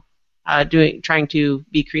actually, trying to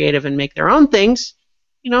be creative and make their own things,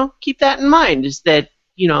 keep that in mind. Is that,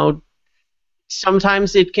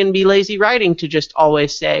 sometimes it can be lazy writing to just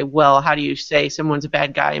always say, well, how do you say someone's a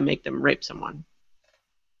bad guy and make them rape someone?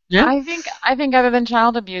 Yeah. I think other than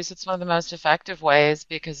child abuse, it's one of the most effective ways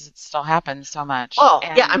because it still happens so much. Well,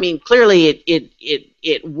 I mean, clearly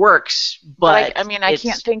it works, but I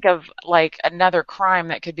can't think of another crime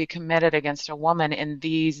that could be committed against a woman in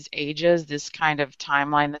these ages, this kind of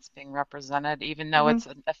timeline that's being represented, even though it's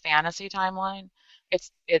a fantasy timeline.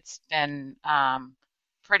 It's been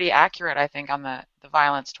pretty accurate, I think, on the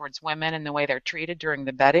violence towards women and the way they're treated during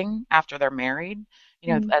the bedding after they're married.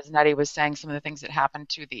 As Nettie was saying, some of the things that happened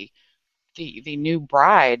to the new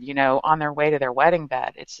bride, on their way to their wedding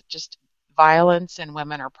bed. It's just violence, and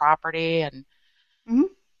women are property, and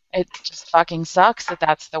it just fucking sucks that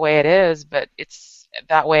that's the way it is, but it's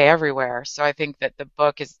that way everywhere. So I think that the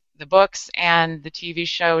books and the TV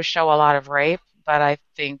show a lot of rape, but I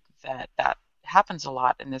think that happens a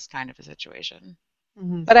lot in this kind of a situation.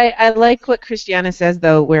 But I like what Christiana says,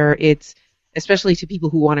 though, where it's, especially to people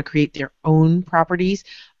who want to create their own properties,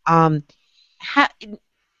 don't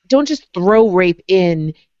just throw rape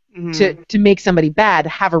in to make somebody bad.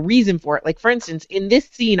 Have a reason for it. Like, for instance, in this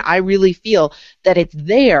scene, I really feel that it's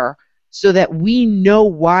there so that we know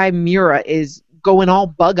why Mira is going all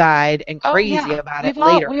bug-eyed and crazy about it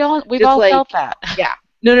later. We've all felt that. Yeah.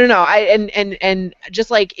 No. And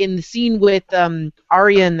just like in the scene with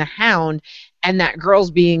Arya and the Hound, and that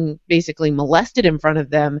girl's being basically molested in front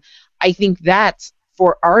of them, I think that's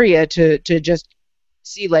for Arya to just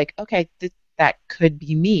see, like, okay, that could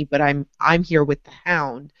be me, but I'm here with the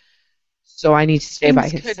Hound, so I need to stay by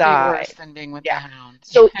his side. Be worse than being with the Hound.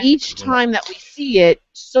 So each time that we see it,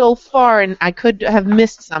 so far, and I could have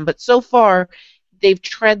missed some, but so far they've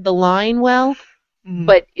tread the line well.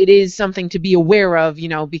 But it is something to be aware of,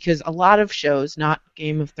 because a lot of shows, not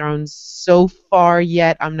Game of Thrones so far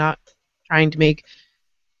yet, I'm not trying to make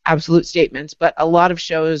absolute statements, but a lot of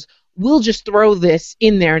shows will just throw this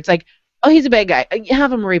in there. It's like, oh, he's a bad guy.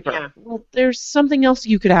 Have him rape her. Yeah. Well, there's something else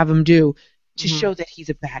you could have him do to show that he's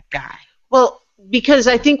a bad guy. Well, because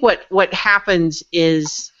I think what happens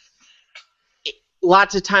is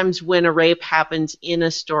lots of times when a rape happens in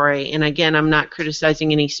a story, and again, I'm not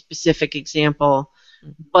criticizing any specific example,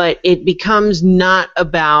 but it becomes not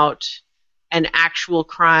about an actual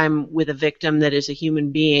crime with a victim that is a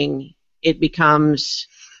human being. It becomes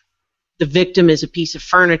the victim is a piece of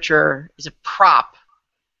furniture, is a prop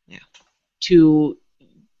to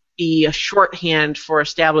be a shorthand for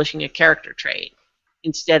establishing a character trait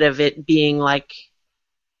instead of it being like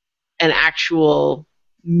an actual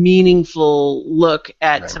meaningful look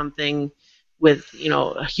at something with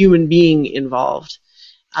a human being involved.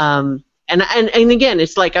 And again,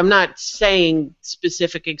 it's like I'm not saying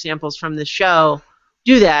specific examples from the show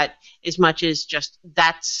do that as much as just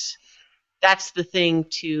that's the thing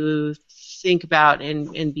to think about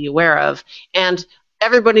and be aware of. And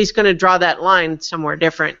everybody's going to draw that line somewhere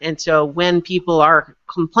different. And so when people are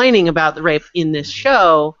complaining about the rape in this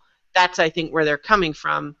show, that's, I think, where they're coming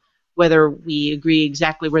from. Whether we agree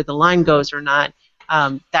exactly where the line goes or not,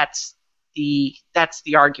 that's the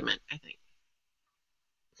argument, I think.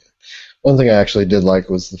 One thing I actually did like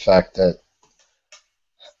was the fact that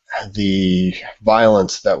the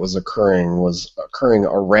violence that was occurring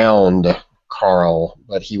around Carl,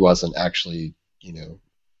 but he wasn't actually,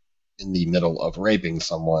 in the middle of raping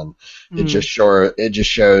someone. It just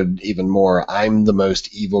showed even more, I'm the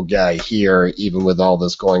most evil guy here, even with all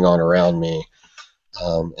this going on around me.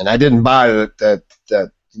 And I didn't buy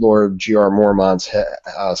that Lord G.R. Mormont's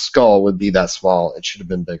skull would be that small. It should have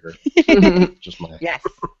been bigger. Just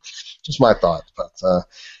my thought. But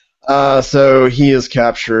so he is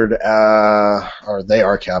captured, or they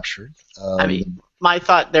are captured. My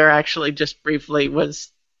thought there actually just briefly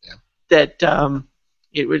was that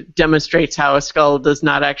it demonstrates how a skull does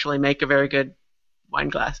not actually make a very good wine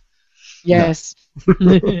glass. Yes.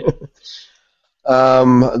 The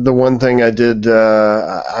one thing I did,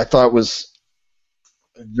 I thought was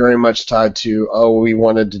very much tied to, we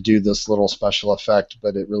wanted to do this little special effect,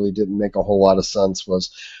 but it really didn't make a whole lot of sense,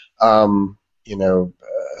 was,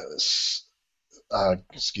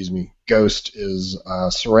 Ghost is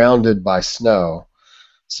surrounded by snow,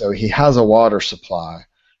 so he has a water supply,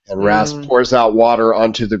 and Rasp pours out water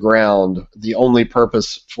onto the ground, the only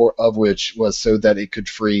purpose of which was so that it could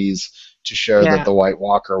freeze to show that the White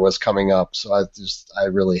Walker was coming up. So I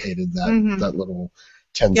really hated that little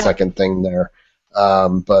 10-second thing there.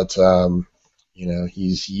 You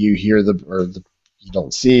hear you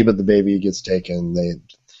don't see, but the baby gets taken.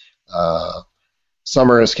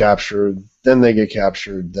 Summer is captured, then they get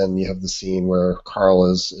captured, then you have the scene where Carl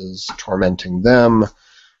is tormenting them,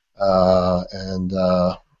 and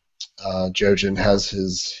Jojen has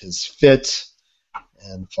his fit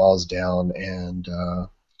and falls down, and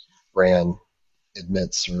Bran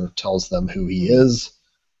admits or tells them who he is.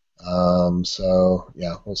 We'll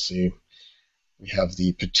see. We have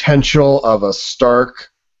the potential of a Stark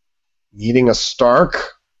meeting a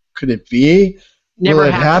Stark. Could it be? Never Will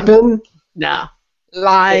it happen? No.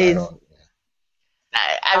 Lies.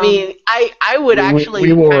 I would actually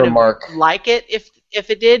kind of like it if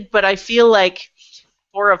it did, but I feel like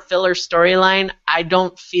for a filler storyline, I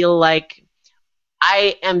don't feel like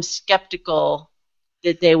I am skeptical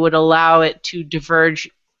that they would allow it to diverge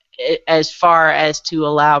as far as to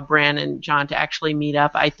allow Bran and Jon to actually meet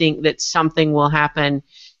up. I think that something will happen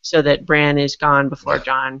so that Bran is gone before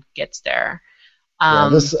Jon gets there.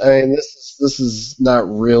 This is not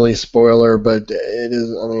really spoiler, but it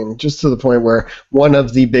is. Just to the point where one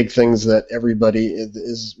of the big things that everybody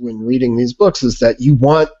is when reading these books is that you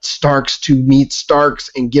want Starks to meet Starks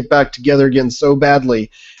and get back together again so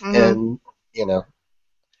badly, and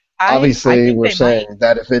obviously we're saying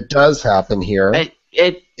that if it does happen here, it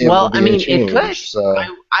could. So.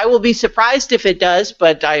 I will be surprised if it does,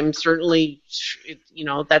 but I'm certainly,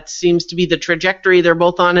 that seems to be the trajectory they're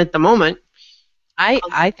both on at the moment.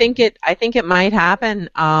 I think it might happen.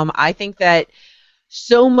 I think that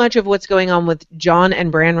so much of what's going on with Jon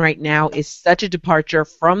and Bran right now is such a departure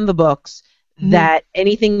from the books that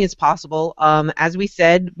anything is possible. As we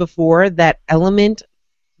said before, that element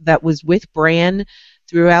that was with Bran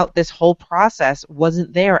throughout this whole process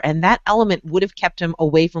wasn't there, and that element would have kept him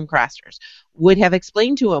away from Craster's, would have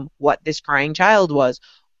explained to him what this crying child was.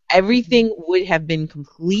 Everything would have been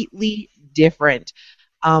completely different.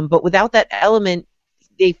 But without that element,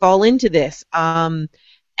 they fall into this. I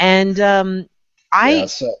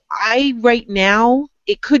right now,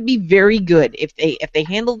 it could be very good if they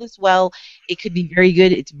handle this well. It could be very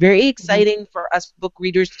good. It's very exciting for us book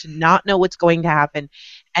readers to not know what's going to happen.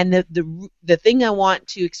 And the thing I want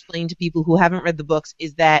to explain to people who haven't read the books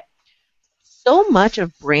is that so much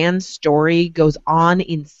of Bran's story goes on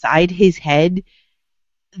inside his head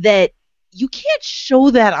that you can't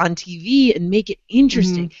show that on TV and make it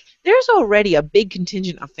interesting. There's already a big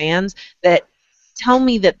contingent of fans that tell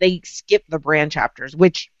me that they skip the Bran chapters,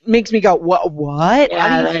 which makes me go, what? Yeah,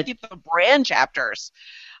 How do you skip the Bran chapters?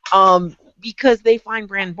 Because they find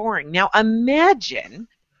Bran boring. Now imagine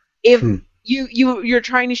if you're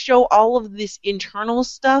trying to show all of this internal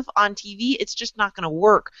stuff on TV, it's just not going to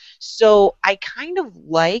work. So I kind of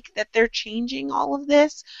like that they're changing all of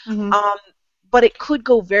this, but it could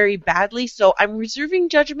go very badly. So I'm reserving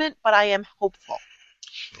judgment, but I am hopeful.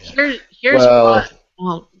 Here's what.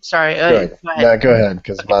 Well, sorry. Go ahead. Go ahead. No, go ahead,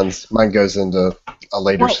 because mine goes into a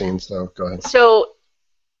later scene. So go ahead. So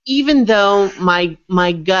even though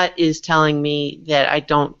my gut is telling me that I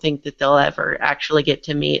don't think that they'll ever actually get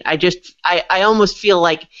to meet, I almost feel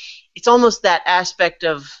like it's almost that aspect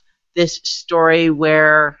of this story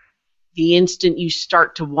where the instant you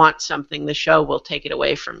start to want something, the show will take it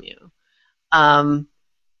away from you.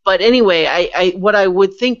 But anyway, I what I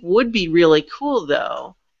would think would be really cool,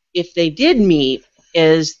 though, if they did meet,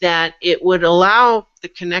 is that it would allow the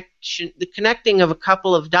connecting of a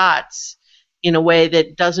couple of dots in a way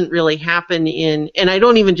that doesn't really happen and I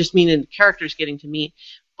don't even just mean in characters getting to meet,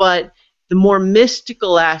 but the more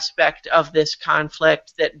mystical aspect of this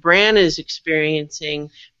conflict that Bran is experiencing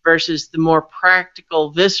versus the more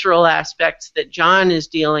practical, visceral aspects that Jon is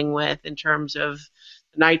dealing with in terms of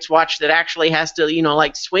the Night's Watch that actually has to,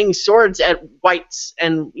 like swing swords at whites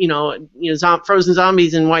and, frozen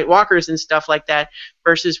zombies and White Walkers and stuff like that,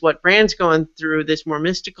 versus what Bran's going through, this more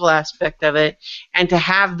mystical aspect of it, and to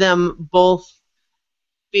have them both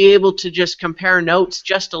be able to just compare notes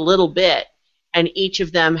just a little bit, and each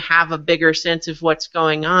of them have a bigger sense of what's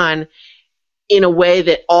going on in a way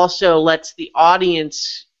that also lets the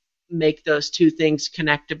audience make those two things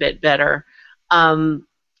connect a bit better.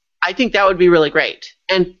 I think that would be really great.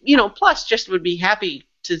 And, plus just would be happy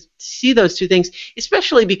to see those two things,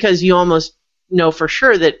 especially because you almost know for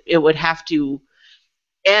sure that it would have to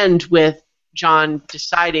end with Jon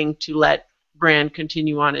deciding to let Bran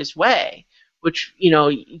continue on his way, which,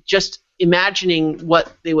 just imagining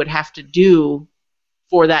what they would have to do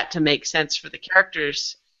for that to make sense for the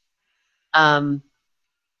characters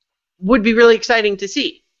would be really exciting to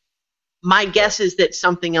see. My guess is that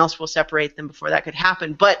something else will separate them before that could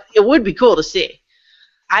happen, but it would be cool to see.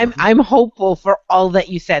 I'm hopeful for all that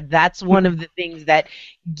you said. That's one of the things that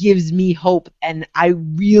gives me hope, and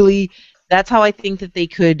that's how I think that they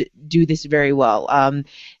could do this very well.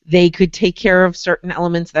 They could take care of certain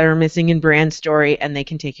elements that are missing in Bran's story, and they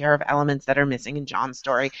can take care of elements that are missing in Jon's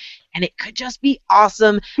story, and it could just be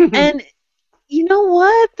awesome. And you know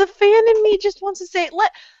what? The fan in me just wants to say,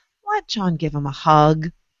 let Jon give him a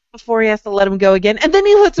hug before he has to let him go again, and then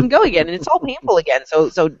he lets him go again, and it's all painful again. So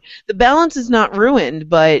the balance is not ruined,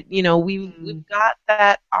 but we've got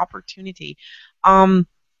that opportunity. The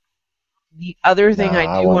other thing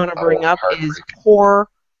I do want to bring up is poor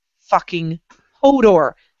fucking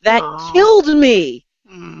Hodor. That killed me.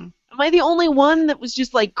 Am I the only one that was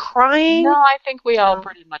just crying? No, I think we all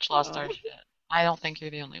pretty much lost our shit. I don't think you're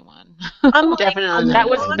the only one. Definitely. That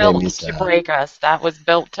was built to break us. That was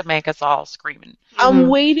built to make us all screaming. I'm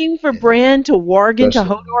waiting for Bran to warg into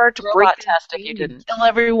Hodor to break test if you didn't kill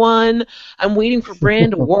everyone. I'm waiting for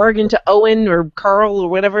Bran to warg into Owen or Carl or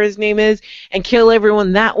whatever his name is and kill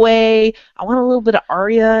everyone that way. I want a little bit of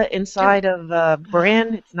Arya inside of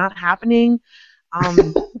Bran. It's not happening.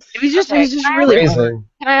 It was just really phrasing.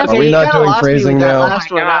 Can I ask Are we not doing phrasing now?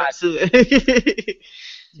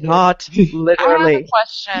 Not literally. I have a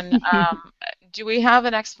question. Do we have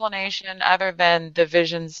an explanation other than the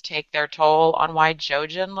visions take their toll on why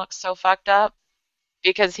Jojen looks so fucked up?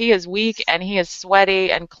 Because he is weak and he is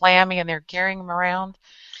sweaty and clammy, and they're carrying him around.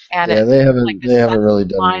 And they haven't really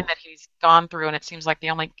done line that he's gone through, and it seems like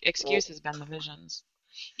the only excuse has been the visions.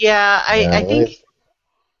 Yeah, I think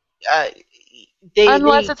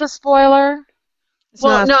unless it's a spoiler.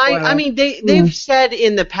 Well, no, I mean, they've said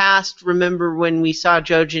in the past, remember when we saw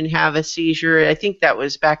Jojen have a seizure, I think that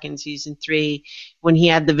was back in season 3, when he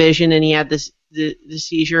had the vision and he had the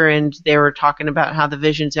seizure, and they were talking about how the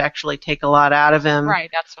visions actually take a lot out of him. Right,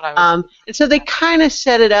 that's what I was and so they kind of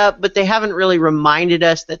set it up, but they haven't really reminded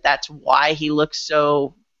us that that's why he looks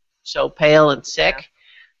so pale and sick.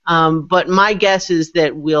 Yeah. But my guess is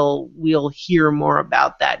that we'll hear more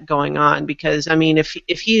about that going on, because, I mean, if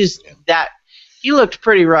he's that... He looked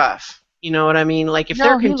pretty rough. You know what I mean? If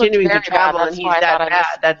they're continuing to travel and he's that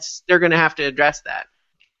bad, they're going to have to address that.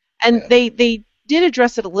 And they did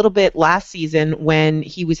address it a little bit last season when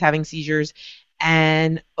he was having seizures,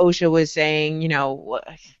 and Osha was saying,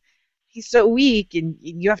 he's so weak, and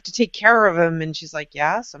you have to take care of him. And she's like,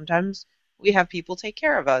 yeah, sometimes we have people take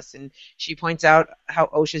care of us. And she points out how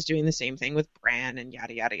Osha's doing the same thing with Bran and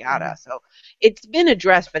yada, yada, yada. Mm-hmm. So it's been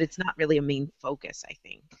addressed, but it's not really a main focus, I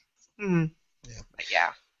think. Mm-hmm. Yeah. But yeah.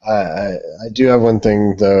 I do have one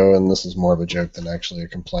thing, though, and this is more of a joke than actually a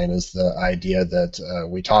complaint, is the idea that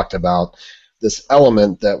we talked about this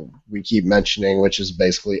element that we keep mentioning, which is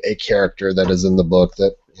basically a character that is in the book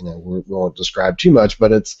that, we won't describe too much,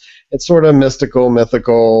 but it's sort of mystical,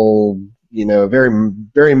 mythical, very,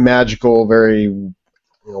 very magical, very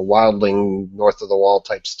wildling, north of the wall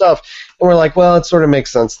type stuff. And we're like, well, it sort of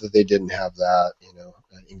makes sense that they didn't have that,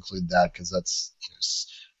 include that, because that's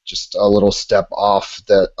just a little step off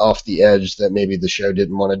the edge that maybe the show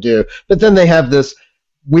didn't want to do. But then they have this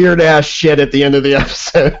weird ass shit at the end of the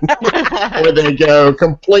episode where they go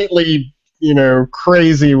completely,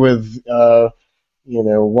 crazy with,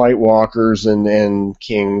 White Walkers and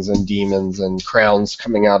kings and demons and crowns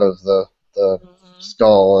coming out of the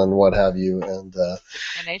skull and what have you. And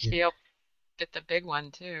HBO did the big one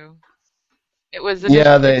too. It was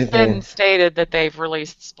been stated that they've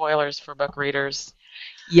released spoilers for book readers.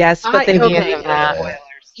 Yes, but they didn't have that.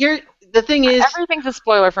 Here, the thing is, everything's a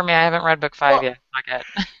spoiler for me. I haven't read book 5 yet. Fuck it.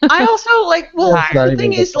 I also the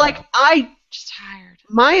thing is, I just tired.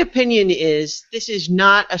 My opinion is this is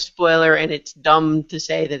not a spoiler, and it's dumb to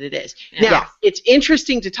say that it is. Yeah. Now, it's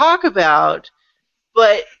interesting to talk about,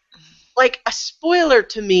 but a spoiler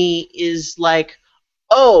to me is like,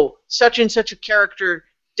 oh, such and such a character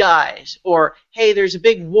dies, or hey, there's a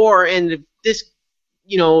big war and this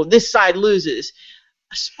side loses.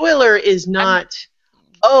 A spoiler is not,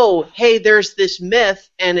 oh, hey, there's this myth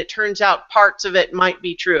and it turns out parts of it might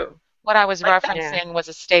be true. What I was referencing was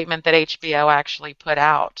a statement that HBO actually put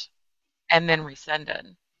out and then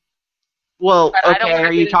rescinded. Well, okay,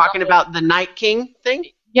 are you talking about the Night King thing?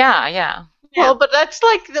 Yeah. Well, but that's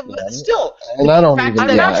still. And I don't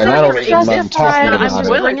even. I'm just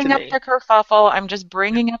bringing up the kerfuffle. I'm just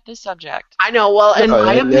bringing up the subject. I know. Well, and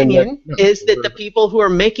my opinion is that the people who are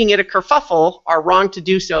making it a kerfuffle are wrong to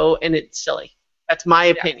do so, and it's silly. That's my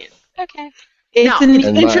opinion. Okay. It's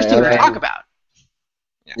interesting to talk about.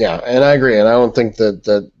 Yeah, and I agree, and I don't think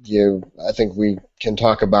that I think we can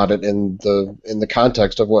talk about it in the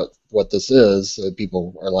context of what this is.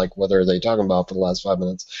 People are like, what are they talking about for the last 5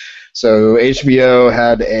 minutes? So HBO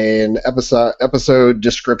had an episode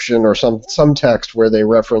description or some text where they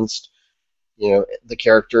referenced, the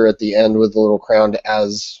character at the end with the little crown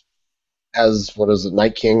as what is it,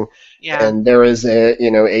 Night King. Yeah. And there is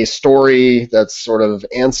a story that's sort of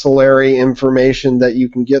ancillary information that you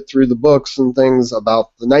can get through the books and things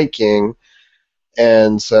about the Night King.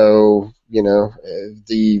 And so,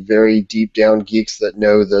 the very deep down geeks that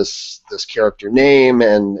know this character name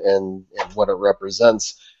and what it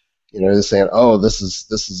represents, they're saying, oh, this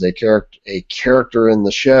is a character in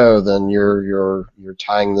the show, then you're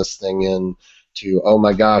tying this thing in to, oh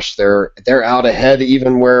my gosh, they're out ahead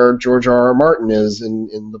even where George R.R. Martin is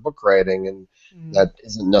in the book writing, and that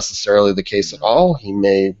isn't necessarily the case at all. He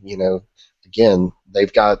may, again,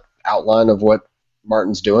 they've got outline of what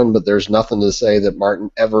Martin's doing, but there's nothing to say that Martin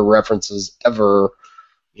ever references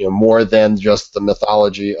more than just the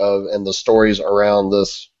mythology of and the stories around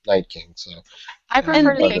this Night King. So I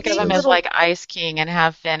prefer to think of him as like Ice King and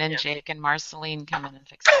have Finn and Jake and Marceline come in and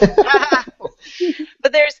fix it.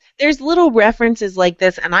 But there's little references like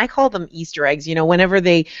this, and I call them Easter eggs. Whenever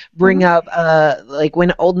they bring up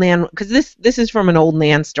when Old Nan, because this is from an Old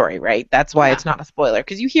Nan story, right? That's why it's not a spoiler,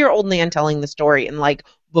 because you hear Old Nan telling the story in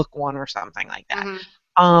book 1 or something like that.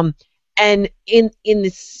 Mm-hmm. And in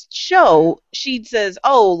this show, she says,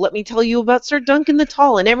 "Oh, let me tell you about Sir Duncan the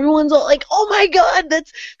Tall," and everyone's all like, "Oh my God,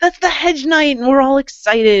 that's the Hedge Knight," and we're all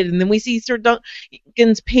excited. And then we see Sir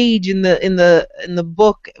Duncan's page in the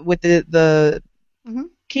book with the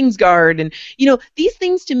Kingsguard, and these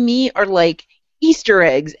things to me are like Easter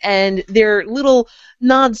eggs, and they're little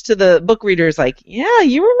nods to the book readers, like, yeah,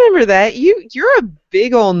 you remember that. You're a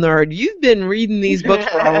big old nerd. You've been reading these books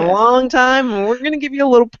for a long time, and we're going to give you a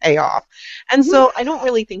little payoff. And so I don't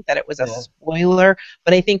really think that it was a spoiler,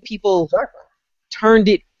 but I think people turned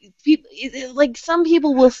it, like some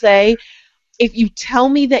people will say, if you tell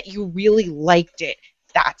me that you really liked it,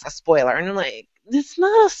 that's a spoiler. And I'm like, it's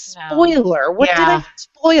not a spoiler. No. What did I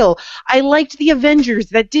spoil? I liked the Avengers.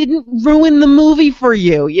 That didn't ruin the movie for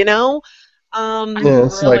you, I'm really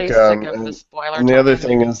sick of the spoiler. And the other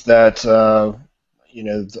thing is that, some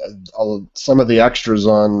of the extras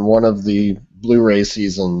on one of the Blu-ray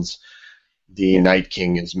seasons, the Night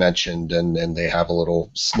King is mentioned, and they have a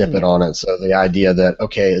little snippet on it. So the idea that,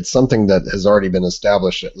 okay, it's something that has already been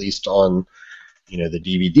established, at least on the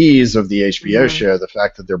DVDs of the HBO show, the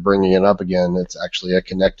fact that they're bringing it up again, it's actually a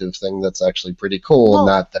connective thing that's actually pretty cool.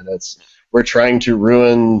 Not that we're trying to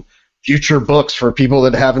ruin future books for people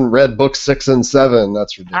that haven't read books 6 and 7.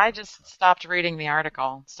 That's ridiculous. I just stopped reading the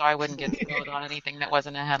article so I wouldn't get spoiled on anything that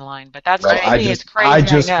wasn't a headline. But that's Well, it's crazy. I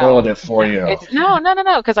just spoiled it for you. No,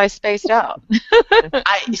 because I spaced out.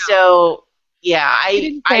 I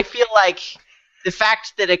feel like the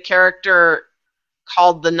fact that a character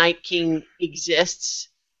called the Night King exists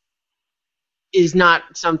is not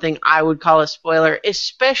something I would call a spoiler,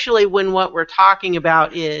 especially when what we're talking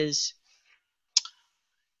about is,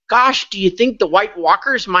 gosh, do you think the White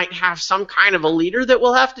Walkers might have some kind of a leader that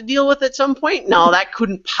we'll have to deal with at some point? No, that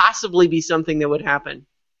couldn't possibly be something that would happen.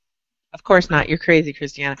 Of course not. You're crazy,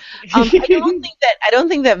 Christiana. I don't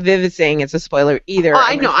think that Viv is saying it's a spoiler either. Oh,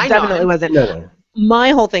 I know. Definitely wasn't. No.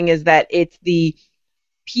 My whole thing is that it's the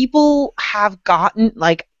people have gotten,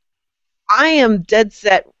 like, I am dead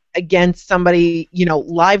set against somebody,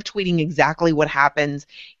 live tweeting exactly what happens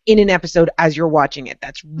in an episode as you're watching it.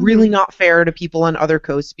 That's really not fair to people on other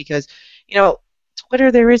coasts because,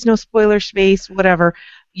 Twitter, there is no spoiler space, whatever.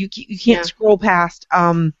 You can't scroll past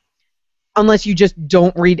unless you just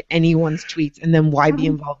don't read anyone's tweets, and then why be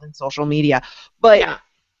involved in social media? But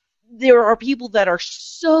there are people that are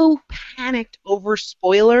so panicked over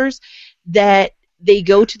spoilers that they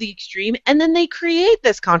go to the extreme, and then they create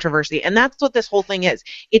this controversy, and that's what this whole thing is.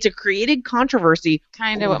 It's a created controversy.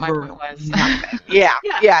 Kind of what my point was. Yeah,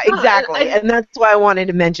 exactly. And that's why I wanted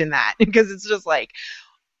to mention that, because it's just like,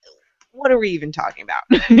 what are we even talking about?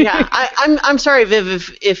 I'm sorry,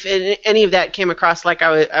 Viv, if any of that came across like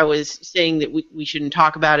I was saying that we shouldn't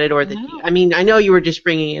talk about it, or that I know you were just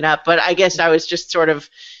bringing it up, but I guess I was just sort of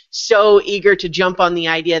so eager to jump on the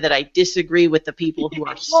idea that I disagree with the people who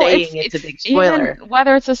are saying it's a big spoiler. Even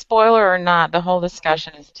whether it's a spoiler or not, the whole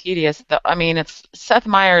discussion is tedious. It's Seth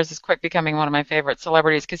Meyers is quick becoming one of my favorite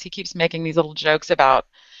celebrities because he keeps making these little jokes about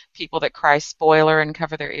people that cry spoiler and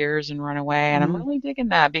cover their ears and run away, and I'm really digging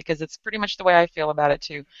that because it's pretty much the way I feel about it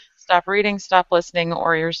too. Stop reading, stop listening,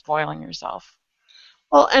 or you're spoiling yourself.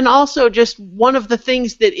 Well, and also just one of the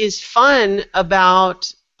things that is fun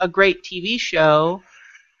about a great TV show,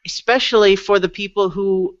 especially for the people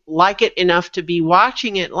who like it enough to be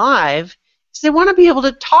watching it live, is they want to be able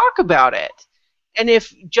to talk about it. And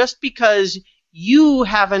if just because you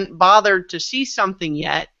haven't bothered to see something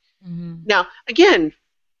yet, now, again,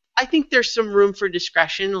 I think there's some room for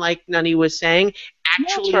discretion, like Nunny was saying,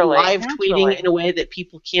 actually live tweeting in a way that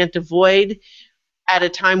people can't avoid at a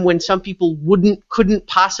time when some people couldn't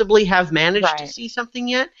possibly have managed to see something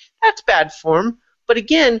yet. That's bad form. But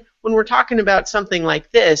again, when we're talking about something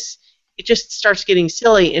like this, it just starts getting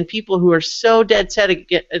silly, and people who are so dead set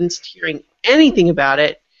against hearing anything about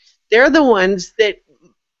it, they're the ones that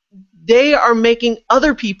they are making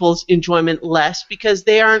other people's enjoyment less because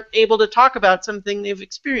they aren't able to talk about something they've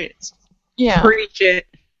experienced. Yeah. Preach it.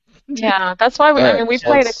 Yeah, that's why we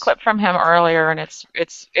played a clip from him earlier, and it's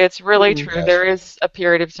really true. Yes. There is a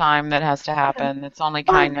period of time that has to happen. It's only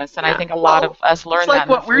kindness, and I think a lot of us learn that. It's like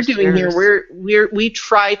what we're doing here. We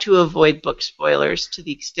try to avoid book spoilers to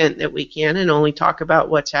the extent that we can, and only talk about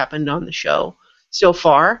what's happened on the show so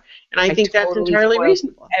far. And I think that's entirely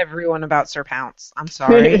reasonable. Everyone about Sir Pounce. I'm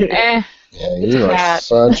sorry. Yeah, you are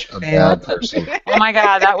such a bad person. Oh my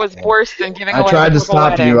God, that was worse than giving away. I tried to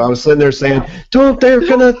stop wedding. you. I was sitting there saying, "They're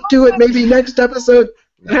gonna do it maybe next episode."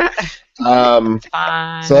 Fine.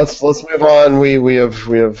 So let's move on. We have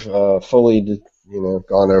fully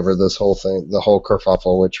gone over this whole thing, the whole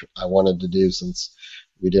kerfuffle, which I wanted to do since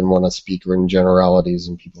we didn't want to speak in generalities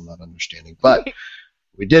and people not understanding. But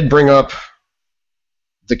we did bring up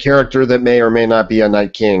the character that may or may not be a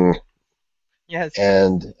Night King. Yes.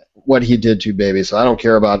 And what he did to baby. So I don't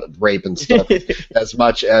care about rape and stuff as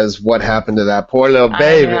much as what happened to that poor little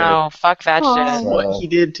baby. I know. Fuck that shit. What he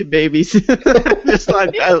did to babies. Just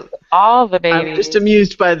like all the babies. I'm just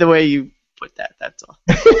amused by the way you put that. That's all.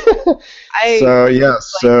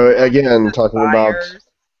 So again, talking about.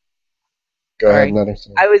 Go ahead, Nutty.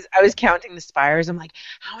 I was counting the spires. I'm like,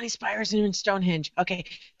 how many spires are in Stonehenge? Okay.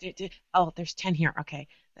 There's 10 here. Okay.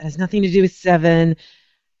 That has nothing to do with 7.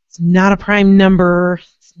 It's not a prime number.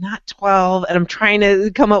 It's not 12. And I'm trying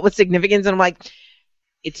to come up with significance, and I'm like,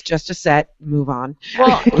 it's just a set. Move on.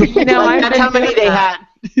 Well, that's how many they had.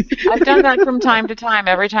 I've done that from time to time.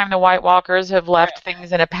 Every time the White Walkers have left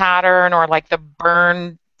things in a pattern, or like the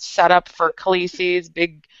burn setup for Khaleesi's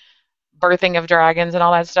big birthing of dragons and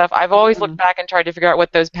all that stuff, I've always looked back and tried to figure out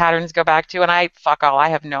what those patterns go back to, and I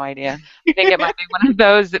have no idea. I think it might be one of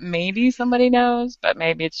those that maybe somebody knows, but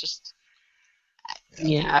maybe it's just...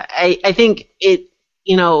 Yeah, I think it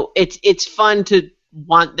it's fun to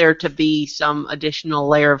want there to be some additional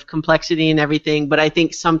layer of complexity and everything, but I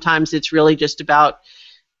think sometimes it's really just about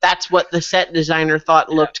that's what the set designer thought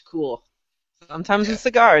looked cool. Sometimes a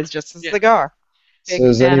cigar is just a cigar. So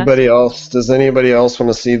does anybody else want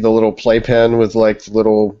to see the little playpen with like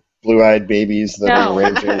little blue-eyed babies that are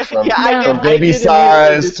ranging from baby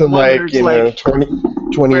size to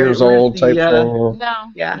 20 years old type thing?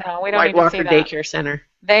 No, we don't White need to Walker see that. Daycare Center.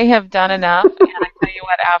 They have done enough, and I tell you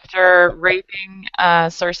what, after raping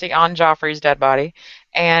Cersei on Joffrey's dead body,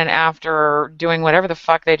 and after doing whatever the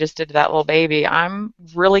fuck they just did to that little baby, I'm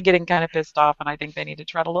really getting kind of pissed off, and I think they need to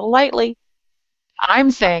tread a little lightly.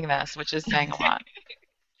 I'm saying this, which is saying a lot.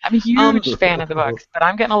 I'm a huge fan of the books, but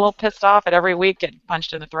I'm getting a little pissed off at every week getting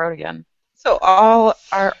punched in the throat again. So are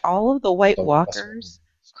all of the White Walkers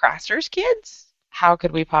Craster's kids? How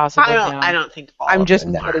could we possibly know? I don't think all I'm of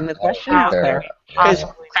just them. putting the question out there. Because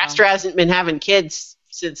Craster hasn't been having kids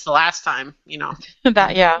since the last time,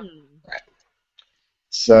 That, yeah.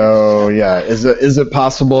 So is it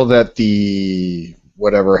possible that the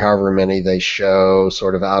however many they show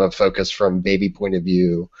sort of out of focus from baby point of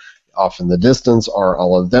view off in the distance, are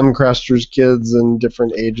all of them Craster's kids in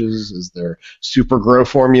different ages? Is there super grow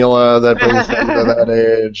formula that brings them to that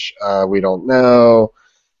age? We don't know.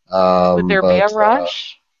 Would there be a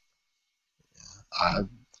rush?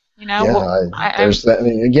 There's that.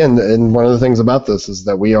 Again, and one of the things about this is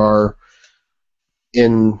that we are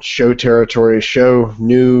in show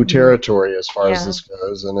new territory as far as this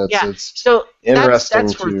goes, and it's so interesting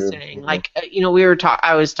that's worth saying. Like,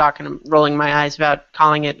 I was rolling my eyes about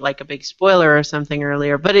calling it like a big spoiler or something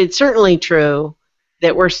earlier, but it's certainly true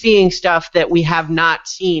that we're seeing stuff that we have not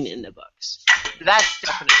seen in the books. That's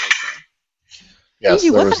definitely true. Yes,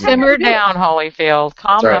 simmer down, Holyfield.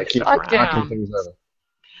 Calm down.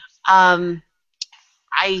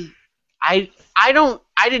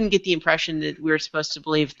 I didn't get the impression that we were supposed to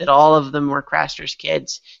believe that all of them were Craster's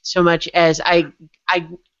kids so much as I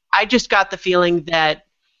just got the feeling that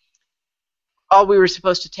all we were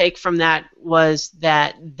supposed to take from that was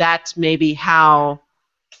that that's maybe how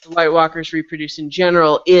the White Walkers reproduce in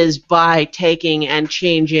general, is by taking and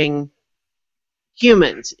changing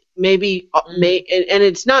humans. And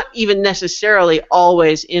it's not even necessarily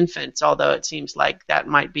always infants, although it seems like that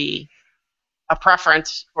might be a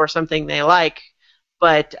preference or something they like.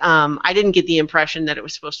 But I didn't get the impression that it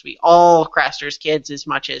was supposed to be all Craster's kids as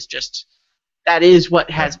much as just that is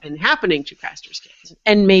what has been happening to Craster's kids.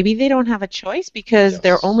 And maybe they don't have a choice because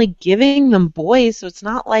they're only giving them boys, so it's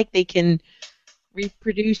not like they can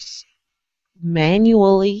reproduce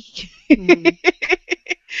manually.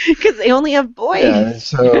 Because they only have boys. Yeah,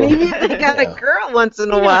 so, maybe if they got a girl once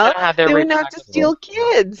in a while, they wouldn't have to steal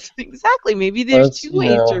kids. Exactly. Maybe there's two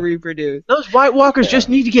ways to reproduce. Those White Walkers just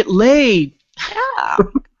need to get laid. Yeah.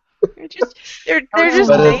 They're just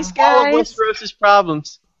nice guys. All of Westeros'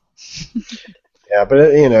 problems. Yeah,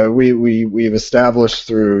 but we've established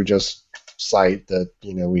through just sight that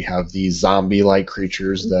we have these zombie-like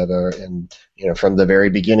creatures that are, and from the very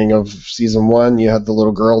beginning of season 1, you had the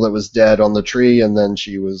little girl that was dead on the tree, and then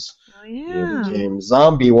she was became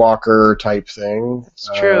zombie walker type thing. It's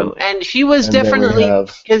true, and she was definitely,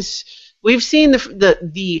 because we've seen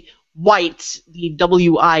the whites, the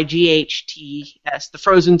WIGHTS, the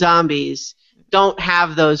frozen zombies, don't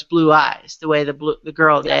have those blue eyes the way the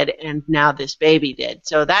girl did, and now this baby did.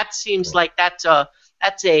 So that seems like that's a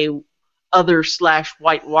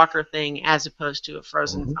other/White Walker thing as opposed to a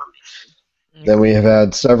frozen zombie. Then we have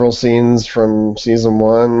had several scenes from season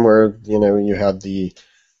 1 where you had the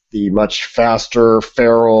much faster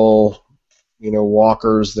feral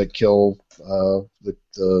walkers that kill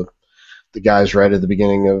the guys right at the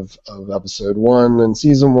beginning of episode 1 in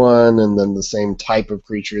season 1, and then the same type of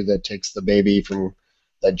creature that takes the baby from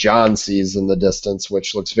that Jon sees in the distance,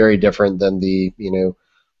 which looks very different than the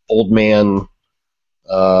old man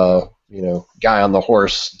guy on the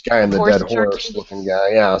horse, guy on the dead horse looking guy.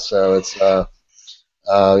 Yeah, so it's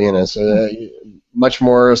much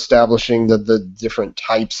more establishing the different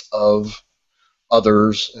types of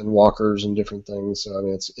others and walkers and different things. So I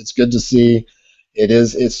mean, it's good to see.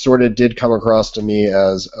 It sort of did come across to me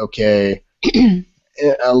as okay,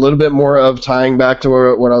 a little bit more of tying back to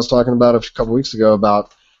what I was talking about a couple weeks ago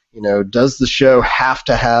about, does the show have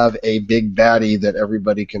to have a big baddie that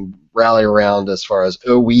everybody can rally around as far as,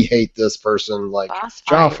 oh, we hate this person like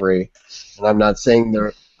Joffrey, and I'm not saying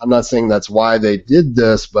that's why they did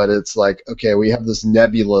this, but it's like, okay, we have this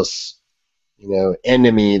nebulous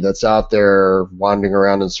enemy that's out there wandering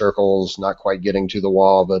around in circles, not quite getting to the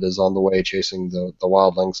wall, but is on the way chasing the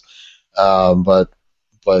wildlings. But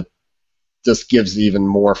this gives even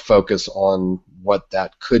more focus on what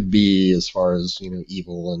that could be as far as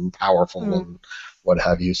evil and powerful and what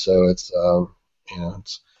have you. So it's I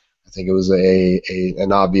think it was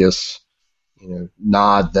an obvious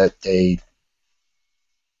nod that they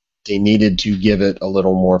needed to give it a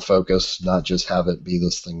little more focus, not just have it be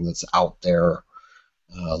this thing that's out there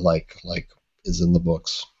like is in the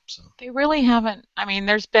books. So They really haven't. I mean,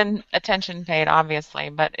 there's been attention paid, obviously,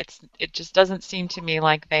 but it just doesn't seem to me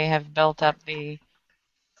like they have built up the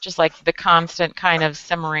constant kind of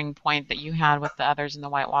simmering point that you had with the others in the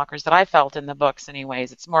White Walkers that I felt in the books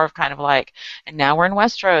anyways. It's more of kind of like, and now we're in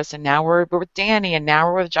Westeros, and now we're with Dany, and now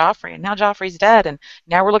we're with Joffrey, and now Joffrey's dead, and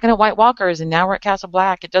now we're looking at White Walkers, and now we're at Castle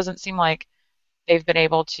Black. It doesn't seem like they've been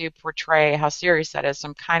able to portray how serious that is. So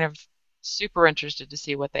I'm kind of super interested to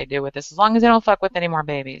see what they do with this. As long as they don't fuck with any more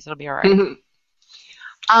babies, it'll be all right.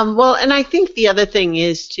 Mm-hmm. Well, and I think the other thing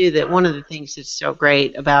is, too, that one of the things that's so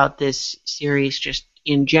great about this series just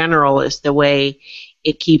in general is the way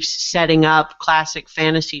it keeps setting up classic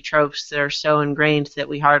fantasy tropes that are so ingrained that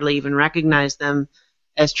we hardly even recognize them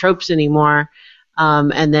as tropes anymore,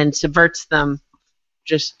 and then subverts them.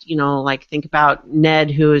 Just, like think about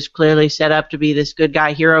Ned, who is clearly set up to be this good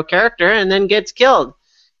guy hero character and then gets killed.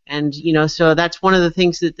 And, so that's one of the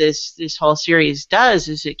things that this whole series does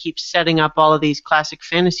is it keeps setting up all of these classic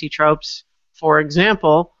fantasy tropes, for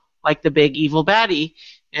example, like the big evil baddie.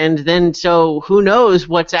 And then, so who knows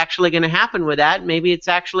what's actually going to happen with that? Maybe it's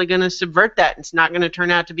actually going to subvert that. It's not going to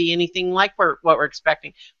turn out to be anything like what we're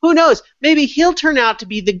expecting. Who knows? Maybe he'll turn out to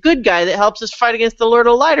be the good guy that helps us fight against the Lord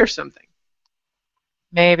of Light or something.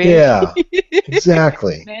 Maybe. Yeah,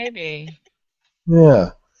 exactly. Maybe.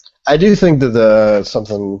 Yeah. I do think that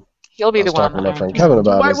something he'll be I was the one. talking to my friend Kevin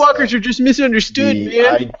about White Walkers are just misunderstood,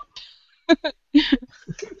 man.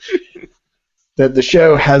 That the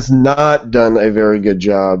show has not done a very good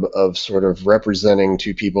job of sort of representing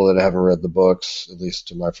to people that haven't read the books, at least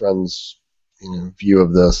to my friend's view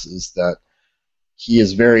of this, is that he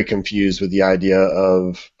is very confused with the idea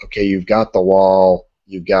of, okay, you've got the wall,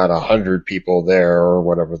 you've got 100 people there, or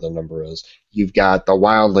whatever the number is. You've got the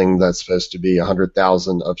wildling that's supposed to be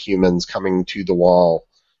 100,000 of humans coming to the wall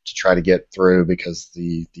to try to get through because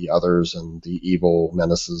the others and the evil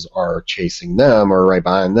menaces are chasing them or right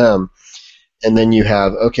behind them. And then you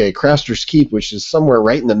have, okay, Craster's Keep, which is somewhere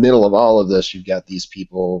right in the middle of all of this. You've got these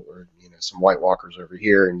people, or some White Walkers over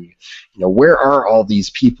here, and where are all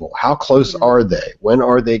these people? How close are they? When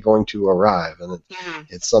are they going to arrive? And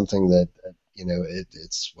it's something that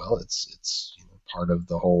it's part of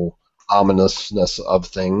the whole ominousness of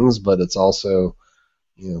things, but it's also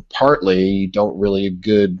partly you don't really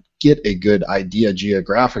get a good idea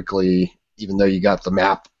geographically, even though you got the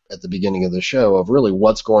map at the beginning of the show of really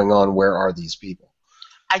what's going on, where are these people.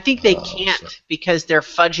 I think they can't because they're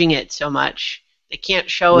fudging it so much. They can't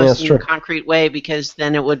show us in a concrete way because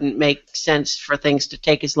then it wouldn't make sense for things to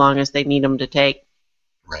take as long as they need them to take.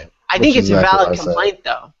 Right. I think it's a valid complaint,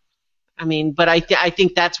 though. I mean, but I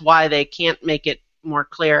think that's why they can't make it more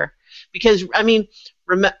clear. Because, I mean,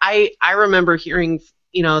 I remember hearing,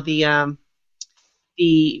 the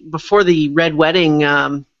before the Red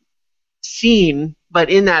Wedding scene, but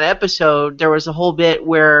in that episode, there was a whole bit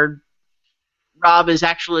where Rob is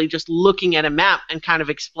actually just looking at a map and kind of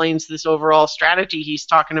explains this overall strategy he's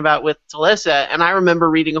talking about with Talissa. And I remember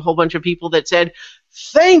reading a whole bunch of people that said,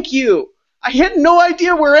 "Thank you! I had no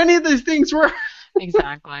idea where any of these things were."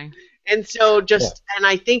 Exactly. And so and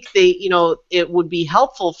I think it would be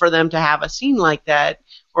helpful for them to have a scene like that,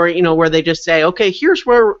 or, where they just say, okay, here's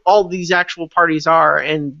where all these actual parties are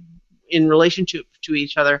and in relation to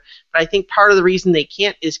each other. But I think part of the reason they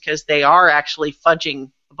can't is because they are actually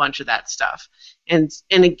fudging a bunch of that stuff. And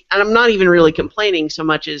I'm not even really complaining so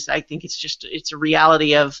much as I think it's a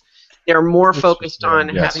reality of they're more focused on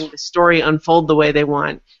having the story unfold the way they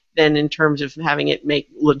want than in terms of having it make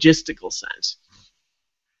logistical sense.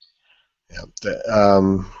 Yeah.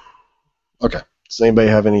 Okay. Does anybody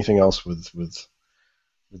have anything else with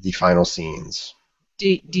the final scenes?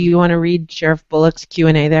 Do you want to read Sheriff Bullock's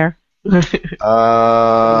Q&A there?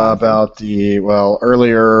 About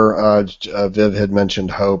earlier Viv had mentioned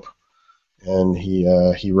Hope, and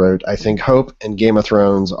he wrote, "I think Hope and Game of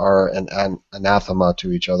Thrones are an anathema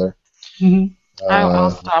to each other." Mm-hmm. I'll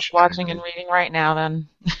stop watching and reading right now then.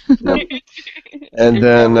 Yep. And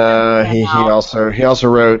then he also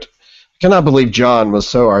wrote, "I cannot believe John was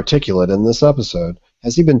so articulate in this episode.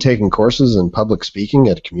 Has he been taking courses in public speaking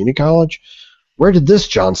at a community college? Where did this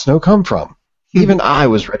Jon Snow come from? Even I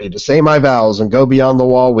was ready to say my vows and go beyond the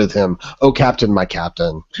wall with him. Oh, Captain, my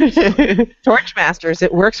Captain." Torchmasters,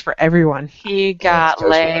 it works for everyone. He got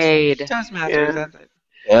laid. Toastmasters, that's it.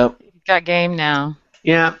 Yep. He's got game now.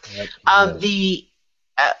 Yeah.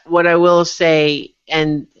 What I will say,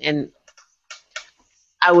 and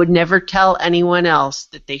I would never tell anyone else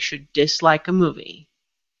that they should dislike a movie,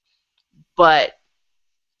 but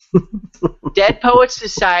Dead Poets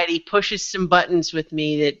Society pushes some buttons with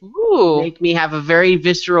me that make me have a very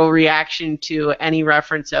visceral reaction to any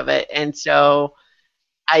reference of it, and so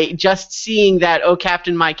I just seeing that "Oh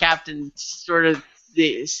Captain, My Captain" sort of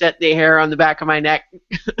set the hair on the back of my neck.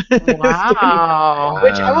 Wow.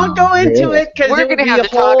 Which I won't go into it because we're going to have to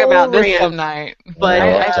talk about this some night.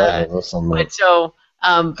 But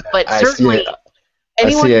certainly, I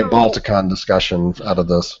see a Balticon discussion out of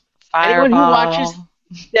this. Anyone who watches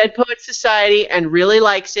Dead Poets Society and really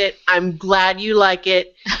likes it, I'm glad you like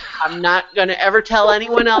it. I'm not going to ever tell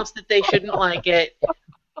anyone else that they shouldn't like it.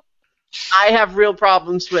 I have real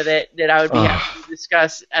problems with it that I would be happy to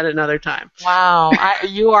discuss at another time. Wow,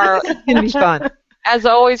 you are It's gonna be fun. As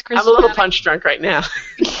always, Christiana. I'm a little punch drunk right now.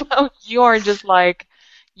 You are just like,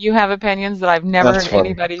 you have opinions that I've never heard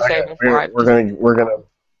anybody say before. We're gonna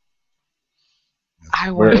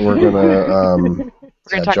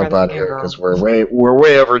jump out of here because we're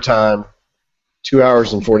way over time. 2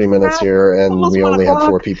 hours and 40 minutes here, and we only have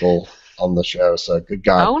 4 people on the show. So good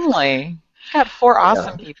God. Only. Got 4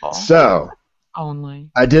 awesome people. So only.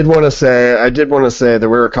 I did want to say there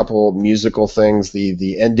were a couple musical things.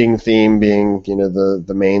 The ending theme being,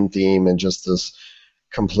 the main theme, and just this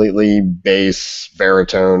completely bass,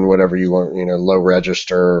 baritone, whatever you want, low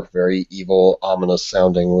register, very evil, ominous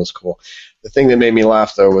sounding was cool. The thing that made me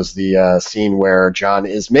laugh though was the scene where John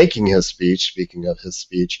is making his speech. Speaking of his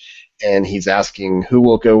speech, and he's asking who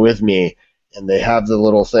will go with me. And they have the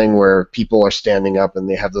little thing where people are standing up, and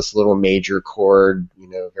they have this little major chord,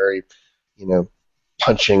 very,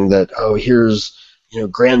 punching that, here's,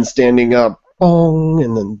 Grand standing up, bong,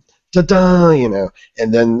 and then da-da,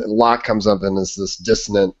 and then Locke comes up and is this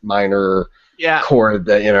dissonant minor chord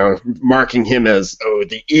that, marking him as,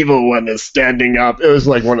 the evil one is standing up. It was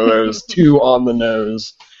like one of those too on the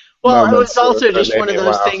nose. Well, it was also just one of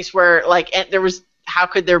those things where, how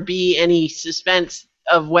could there be any suspense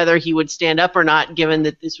of whether he would stand up or not, given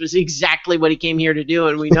that this was exactly what he came here to do,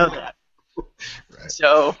 and we know that. Right.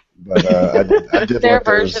 So, but I did their like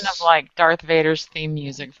version of Darth Vader's theme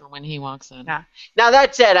music for when he walks in. Yeah. Now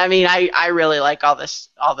that said, I mean, I really like all this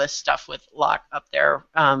stuff with Locke up there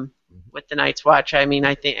with the Night's Watch. I mean,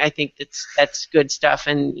 I think that's good stuff,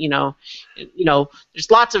 and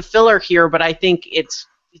there's lots of filler here, but I think it's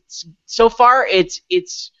so far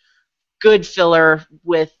it's good filler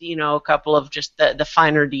with a couple of just the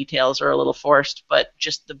finer details are a little forced, but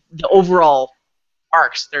just the overall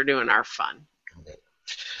arcs they're doing are fun.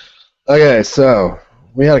 Okay, so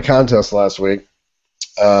we had a contest last week.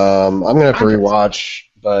 I'm gonna have to rewatch,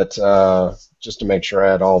 but just to make sure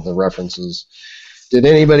I had all the references. Did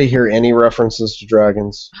anybody hear any references to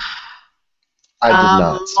dragons? I did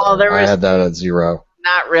not. So I had that at 0.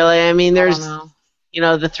 Not really. I mean, there's the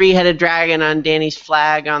 3-headed dragon on Danny's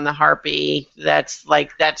flag on the Harpy. That's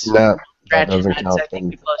no, that doesn't count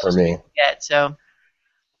for me. So.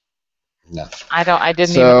 No. I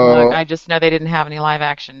didn't even look. I just know they didn't have any live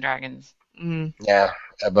action dragons. Mm-hmm. Yeah,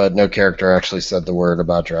 but no character actually said the word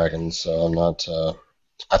about dragons, so I'm not.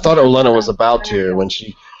 I thought Olenna was about to when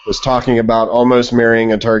she was talking about almost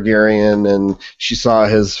marrying a Targaryen, and she saw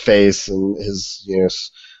his face and his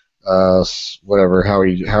however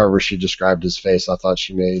she described his face. I thought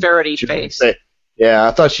she made Verity face.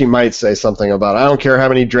 I thought she might say something about, I don't care how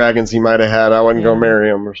many dragons he might have had, I wouldn't go marry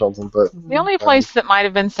him or something. But the only place that might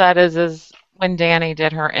have been said is when Danny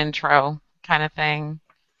did her intro kind of thing,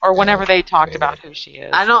 or whenever they talked about who she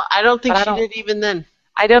is. I don't think she did even then.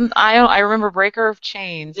 I remember Breaker of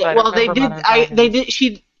Chains. But well, they did.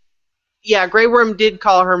 Grey Worm did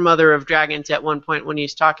call her Mother of Dragons at one point when he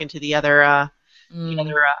was talking to the other.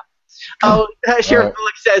 Sheriff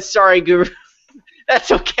Bullock says, "Sorry, Guru."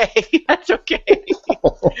 That's okay. That's okay.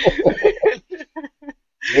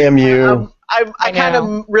 Damn you. I kind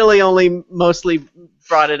of really only mostly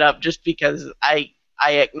brought it up just because I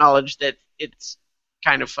acknowledge that it's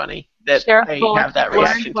kind of funny that Sheriff I Bullock have that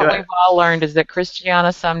reaction to it. What we've all learned is that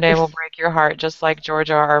Christiana someday will break your heart just like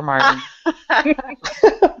George R.R. Martin.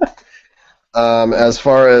 As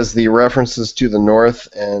far as the references to the North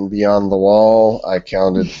and Beyond the Wall, I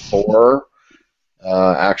counted 4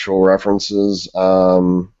 actual references.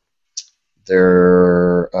 Let's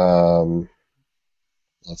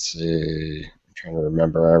see. I'm trying to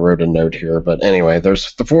remember. I wrote a note here, but anyway,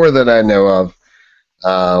 there's the 4 that I know of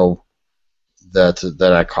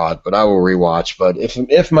that I caught, but I will rewatch. But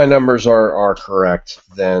if my numbers are correct,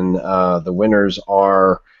 then the winners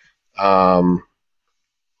are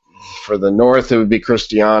For the North, it would be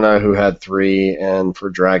Christiana, who had 3, and for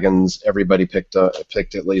Dragons, everybody picked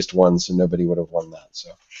at least 1, so nobody would have won that.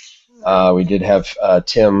 So we did have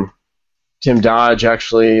Tim Dodge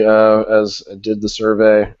actually as did the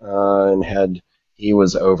survey and he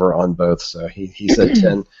was over on both. So he said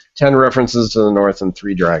 10 references to the North and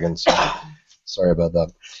 3 Dragons. So sorry about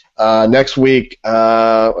that. Next week,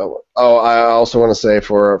 I also want to say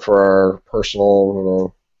for our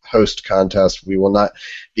personal host contest, we will not,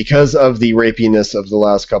 because of the rapiness of the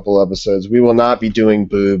last couple episodes, we will not be doing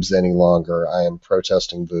boobs any longer. I am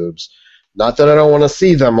protesting boobs. Not that I don't want to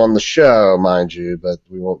see them on the show, mind you, but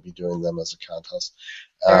we won't be doing them as a contest.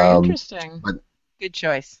 Very interesting. Good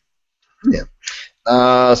choice. Yeah.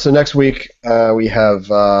 So next week we have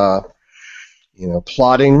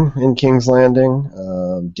plotting in King's Landing.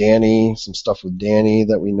 Danny, some stuff with Danny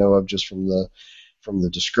that we know of just from the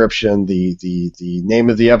description. The name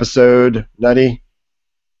of the episode, Nutty.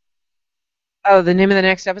 Oh, the name of the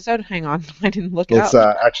next episode? Hang on, I didn't look it up. It's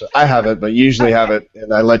actually I have it, but usually have it,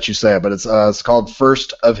 and I let you say it. But it's called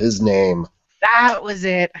First of His Name. That was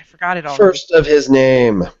it. I forgot it all. First of His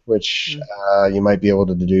Name, which you might be able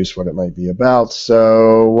to deduce what it might be about.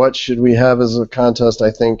 So what should we have as a contest?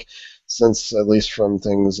 I think, since at least from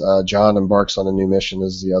things, John embarks on a new mission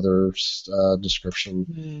is the other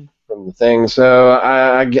description from the thing. So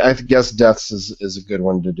I guess Deaths is a good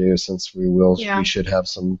one to do, since we should have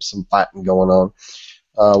some fighting going on.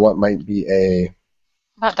 What might be a...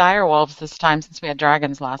 About direwolves this time, since we had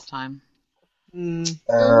dragons last time.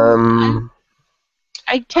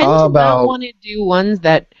 I tend to not want to do ones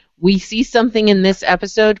that we see something in this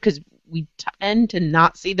episode, because we tend to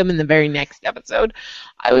not see them in the very next episode.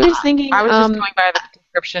 I was just thinking... I was just going by the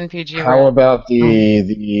description, PG. How about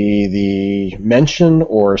the mention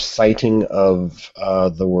or citing of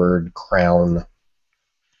the word crown?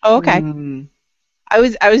 Oh, okay. I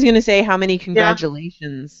was going to say how many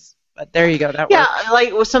congratulations, but there you go. That works. Like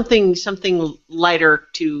it was something lighter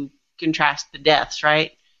to contrast the deaths,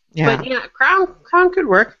 right? Yeah. But crown could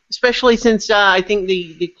work, especially since I think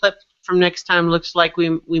the clip from next time looks like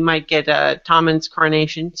we might get Tommen's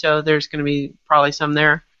coronation, so there's going to be probably some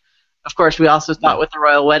there. Of course, we also thought with the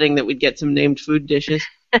royal wedding that we'd get some named food dishes.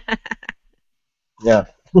 Yeah.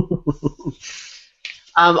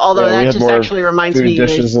 Although that just actually reminds me,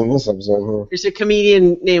 dishes in this episode. There's a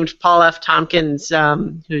comedian named Paul F. Tompkins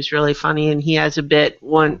who's really funny, and he has a bit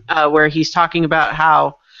where he's talking about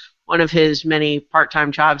how one of his many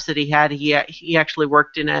part-time jobs that he had, he actually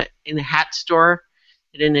worked in a hat store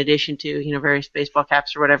that, in addition to various baseball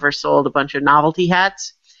caps or whatever, sold a bunch of novelty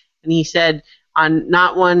hats. And he said on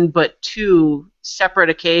not one but 2 separate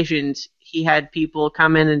occasions he had people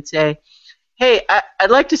come in and say, "Hey, I'd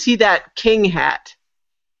like to see that king hat."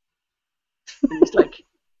 And he's like,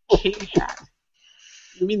 "King hat?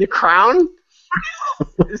 You mean the crown?"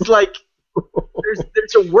 It's like,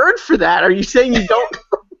 there's a word for that. Are you saying you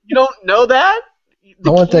don't know that? I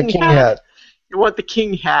want that king hat. You want the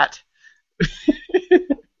king hat.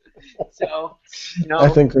 So, I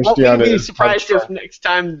think Christiana won't be surprised if next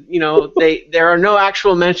time, there are no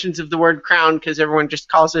actual mentions of the word crown, because everyone just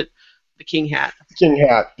calls it the king hat. King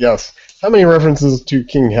hat, yes. How many references to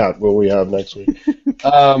king hat will we have next week?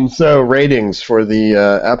 So ratings for the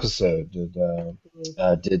episode.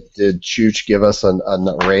 Did Chooch give us a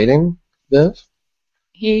rating, Viv?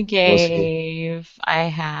 He gave. I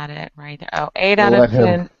had it right there. 8 out of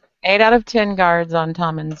 10. 8 out of 10 guards on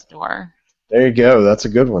Tommen's door. There you go. That's a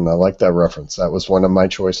good one. I like that reference. That was one of my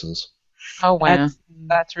choices. Oh, wow.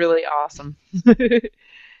 That's really awesome. How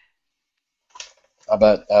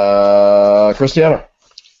about Christiana?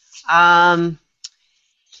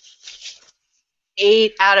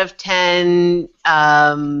 8 out of 10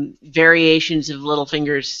 variations of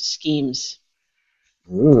Littlefinger's schemes.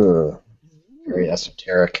 Ooh, very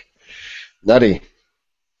esoteric. Nutty.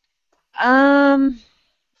 I'm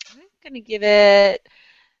going to give it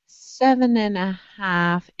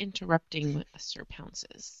 7.5, interrupting with the Sir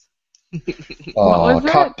Pounces.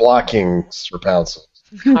 Cock blocking Sir Pounces.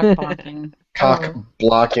 Cock blocking. Cock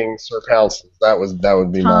blocking Sir Pounces. That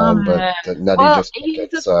would be mine, but Nutty just took it.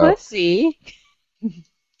 He's a pussy.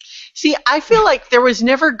 See, I feel like there was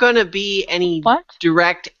never going to be any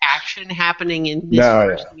direct action happening in this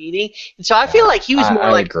first meeting, and so I feel like he was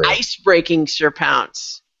more like ice-breaking Sir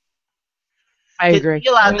Pounce. I agree. He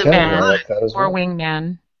allowed them or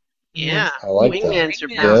wingman. Yeah, I like wingman that. Sir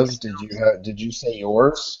Pounce. Did you say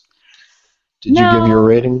yours? Did you give your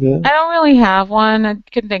rating, Viv? I don't really have one. I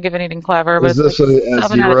couldn't think of anything clever. Is this a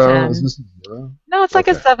 0? Is this a 0? No, it's like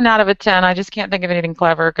a 7 out of 10. I just can't think of anything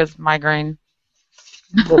clever because migraine.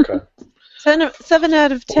 Okay. 7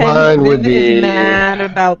 out of 10. Mine would be is mad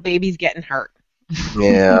about babies getting hurt.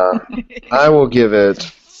 Yeah, I will give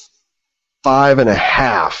it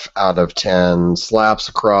 5.5 out of 10. Slaps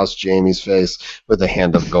across Jamie's face with a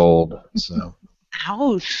hand of gold. So.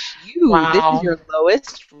 Ouch! This Wow. is your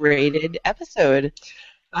lowest rated episode.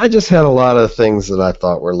 I just had a lot of things that I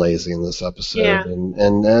thought were lazy in this episode, Yeah.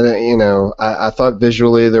 and you know, I thought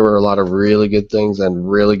visually there were a lot of really good things and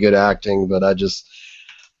really good acting, but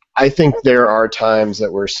I think there are times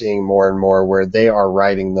that we're seeing more and more where they are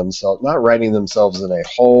not writing themselves in a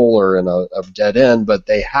hole or in a dead end, but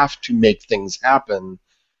they have to make things happen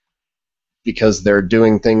because they're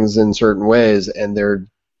doing things in certain ways, and they're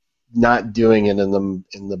not doing it in the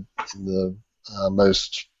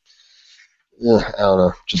most I don't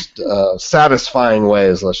know, just satisfying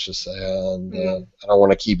ways, let's just say. And I don't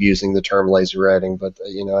want to keep using the term lazy writing, but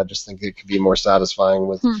you know, I just think it could be more satisfying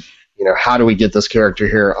with, you know, how do we get this character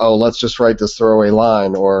here? Oh, let's just write this throwaway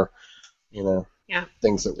line, or you know,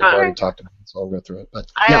 things that we've already talked about. So I'll go through it. But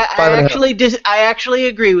I actually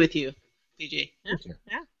agree with you, PG.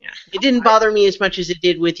 Yeah. It didn't bother me as much as it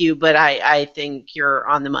did with you, but I think you're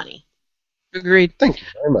on the money. Agreed. Thank you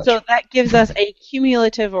very much. So that gives us a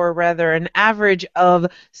cumulative, or rather an average of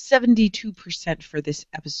 72% for this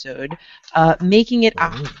episode, making it a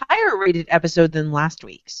higher rated episode than last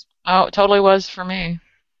week's. Oh, it totally was for me.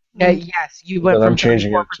 Yes, you went but from I'm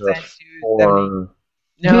changing it 74% to to 4. 70.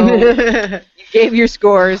 No, you gave your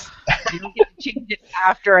scores. You don't get to change it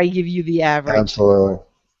after I give you the average. Absolutely.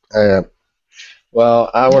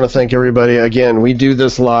 Well, I want to thank everybody. Again, we do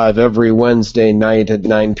this live every Wednesday night at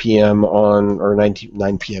 9 p.m.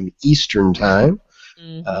 9 p.m. Eastern Time.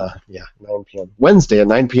 9 p.m. Wednesday at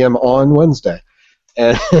 9 p.m. on Wednesday.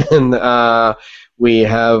 And we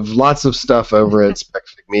have lots of stuff over at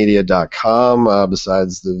specficmedia.com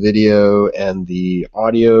besides the video and the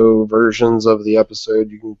audio versions of the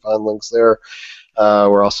episode. You can find links there.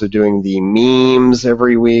 We're also doing the memes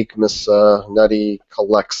every week. Miss Nutty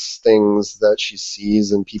collects things that she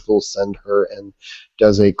sees and people send her and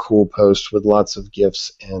does a cool post with lots of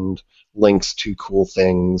GIFs and links to cool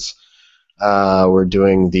things. We're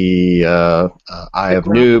doing the Eye of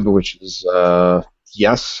Noob, which is, I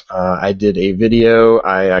did a video.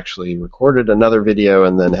 I actually recorded another video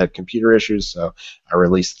and then had computer issues, so I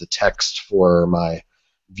released the text for my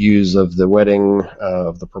views of the wedding,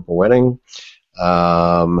 of the Purple Wedding.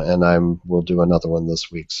 And we'll do another one this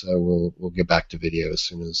week, so we'll get back to video as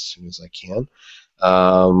soon as I can.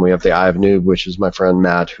 We have the Eye of Noob, which is my friend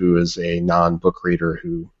Matt, who is a non-book reader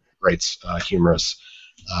who writes humorous,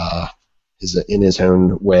 is in his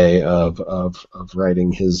own way of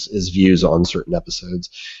writing his views on certain episodes.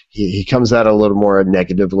 He comes at it a little more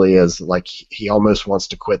negatively, as like he almost wants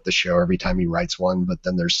to quit the show every time he writes one, but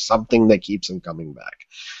then there's something that keeps him coming back.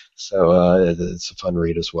 So it's a fun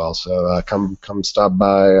read as well. So come stop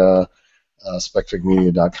by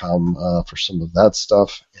specficmedia.com for some of that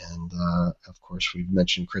stuff. And, of course, we've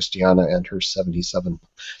mentioned Christiana and her 77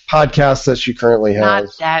 podcasts that she currently has.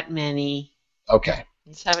 Not that many. Okay.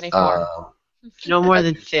 74. No more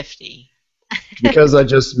than 50. Because I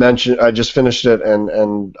just finished it,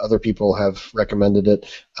 and other people have recommended it.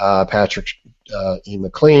 Patrick E.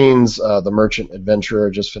 McLean's The Merchant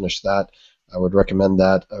Adventurer, just finished that. I would recommend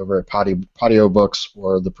that over at Patio Books,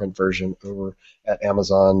 or the print version over at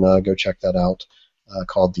Amazon. Go check that out,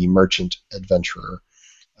 called The Merchant Adventurer.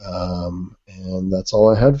 And that's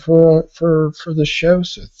all I had for this show.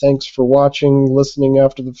 So thanks for watching, listening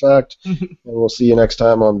after the fact, and we'll see you next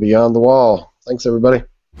time on Beyond the Wall. Thanks, everybody.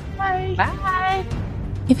 Bye. Bye.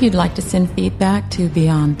 If you'd like to send feedback to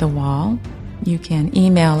Beyond the Wall, you can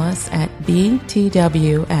email us at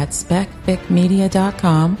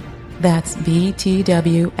btw@specficmedia.com. That's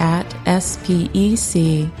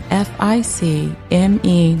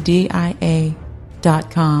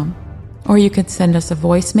btw@specficmedia.com. Or you could send us a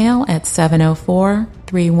voicemail at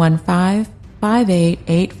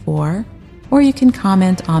 704-315-5884. Or you can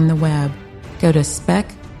comment on the web. Go to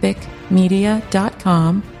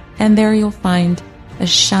specficmedia.com, and there you'll find a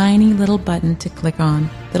shiny little button to click on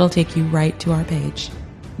that'll take you right to our page.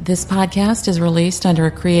 This podcast is released under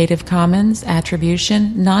a Creative Commons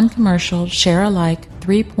Attribution, Non-Commercial, Share-alike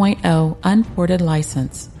 3.0 Unported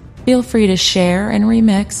license. Feel free to share and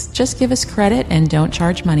remix. Just give us credit and don't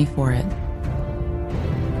charge money for it.